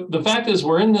 So the fact is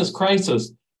we're in this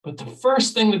crisis, but the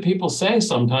first thing that people say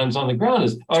sometimes on the ground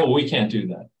is, oh, we can't do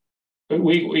that.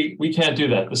 We can't do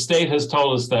that. The state has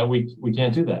told us that we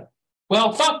can't do that.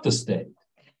 Well, fuck the state,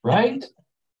 right?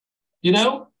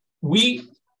 The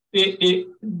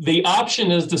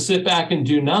option is to sit back and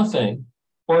do nothing,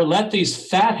 or let these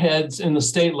fatheads in the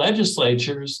state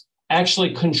legislatures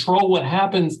actually control what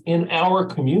happens in our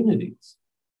communities,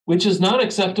 which is not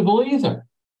acceptable either,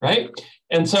 right?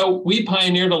 And so we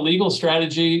pioneered a legal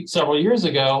strategy several years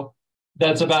ago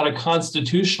that's about a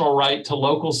constitutional right to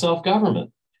local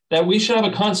self-government, that we should have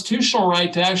a constitutional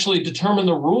right to actually determine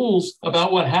the rules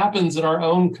about what happens in our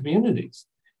own communities.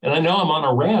 And I know I'm on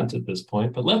a rant at this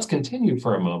point, but let's continue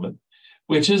for a moment,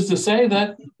 which is to say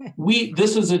that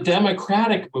this is a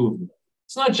democratic movement.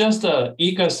 It's not just an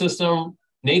ecosystem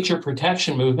nature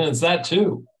protection movement, it's that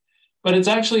too. But it's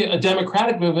actually a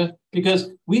democratic movement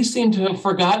because we seem to have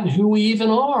forgotten who we even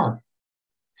are.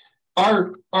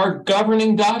 Our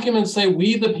governing documents say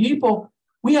we the people.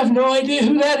 We have no idea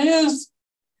who that is.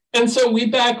 And so we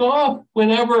back off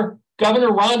whenever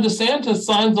Governor Ron DeSantis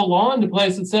signs a law into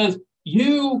place that says,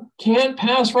 you can't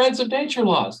pass rights of nature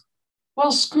laws.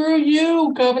 Well, screw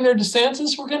you, Governor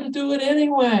DeSantis. We're going to do it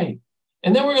anyway.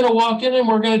 And then we're going to walk in and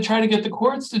we're going to try to get the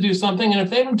courts to do something. And if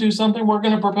they don't do something, we're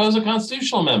going to propose a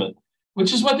constitutional amendment,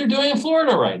 which is what they're doing in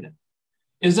Florida right now,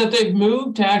 is that they've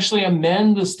moved to actually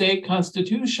amend the state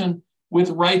constitution with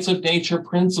rights of nature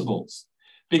principles,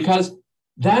 because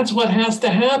that's what has to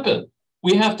happen.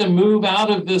 We have to move out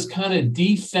of this kind of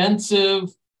defensive,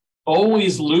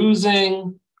 always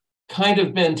losing kind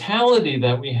of mentality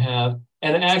that we have,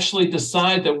 and actually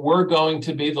decide that we're going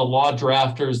to be the law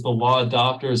drafters, the law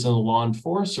adopters, and the law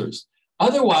enforcers.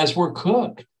 Otherwise, we're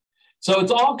cooked. So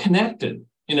it's all connected,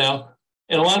 and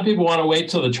a lot of people want to wait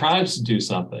till the tribes to do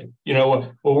something.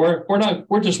 Well,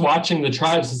 we're just watching the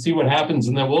tribes to see what happens,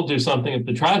 and then we'll do something if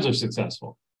the tribes are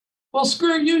successful. Well,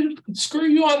 screw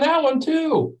you on that one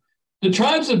too. The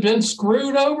tribes have been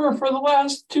screwed over for the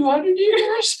last 200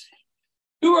 years.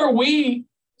 Who are we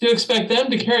to expect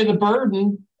them to carry the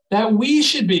burden that we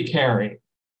should be carrying,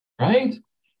 right?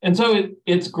 And so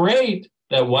it's great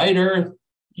that White Earth,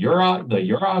 the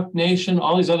Yurok Nation,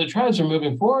 all these other tribes are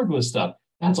moving forward with stuff.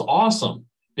 That's awesome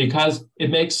because it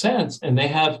makes sense and they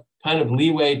have kind of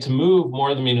leeway to move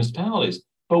more than municipalities.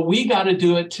 But we got to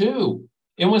do it too.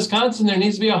 In Wisconsin, there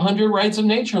needs to be 100 rights of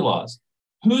nature laws.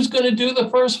 Who's going to do the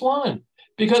first one?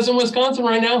 Because in Wisconsin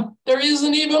right now, there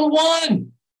isn't even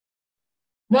one.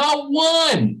 Not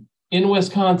one in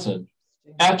Wisconsin.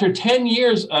 After 10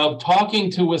 years of talking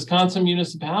to Wisconsin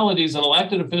municipalities and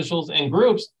elected officials and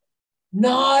groups,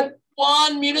 not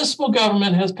one municipal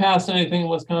government has passed anything in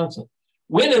Wisconsin.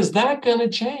 When is that going to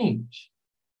change?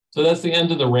 So that's the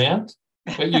end of the rant,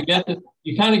 but you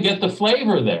kind of get the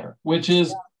flavor there, which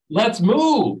is let's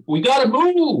move. We got to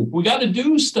move. We got to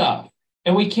do stuff.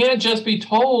 And we can't just be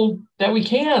told that we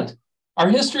can't. Our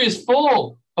history is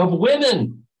full of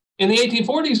women in the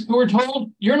 1840s who were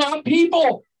told, you're not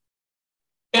people.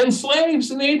 And slaves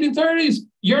in the 1830s,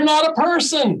 you're not a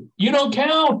person. You don't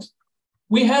count.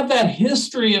 We have that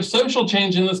history of social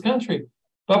change in this country.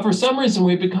 But for some reason,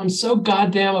 we've become so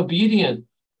goddamn obedient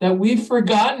that we've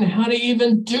forgotten how to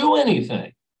even do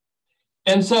anything.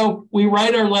 And so we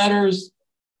write our letters,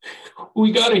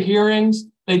 we go to hearings,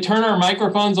 they turn our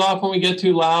microphones off when we get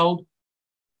too loud,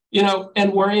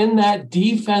 and we're in that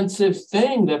defensive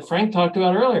thing that Frank talked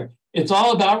about earlier. It's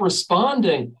all about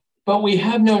responding, but we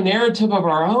have no narrative of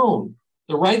our own.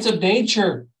 The rights of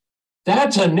nature,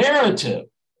 that's a narrative.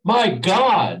 My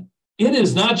God, it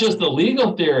is not just the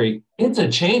legal theory, it's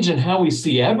a change in how we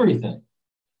see everything.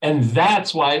 And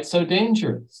that's why it's so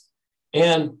dangerous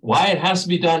and why it has to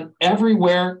be done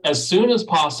everywhere as soon as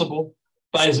possible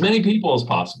by as many people as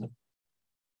possible.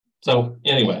 So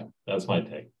anyway, that's my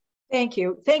take. Thank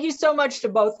you. Thank you so much to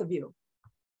both of you.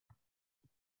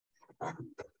 All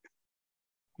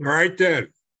right, then.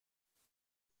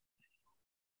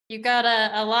 You got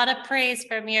a lot of praise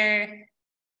from your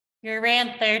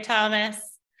rant there, Thomas.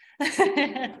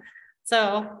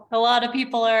 So a lot of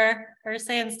people are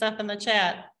saying stuff in the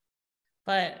chat,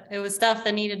 but it was stuff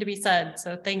that needed to be said.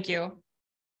 So thank you.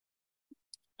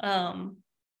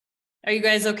 Are you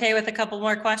guys okay with a couple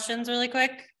more questions really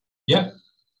quick? Yeah.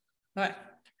 Okay.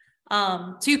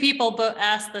 Two people both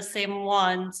asked the same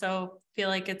one, so feel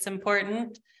like it's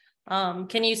important.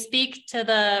 Can you speak to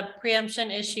the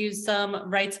preemption issues some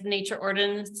rights of nature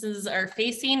ordinances are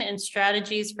facing and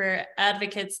strategies for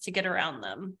advocates to get around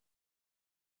them?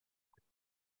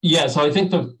 Yeah, so I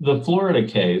think the Florida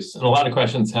case, and a lot of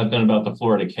questions have been about the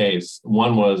Florida case.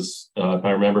 One was, if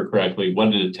I remember correctly,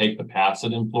 what did it take to pass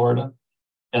it in Florida?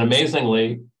 And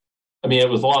amazingly, I mean, it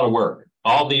was a lot of work.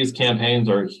 All these campaigns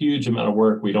are a huge amount of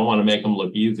work. We don't want to make them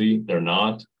look easy. They're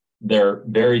not. They're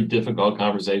very difficult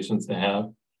conversations to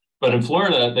have. But in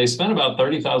Florida, they spent about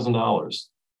 $30,000.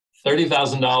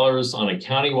 $30,000 on a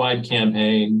countywide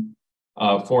campaign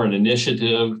for an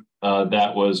initiative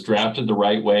that was drafted the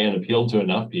right way and appealed to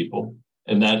enough people.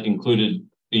 And that included,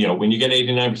 you know, when you get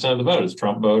 89% of the vote, it's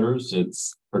Trump voters,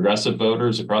 it's progressive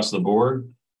voters across the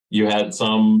board. You had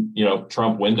some, you know,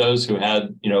 Trump windows who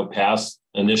had, you know, passed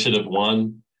Initiative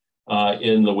 1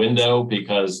 in the window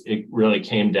because it really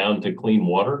came down to clean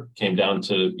water, came down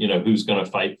to, you know, who's going to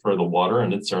fight for the water.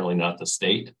 And it's certainly not the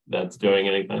state that's doing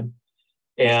anything.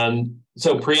 And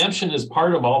so preemption is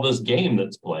part of all this game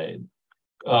that's played.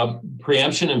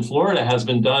 Preemption in Florida has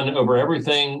been done over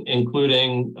everything,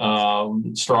 including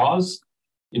straws.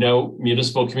 You know,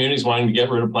 municipal communities wanting to get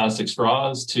rid of plastic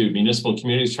straws, to municipal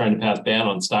communities trying to pass ban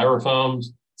on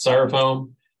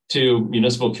styrofoam, to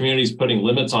municipal communities putting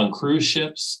limits on cruise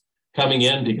ships coming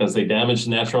in because they damage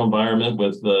the natural environment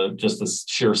with just the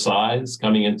sheer size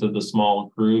coming into the small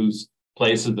cruise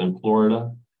places in Florida.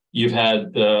 You've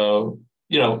had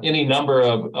you know, any number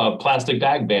of plastic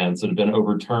bag bans that have been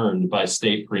overturned by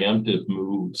state preemptive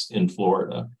moves in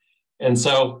Florida. And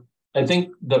so I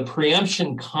think the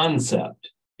preemption concept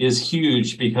is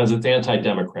huge because it's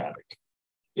anti-democratic.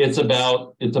 It's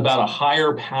about a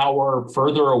higher power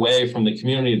further away from the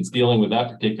community that's dealing with that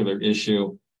particular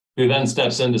issue, who then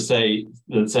steps in to say,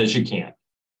 that says you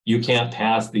can't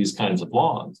pass these kinds of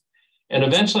laws. And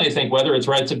eventually, I think whether it's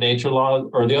rights of nature law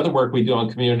or the other work we do on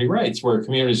community rights, where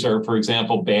communities are, for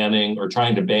example, banning or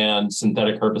trying to ban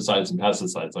synthetic herbicides and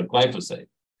pesticides like glyphosate,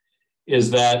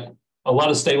 is that a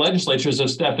lot of state legislatures have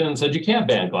stepped in and said, you can't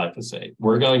ban glyphosate.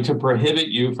 We're going to prohibit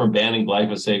you from banning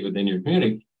glyphosate within your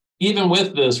community. Even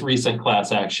with this recent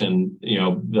class action, you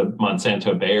know, the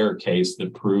Monsanto-Bayer case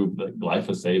that proved that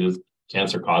glyphosate is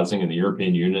cancer causing and the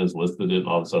European Union has listed it and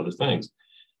all these other things.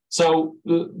 So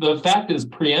the fact is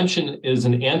preemption is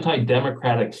an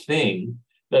anti-democratic thing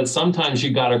that sometimes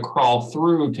you got to crawl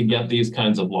through to get these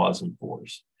kinds of laws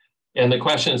enforced. And the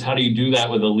question is, how do you do that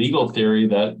with a legal theory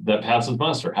that passes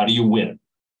muster? How do you win?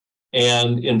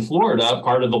 And in Florida,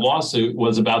 part of the lawsuit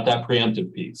was about that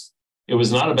preemptive piece. It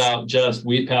was not about just,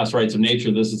 we passed rights of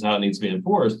nature, this is how it needs to be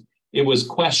enforced. It was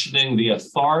questioning the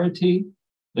authority,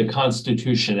 the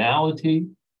constitutionality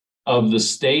of the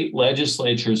state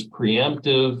legislature's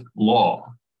preemptive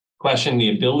law, questioning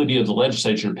the ability of the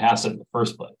legislature to pass it in the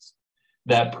first place.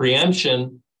 That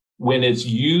preemption, when it's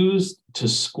used to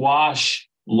squash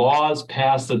laws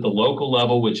passed at the local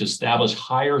level, which establish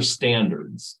higher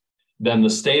standards than the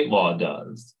state law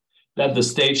does, that the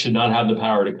state should not have the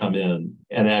power to come in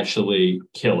and actually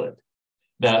kill it.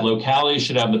 That localities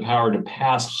should have the power to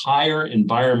pass higher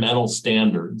environmental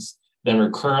standards than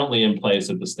are currently in place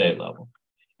at the state level.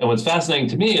 And what's fascinating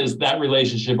to me is that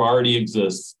relationship already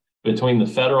exists between the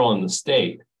federal and the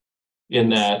state in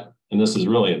that, and this is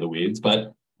really in the weeds, but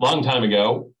a long time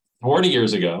ago, 40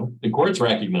 years ago, the courts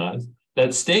recognized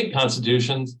that state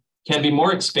constitutions can be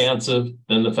more expansive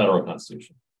than the federal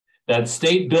constitution. That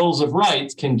state bills of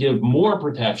rights can give more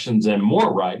protections and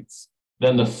more rights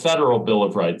than the federal Bill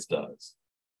of Rights does.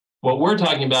 What we're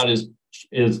talking about is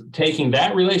taking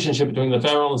that relationship between the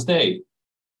federal and state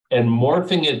and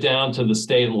morphing it down to the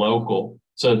state and local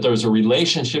so that there's a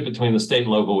relationship between the state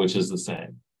and local, which is the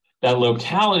same. That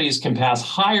localities can pass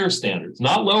higher standards,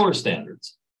 not lower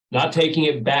standards, not taking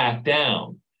it back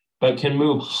down, but can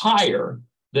move higher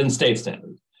than state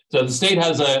standards. So the state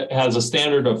has a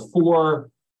standard of 4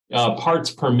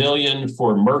 parts per million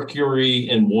for mercury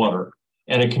in water,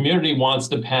 and a community wants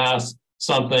to pass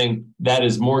something that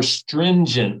is more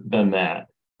stringent than that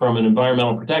from an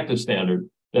environmental protective standard.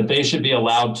 that they should be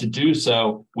allowed to do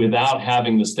so without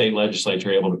having the state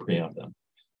legislature able to preempt them.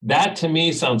 That to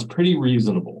me sounds pretty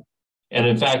reasonable. And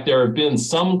in fact, there have been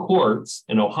some courts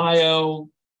in Ohio,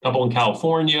 a couple in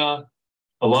California,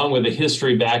 along with a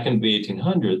history back into the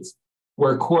 1800s,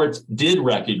 where courts did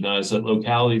recognize that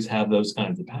localities have those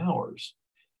kinds of powers.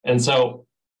 And so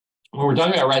when we're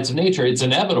talking about rights of nature, it's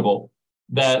inevitable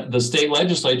that the state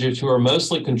legislatures, who are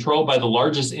mostly controlled by the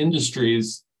largest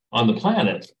industries on the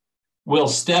planet, will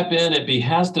step in at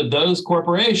behest of those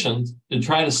corporations to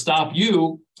try to stop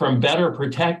you from better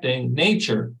protecting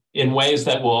nature in ways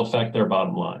that will affect their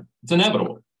bottom line. It's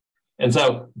inevitable. And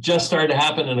so just started to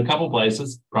happen in a couple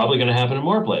places, probably going to happen in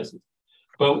more places.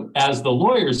 But as the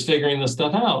lawyers figuring this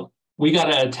stuff out, we got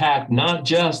to attack not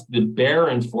just the bare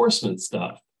enforcement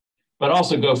stuff, but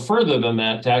also go further than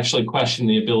that to actually question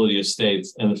the ability of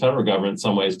states and the federal government in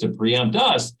some ways to preempt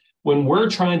us when we're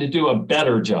trying to do a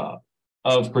better job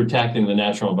of protecting the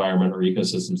natural environment or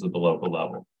ecosystems at the local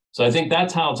level. So I think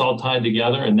that's how it's all tied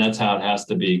together, and that's how it has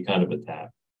to be kind of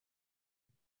attacked.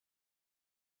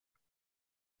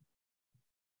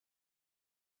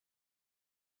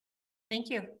 Thank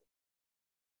you.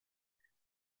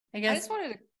 I just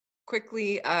wanted to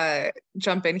quickly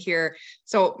jump in here.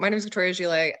 So my name is Victoria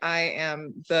Gillet. I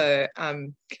am the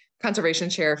conservation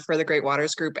chair for the Great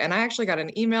Waters Group. And I actually got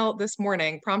an email this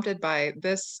morning prompted by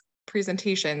this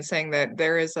presentation saying that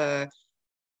there is a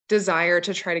desire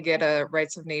to try to get a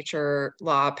rights of nature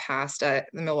law passed at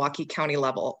the Milwaukee County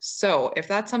level. So if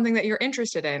that's something that you're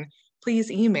interested in,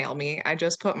 please email me. I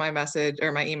just put my message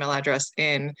or my email address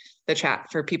in the chat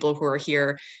for people who are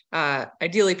here.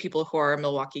 Ideally people who are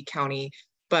Milwaukee County,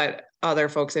 but other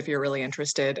folks, if you're really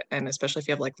interested, and especially if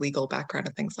you have like legal background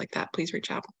and things like that, please reach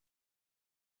out.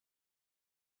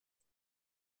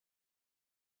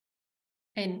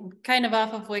 And kind of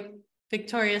off of what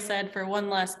Victoria said, for one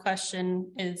last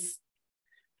question, is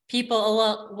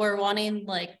people were wanting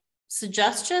like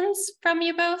suggestions from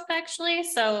you both actually.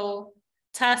 So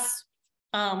Tess,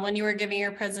 when you were giving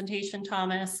your presentation,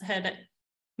 Thomas had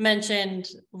mentioned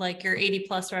like your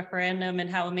 80+ referendum and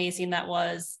how amazing that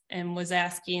was, and was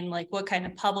asking like what kind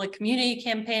of public community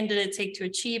campaign did it take to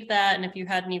achieve that, and if you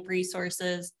had any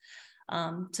resources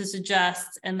to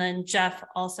suggest. And then Jeff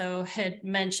also had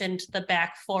mentioned the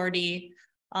back 40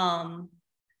 and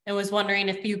was wondering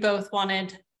if you both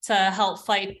wanted to help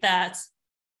fight that,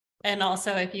 and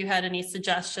also if you had any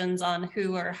suggestions on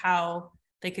who or how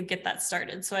they could get that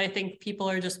started. So I think people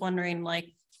are just wondering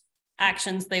like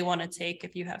actions they want to take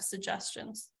if you have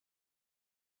suggestions.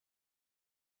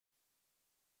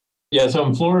 Yeah, so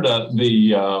in Florida,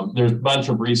 there's a bunch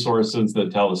of resources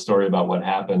that tell the story about what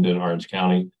happened in Orange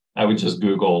County. I would just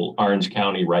Google Orange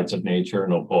County rights of nature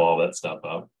and it'll pull all that stuff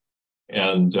up.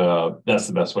 And that's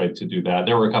the best way to do that.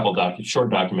 There were a couple short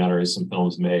documentaries, some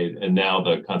films made, and now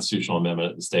the constitutional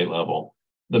amendment at the state level.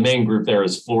 The main group there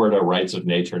is Florida Rights of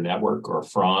Nature Network, or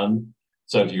FRON.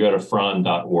 So if you go to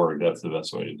fron.org, that's the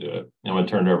best way to do it. I'm going to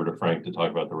turn it over to Frank to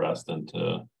talk about the rest and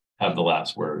to have the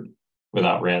last word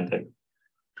without ranting.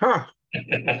 Huh.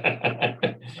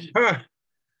 Huh.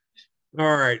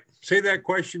 All right. Say that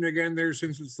question again there,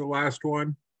 since it's the last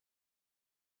one.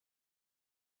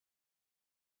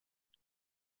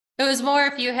 It was more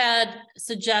if you had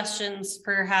suggestions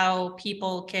for how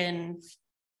people can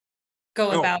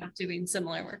go about doing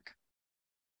similar work.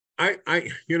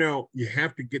 You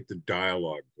have to get the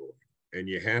dialogue going, and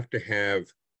you have to have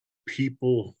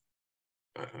people,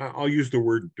 I'll use the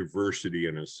word diversity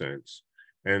in a sense.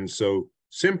 And so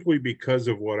simply because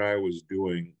of what I was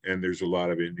doing, and there's a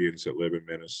lot of Indians that live in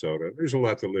Minnesota, there's a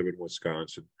lot that live in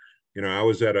Wisconsin. I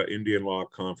was at an Indian law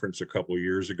conference a couple of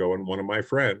years ago, and one of my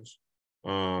friends,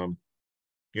 told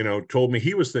me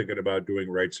he was thinking about doing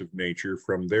rights of nature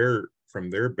from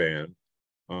their band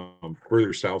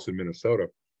further south in Minnesota.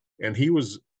 And he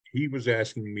was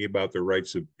asking me about the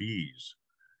rights of bees.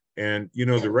 And,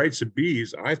 the rights of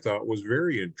bees I thought was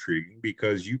very intriguing,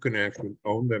 because you can actually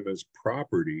own them as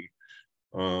property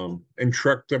and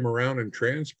truck them around and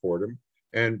transport them.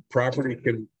 And property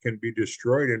can be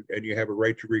destroyed, and you have a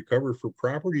right to recover for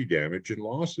property damage and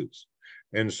losses.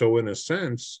 And so in a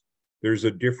sense, there's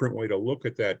a different way to look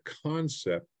at that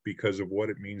concept because of what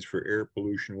it means for air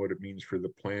pollution, what it means for the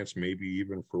plants, maybe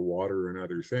even for water and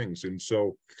other things. And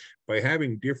so by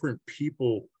having different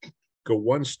people go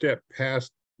one step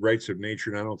past rights of nature,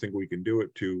 and I don't think we can do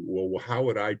it, to, well, how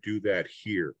would I do that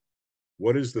here?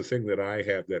 What is the thing that I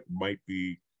have that might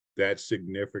be that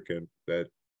significant, that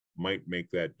might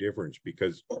make that difference?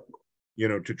 Because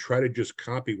to try to just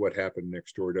copy what happened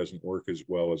next door doesn't work as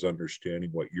well as understanding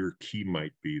what your key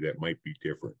might be that might be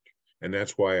different. And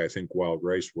that's why I think wild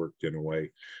rice worked in a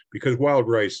way, because wild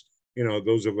rice, you know,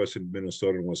 those of us in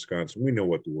Minnesota and Wisconsin, we know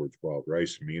what the words wild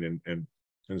rice mean,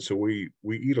 and so we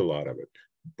eat a lot of it.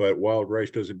 But wild rice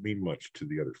doesn't mean much to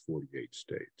the other 48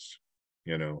 states,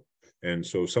 you know. And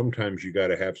so sometimes you got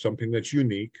to have something that's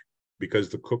unique, because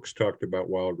the cooks talked about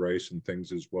wild rice and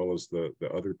things, as well as the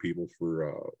other people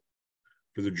for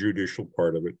the judicial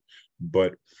part of it.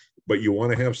 But you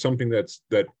want to have something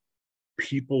that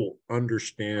people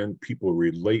understand, people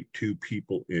relate to,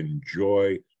 people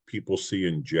enjoy, people see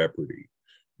in jeopardy.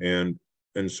 And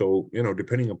so, you know,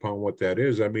 depending upon what that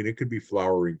is, I mean, it could be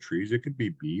flowering trees, it could be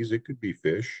bees, it could be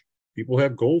fish. People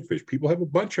have goldfish, people have a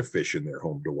bunch of fish in their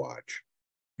home to watch.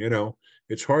 You know,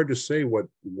 it's hard to say what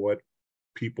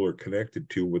people are connected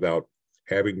to without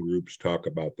having groups talk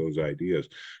about those ideas.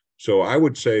 So I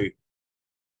would say,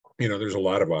 you know, there's a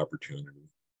lot of opportunity.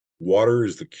 Water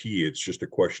is the key. It's just a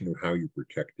question of how you're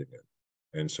protecting it.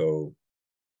 And so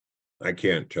I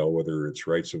can't tell whether it's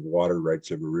rights of water,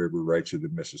 rights of a river, rights of the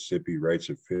Mississippi, rights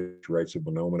of fish, rights of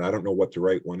Manoomin. I don't know what the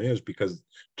right one is, because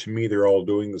to me, they're all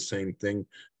doing the same thing.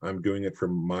 I'm doing it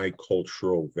from my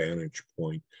cultural vantage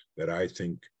point that I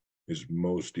think is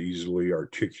most easily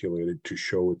articulated to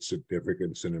show its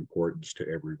significance and importance to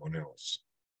everyone else.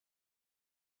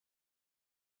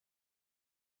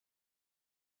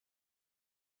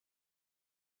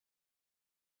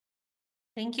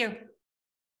 Thank you.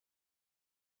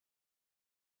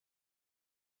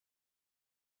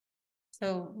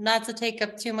 So not to take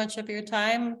up too much of your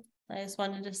time, I just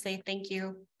wanted to say thank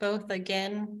you both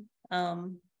again.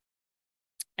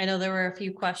 I know there were a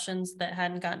few questions that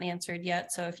hadn't gotten answered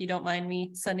yet, so if you don't mind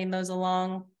me sending those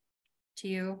along to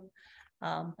you.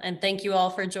 And thank you all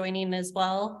for joining as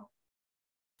well.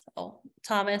 So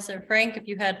Thomas or Frank, if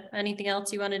you had anything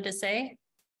else you wanted to say?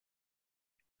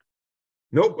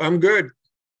 Nope, I'm good.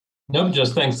 Nope,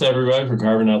 just thanks to everybody for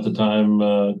carving out the time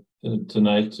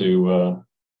tonight to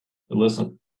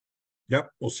listen. Yep,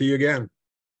 we'll see you again.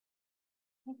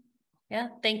 Yeah,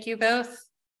 thank you both.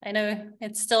 I know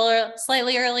it's still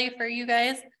slightly early for you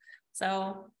guys,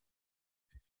 so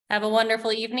have a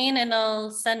wonderful evening, and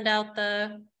I'll send out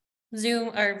the Zoom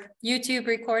or YouTube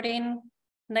recording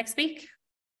next week.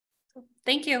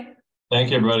 Thank you. Thank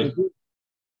you, everybody.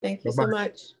 Thank you so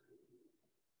much.